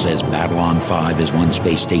Star says Babylon 5 is one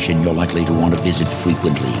space station you're likely to want to visit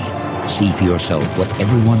frequently. See for yourself what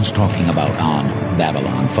everyone's talking about on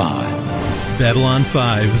Babylon 5. Babylon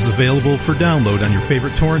 5 is available for download on your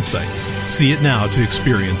favorite torrent site. See it now to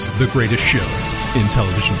experience the greatest show in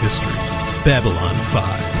television history, Babylon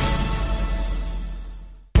 5.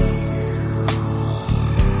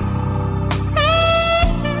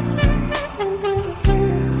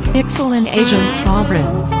 Pixel and Agent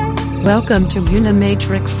Sovereign. Welcome to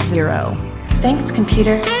Unimatrix Zero. Thanks,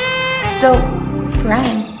 computer. So,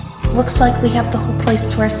 Brian, looks like we have the whole place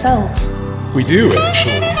to ourselves. We do,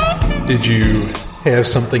 actually. Did you have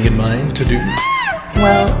something in mind to do?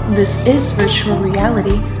 Well, this is virtual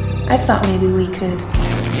reality. I thought maybe we could.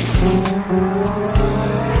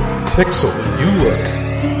 Pixel, you look.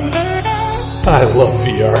 I love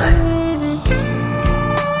VR.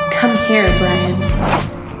 Come here, Brian.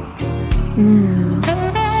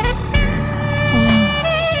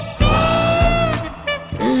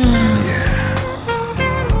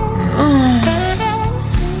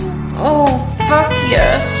 Oh, fuck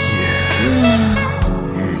yes.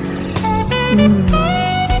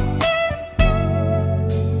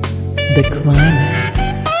 The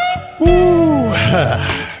climax. Ooh,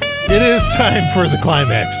 it is time for the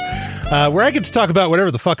climax, where I get to talk about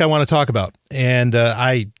whatever the fuck I want to talk about. And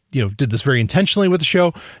I did this very intentionally with the show.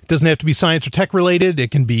 It doesn't have to be science or tech related.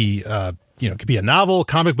 It can be, it could be a novel, a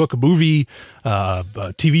comic book, a movie, a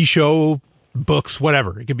TV show, books,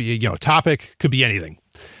 whatever. It could be, a topic, could be anything.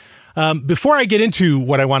 Before I get into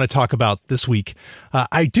what I want to talk about this week,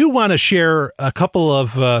 I do want to share a couple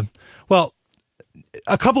of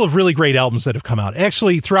really great albums that have come out.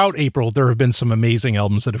 Actually, throughout April, there have been some amazing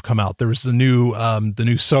albums that have come out. There was the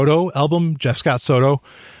new Soto album, Jeff Scott Soto,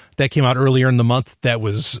 that came out earlier in the month. That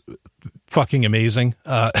was fucking amazing.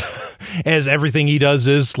 As everything he does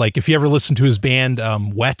is, like, if you ever listen to his band,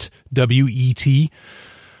 Wet, W-E-T,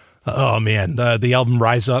 oh man, the album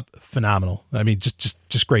Rise Up, phenomenal. I mean,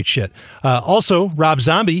 just great shit. Also, Rob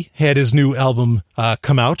Zombie had his new album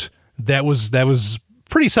come out. That was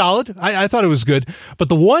pretty solid. I thought it was good. But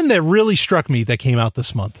the one that really struck me that came out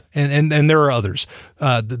this month, and there are others,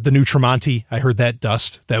 the new Tremonti, I heard that,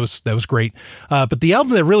 Dust. That was great. But the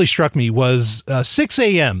album that really struck me was 6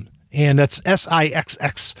 a.m., and that's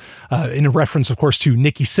SIXX, in a reference, of course, to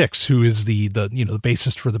Nikki Sixx, who is the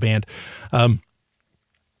bassist for the band.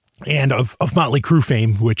 And of Motley Crue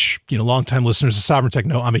fame, which, longtime listeners of Sovereign Tech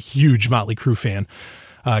know I'm a huge Motley Crue fan.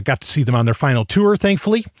 Got to see them on their final tour,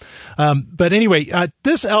 thankfully. But anyway,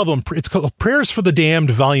 this album, it's called Prayers for the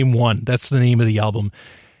Damned, Volume 1. That's the name of the album.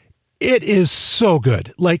 It is so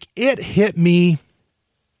good. Like, it hit me.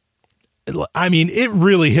 I mean, it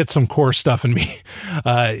really hit some core stuff in me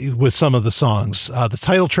with some of the songs. The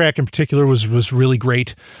title track in particular was really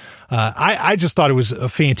great. I just thought it was a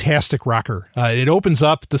fantastic rocker. It opens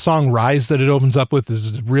up, the song Rise that it opens up with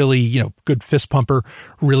is really, good fist pumper,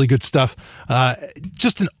 really good stuff.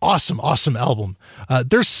 Just an awesome album.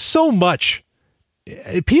 There's so much,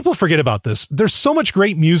 people forget about this. There's so much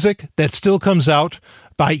great music that still comes out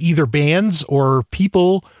by either bands or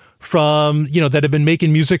people from, that have been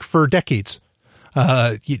making music for decades.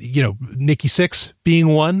 Nikki Sixx being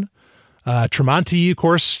one. Tremonti, of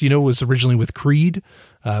course, was originally with Creed,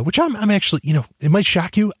 which I'm actually, it might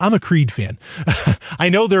shock you. I'm a Creed fan. I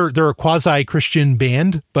know they're a quasi-Christian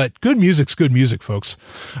band, but good music's good music, folks.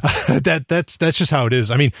 That's just how it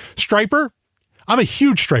is. I mean, Stryper, I'm a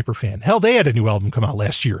huge Stryper fan. Hell, they had a new album come out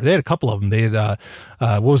last year. They had a couple of them. They had,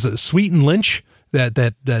 what was it? Sweet and Lynch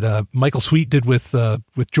that Michael Sweet did with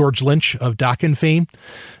George Lynch of Dokken fame.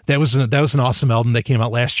 That was an awesome album that came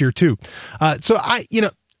out last year too. So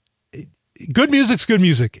good music's good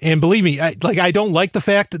music, and believe me, I don't like the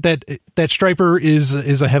fact that Stryper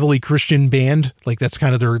is a heavily Christian band. Like, that's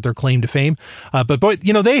kind of their claim to fame. But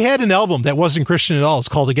they had an album that wasn't Christian at all. It's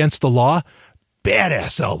called Against the Law.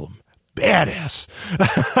 Badass album. Badass.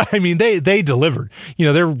 I mean, they delivered.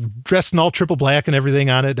 They're dressed in all triple black and everything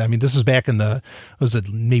on it. I mean, this is back in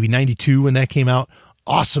maybe 92 when that came out.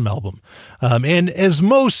 Awesome album. And as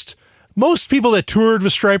most people that toured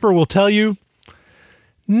with Stryper will tell you,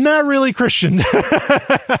 not really Christian.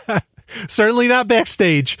 Certainly not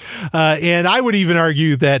backstage. And I would even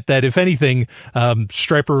argue that if anything,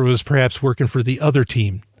 Stryper was perhaps working for the other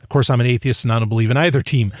team. Of course, I'm an atheist and I don't believe in either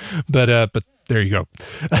team, but there you go.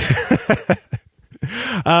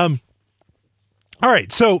 All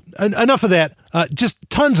right. So enough of that. Just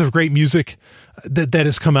tons of great music that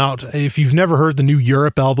has come out. If you've never heard the new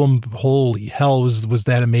Europe album, holy hell, was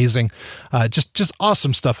that amazing. Just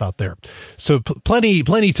awesome stuff out there. So plenty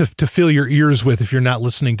to fill your ears with if you're not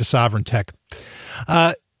listening to Sovereign Tech.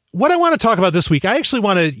 What I want to talk about this week, I actually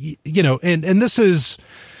want to, and this is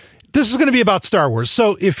going to be about Star Wars.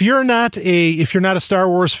 So if you're not a Star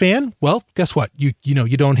Wars fan, well, guess what? You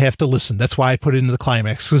don't have to listen. That's why I put it into the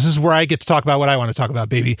climax, because this is where I get to talk about what I want to talk about,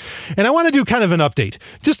 baby. And I want to do kind of an update,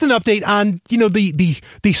 just an update on,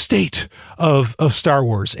 the state of Star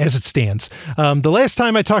Wars as it stands. The last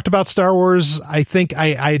time I talked about Star Wars, I think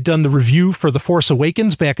I had done the review for The Force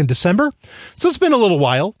Awakens back in December. So it's been a little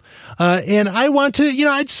while. And I want to,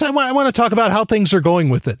 I want to talk about how things are going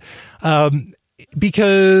with it.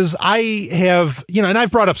 Because I have, and I've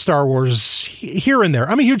brought up Star Wars here and there.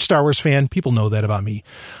 I'm a huge Star Wars fan. People know that about me.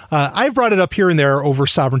 I've brought it up here and there over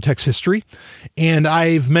Sovereign Tech's history. And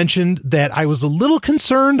I've mentioned that I was a little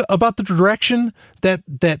concerned about the direction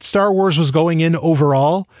that Star Wars was going in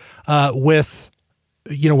overall, with,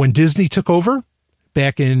 when Disney took over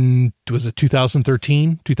back in, was it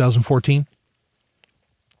 2013, 2014?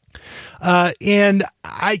 And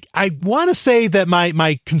I want to say that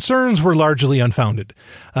my concerns were largely unfounded.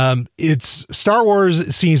 It's Star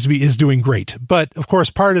Wars is doing great, but of course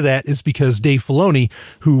part of that is because Dave Filoni,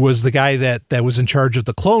 who was the guy that was in charge of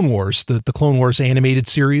the Clone Wars, the Clone Wars animated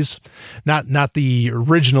series, not the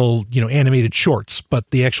original, animated shorts,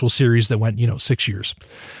 but the actual series that went, 6 years.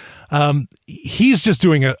 He's just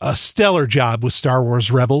doing a stellar job with Star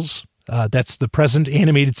Wars Rebels. That's the present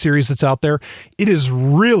animated series that's out there. It is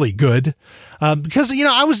really good. Because,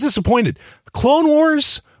 I was disappointed. Clone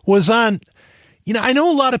Wars was on, I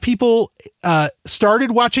know a lot of people,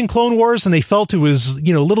 started watching Clone Wars and they felt it was, a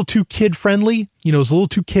little too kid friendly. It was a little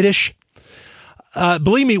too kiddish.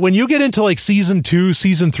 Believe me, when you get into like season 2,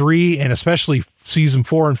 season 3, and especially season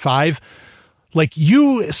 4 and 5, like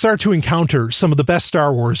you start to encounter some of the best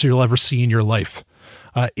Star Wars you'll ever see in your life.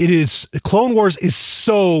 Clone Wars is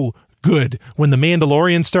so good. When the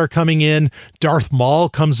Mandalorians start coming in, Darth Maul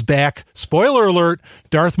comes back. Spoiler alert,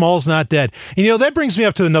 Darth Maul's not dead. And that brings me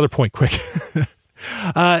up to another point quick.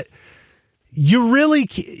 You really,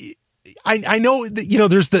 I know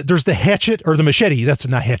that, there's the hatchet or the machete. That's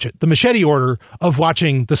not hatchet. The machete order of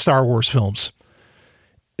watching the Star Wars films.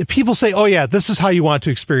 People say, oh yeah, this is how you want to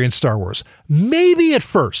experience Star Wars. Maybe at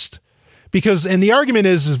first, and the argument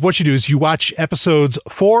is what you do is you watch episodes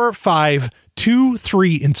 4, 5, 2,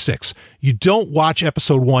 3, and 6. You don't watch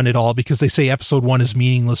episode 1 at all because they say episode 1 is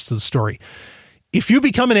meaningless to the story. If you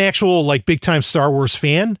become an actual big time Star Wars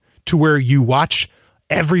fan to where you watch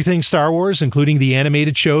everything Star Wars, including the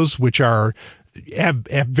animated shows, which are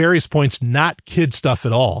at various points not kid stuff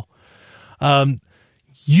at all,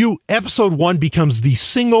 episode 1 becomes the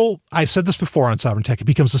single, I've said this before on Sovereign Tech, it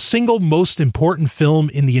becomes the single most important film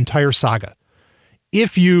in the entire saga.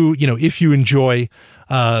 If you enjoy,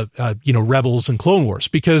 Rebels and Clone Wars,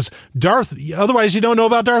 because otherwise you don't know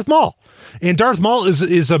about Darth Maul, and Darth Maul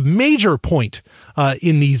is a major point,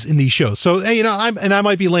 in these shows. So, I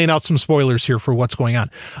might be laying out some spoilers here for what's going on.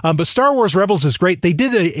 But Star Wars Rebels is great. They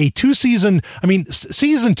did a 2-season,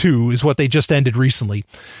 season 2 is what they just ended recently.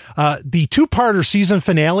 The 2-parter season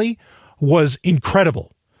finale was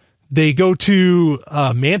incredible. They go to,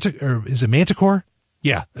 is it Manticore?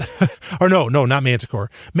 Yeah. Or no, not Manticore.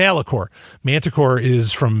 Malachor. Manticore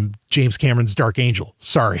is from James Cameron's Dark Angel.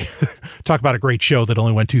 Sorry. Talk about a great show that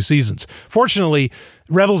only went 2 seasons. Fortunately,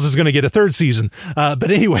 Rebels is going to get a 3rd season. But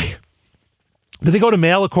anyway, but they go to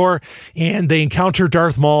Malachor and they encounter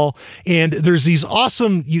Darth Maul, and there's these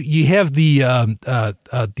awesome. You have the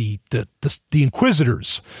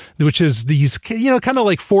Inquisitors, which is these kind of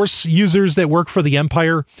like Force users that work for the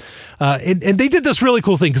Empire, and they did this really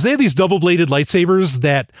cool thing because they have these double-bladed lightsabers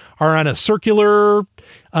that are on a circular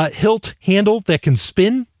hilt handle that can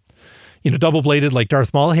spin. Double-bladed like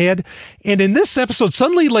Darth Maul had. And in this episode,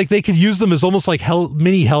 suddenly, like, they could use them as almost like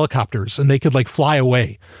mini helicopters, and they could, like, fly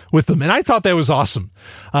away with them. And I thought that was awesome.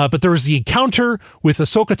 But there was the encounter with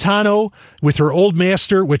Ahsoka Tano, with her old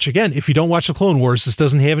master, which, again, if you don't watch the Clone Wars, this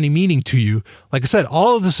doesn't have any meaning to you. Like I said,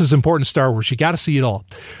 all of this is important in Star Wars. You got to see it all.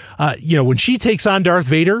 When she takes on Darth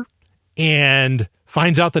Vader and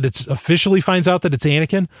finds out that it's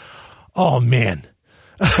Anakin, oh, man.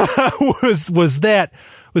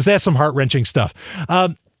 Was that some heart-wrenching stuff?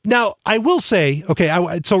 Now, I will say,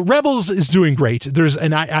 okay, so Rebels is doing great.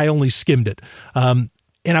 I only skimmed it. And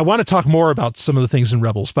I want to talk more about some of the things in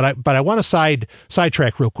Rebels, but I want to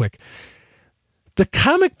sidetrack real quick. The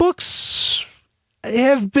comic books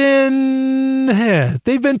have been,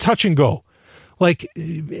 they've been touch and go. Like,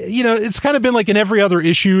 it's kind of been like in every other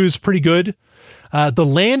issue is pretty good. The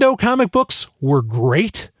Lando comic books were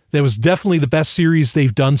great. That was definitely the best series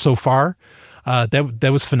they've done so far. That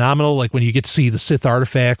was phenomenal. Like when you get to see the Sith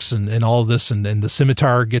artifacts and all of this, and the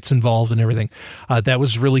scimitar gets involved and everything. That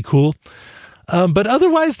was really cool. But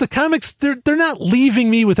otherwise, the comics, they're not leaving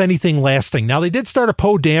me with anything lasting. Now, they did start a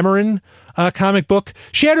Poe Dameron comic book.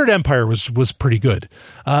 Shattered Empire was pretty good.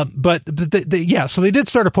 So they did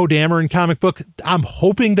start a Poe Dameron comic book. I'm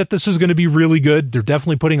hoping that this is going to be really good. They're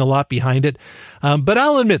definitely putting a lot behind it. But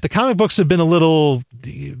I'll admit, the comic books have been a little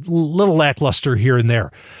lackluster here and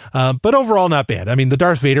there. But overall, not bad. I mean, the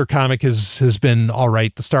Darth Vader comic has been all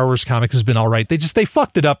right. The Star Wars comic has been all right. They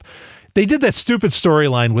fucked it up. They did that stupid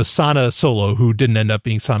storyline with Sana Solo, who didn't end up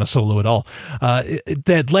being Sana Solo at all.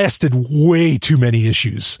 That lasted way too many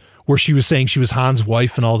issues, where she was saying she was Han's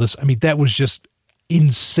wife and all this. I mean, that was just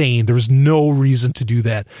insane. There was no reason to do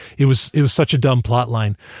that. It was such a dumb plot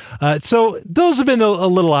line. So those have been a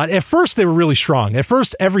little odd. At first, they were really strong. At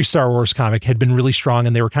first, every Star Wars comic had been really strong,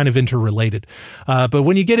 and they were kind of interrelated. But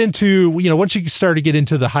when you get into, once you start to get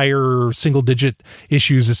into the higher single-digit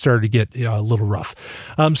issues, it started to get a little rough.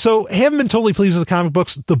 So haven't been totally pleased with the comic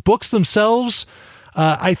books. The books themselves,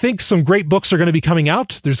 I think some great books are going to be coming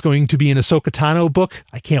out. There's going to be an Ahsoka Tano book.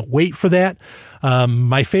 I can't wait for that.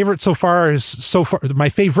 My favorites so far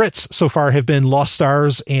have been Lost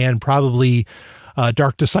Stars and probably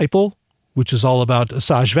Dark Disciple, which is all about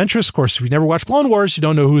Asajj Ventress. Of course, if you never watched Clone Wars, you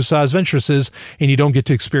don't know who Asajj Ventress is, and you don't get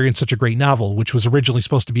to experience such a great novel, which was originally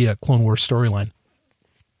supposed to be a Clone Wars storyline.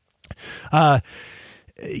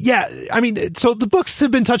 So the books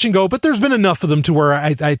have been touch and go, but there's been enough of them to where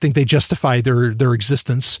I think they justify their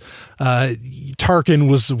existence. Tarkin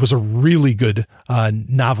was a really good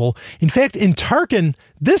novel. In fact, in Tarkin,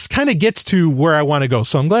 this kind of gets to where I want to go.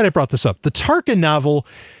 So I'm glad I brought this up. The Tarkin novel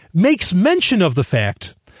makes mention of the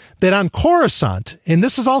fact that on Coruscant, and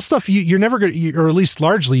this is all stuff you're never going to, or at least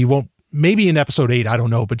largely you won't, maybe in episode 8, I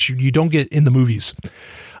don't know, but you don't get in the movies.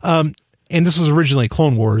 And this was originally a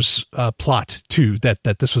Clone Wars plot too,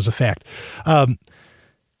 that this was a fact.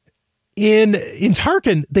 In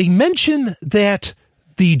Tarkin, they mention that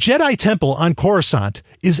the Jedi Temple on Coruscant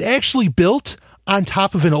is actually built on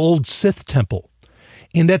top of an old Sith temple,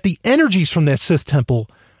 and that the energies from that Sith temple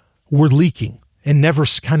were leaking and never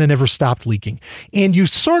stopped leaking. And you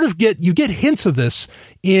sort of get hints of this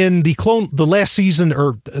in the last season,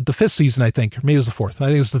 or the 5th season, I think, or maybe it was the 4th. I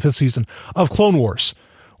think it was the 5th season of Clone Wars,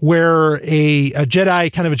 where a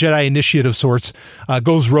Jedi, kind of a Jedi initiate of sorts,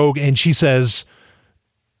 goes rogue, and she says,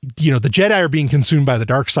 the Jedi are being consumed by the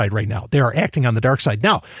dark side right now. They are acting on the dark side.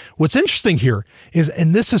 Now, what's interesting here is,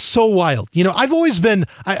 and this is so wild,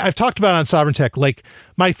 I've talked about on Sovereign Tech, like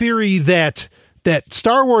my theory that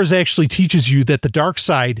Star Wars actually teaches you that the dark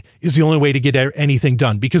side is the only way to get anything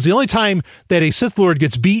done, because the only time that a Sith Lord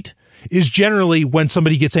gets beat is generally when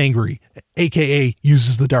somebody gets angry, aka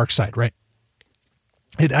uses the dark side, right?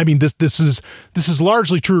 I mean, this is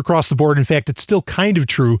largely true across the board. In fact, it's still kind of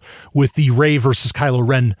true with the Rey versus Kylo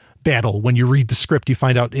Ren battle. When you read the script, you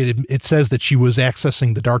find out it says that she was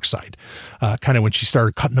accessing the dark side, kind of when she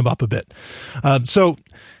started cutting them up a bit. So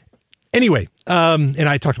anyway, and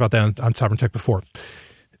I talked about that on Sovereign Tech before.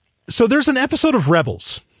 So there's an episode of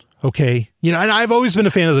Rebels. Okay. And I've always been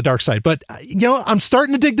a fan of the dark side, but I'm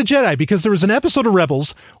starting to dig the Jedi, because there was an episode of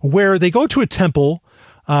Rebels where they go to a temple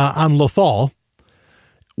on Lothal,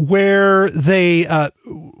 where they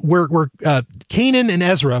where Kanan and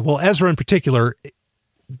Ezra, well, Ezra in particular,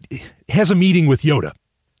 has a meeting with Yoda.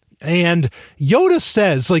 And Yoda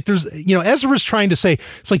says, like, there's, Ezra's trying to say,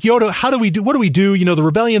 it's like, Yoda, what do we do? The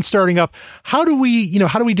rebellion's starting up. How do we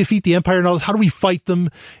defeat the Empire and all this? How do we fight them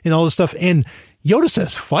and all this stuff? And Yoda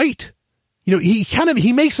says, fight.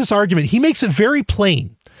 He makes this argument. He makes it very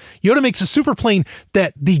plain. Yoda makes it super plain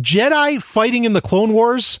that the Jedi fighting in the Clone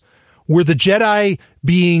Wars were the Jedi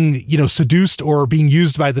being, seduced or being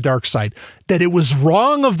used by the dark side, that it was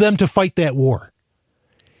wrong of them to fight that war.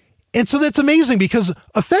 And so that's amazing, because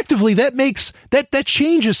effectively that makes that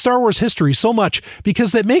changes Star Wars history so much,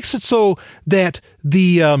 because that makes it so that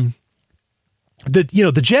the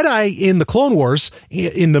Jedi in the Clone Wars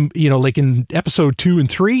in the, like in episode 2 and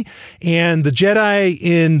 3, and the Jedi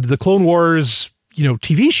in the Clone Wars,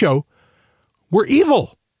 TV show were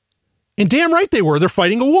evil. And damn right they were. They're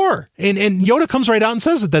fighting a war. And Yoda comes right out and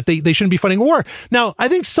says that they shouldn't be fighting a war. Now, I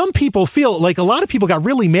think some people feel like a lot of people got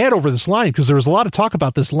really mad over this line, because there was a lot of talk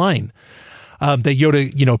about this line that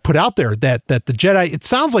Yoda, put out there, that the Jedi, it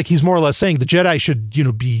sounds like he's more or less saying the Jedi should,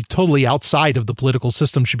 be totally outside of the political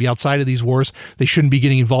system, should be outside of these wars. They shouldn't be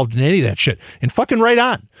getting involved in any of that shit. And fucking right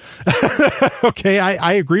on. Okay.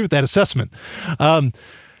 I agree with that assessment.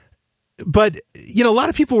 But, a lot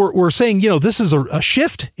of people were saying, this is a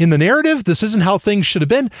shift in the narrative. This isn't how things should have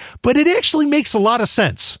been. But it actually makes a lot of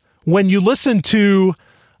sense when you listen to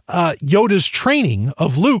Yoda's training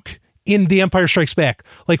of Luke in The Empire Strikes Back.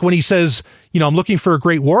 Like when he says, I'm looking for a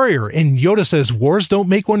great warrior. And Yoda says, wars don't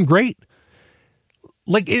make one great.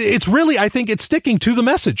 Like, it's really, I think it's sticking to the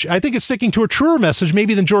message. I think it's sticking to a truer message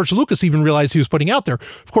maybe than George Lucas even realized he was putting out there.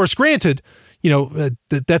 Of course, granted,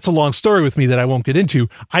 that's a long story with me that I won't get into.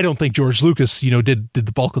 I don't think George Lucas, did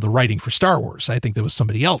the bulk of the writing for Star Wars. I think there was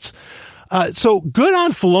somebody else. So good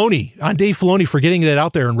on Dave Filoni for getting that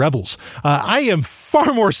out there in Rebels. I am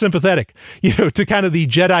far more sympathetic, to kind of the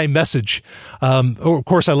Jedi message. Of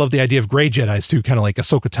course, I love the idea of gray Jedis too, kind of like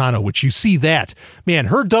Ahsoka Tano, which you see that, man,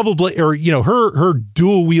 her double blade, or, her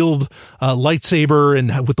dual wield lightsaber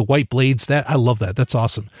and with the white blades, that I love that. That's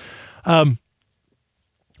awesome. But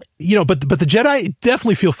the Jedi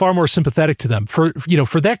definitely feel far more sympathetic to them for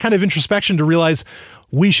that kind of introspection, to realize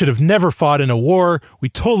we should have never fought in a war. We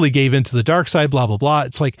totally gave into the dark side, blah, blah, blah.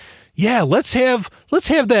 It's like, yeah, let's have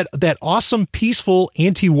that awesome, peaceful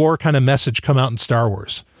anti-war kind of message come out in Star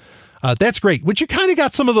Wars. That's great. Which you kind of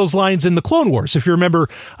got some of those lines in the Clone Wars. If you remember,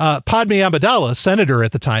 Padme Amidala, senator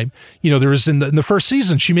at the time, there was in the first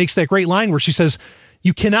season, she makes that great line where she says,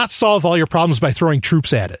 you cannot solve all your problems by throwing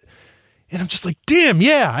troops at it. And I'm just like, damn,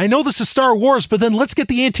 yeah, I know this is Star Wars, but then let's get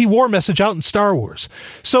the anti-war message out in Star Wars.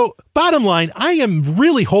 So bottom line, I am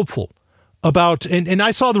really hopeful about, and I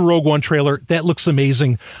saw the Rogue One trailer. That looks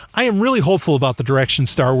amazing. I am really hopeful about the direction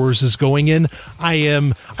Star Wars is going in.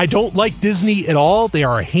 I don't like Disney at all. They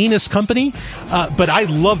are a heinous company, but I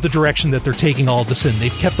love the direction that they're taking all of this in.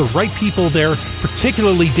 They've kept the right people there,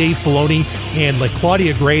 particularly Dave Filoni and like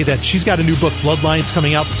Claudia Gray, that she's got a new book, Bloodlines,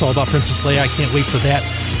 coming out. That's all about Princess Leia. I can't wait for that.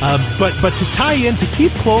 But to tie in, to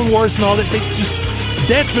keep Clone Wars and all that,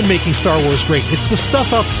 that's been making Star Wars great. It's the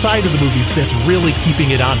stuff outside of the movies that's really keeping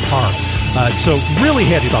it on par. So really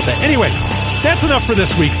happy about that. Anyway, that's enough for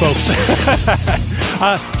this week, folks.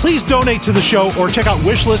 Please donate to the show or check out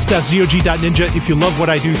wishlist.zog.ninja if you love what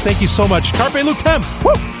I do. Thank you so much. Carpe Lucem.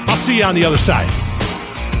 Woo! I'll see you on the other side.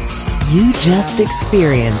 You just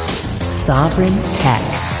experienced Sovereign Tech.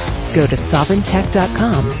 Go to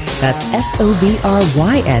sovereigntech.com. That's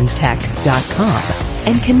SOVRYN tech.com.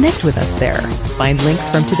 And connect with us there. Find links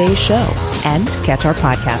from today's show and catch our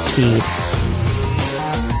podcast feed.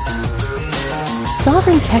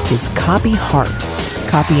 Sovereign Tech is copy heart.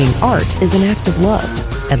 Copying art is an act of love,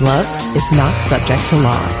 and love is not subject to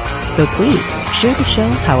law. So please share the show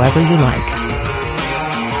however you like.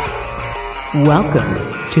 Welcome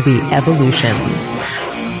to the evolution.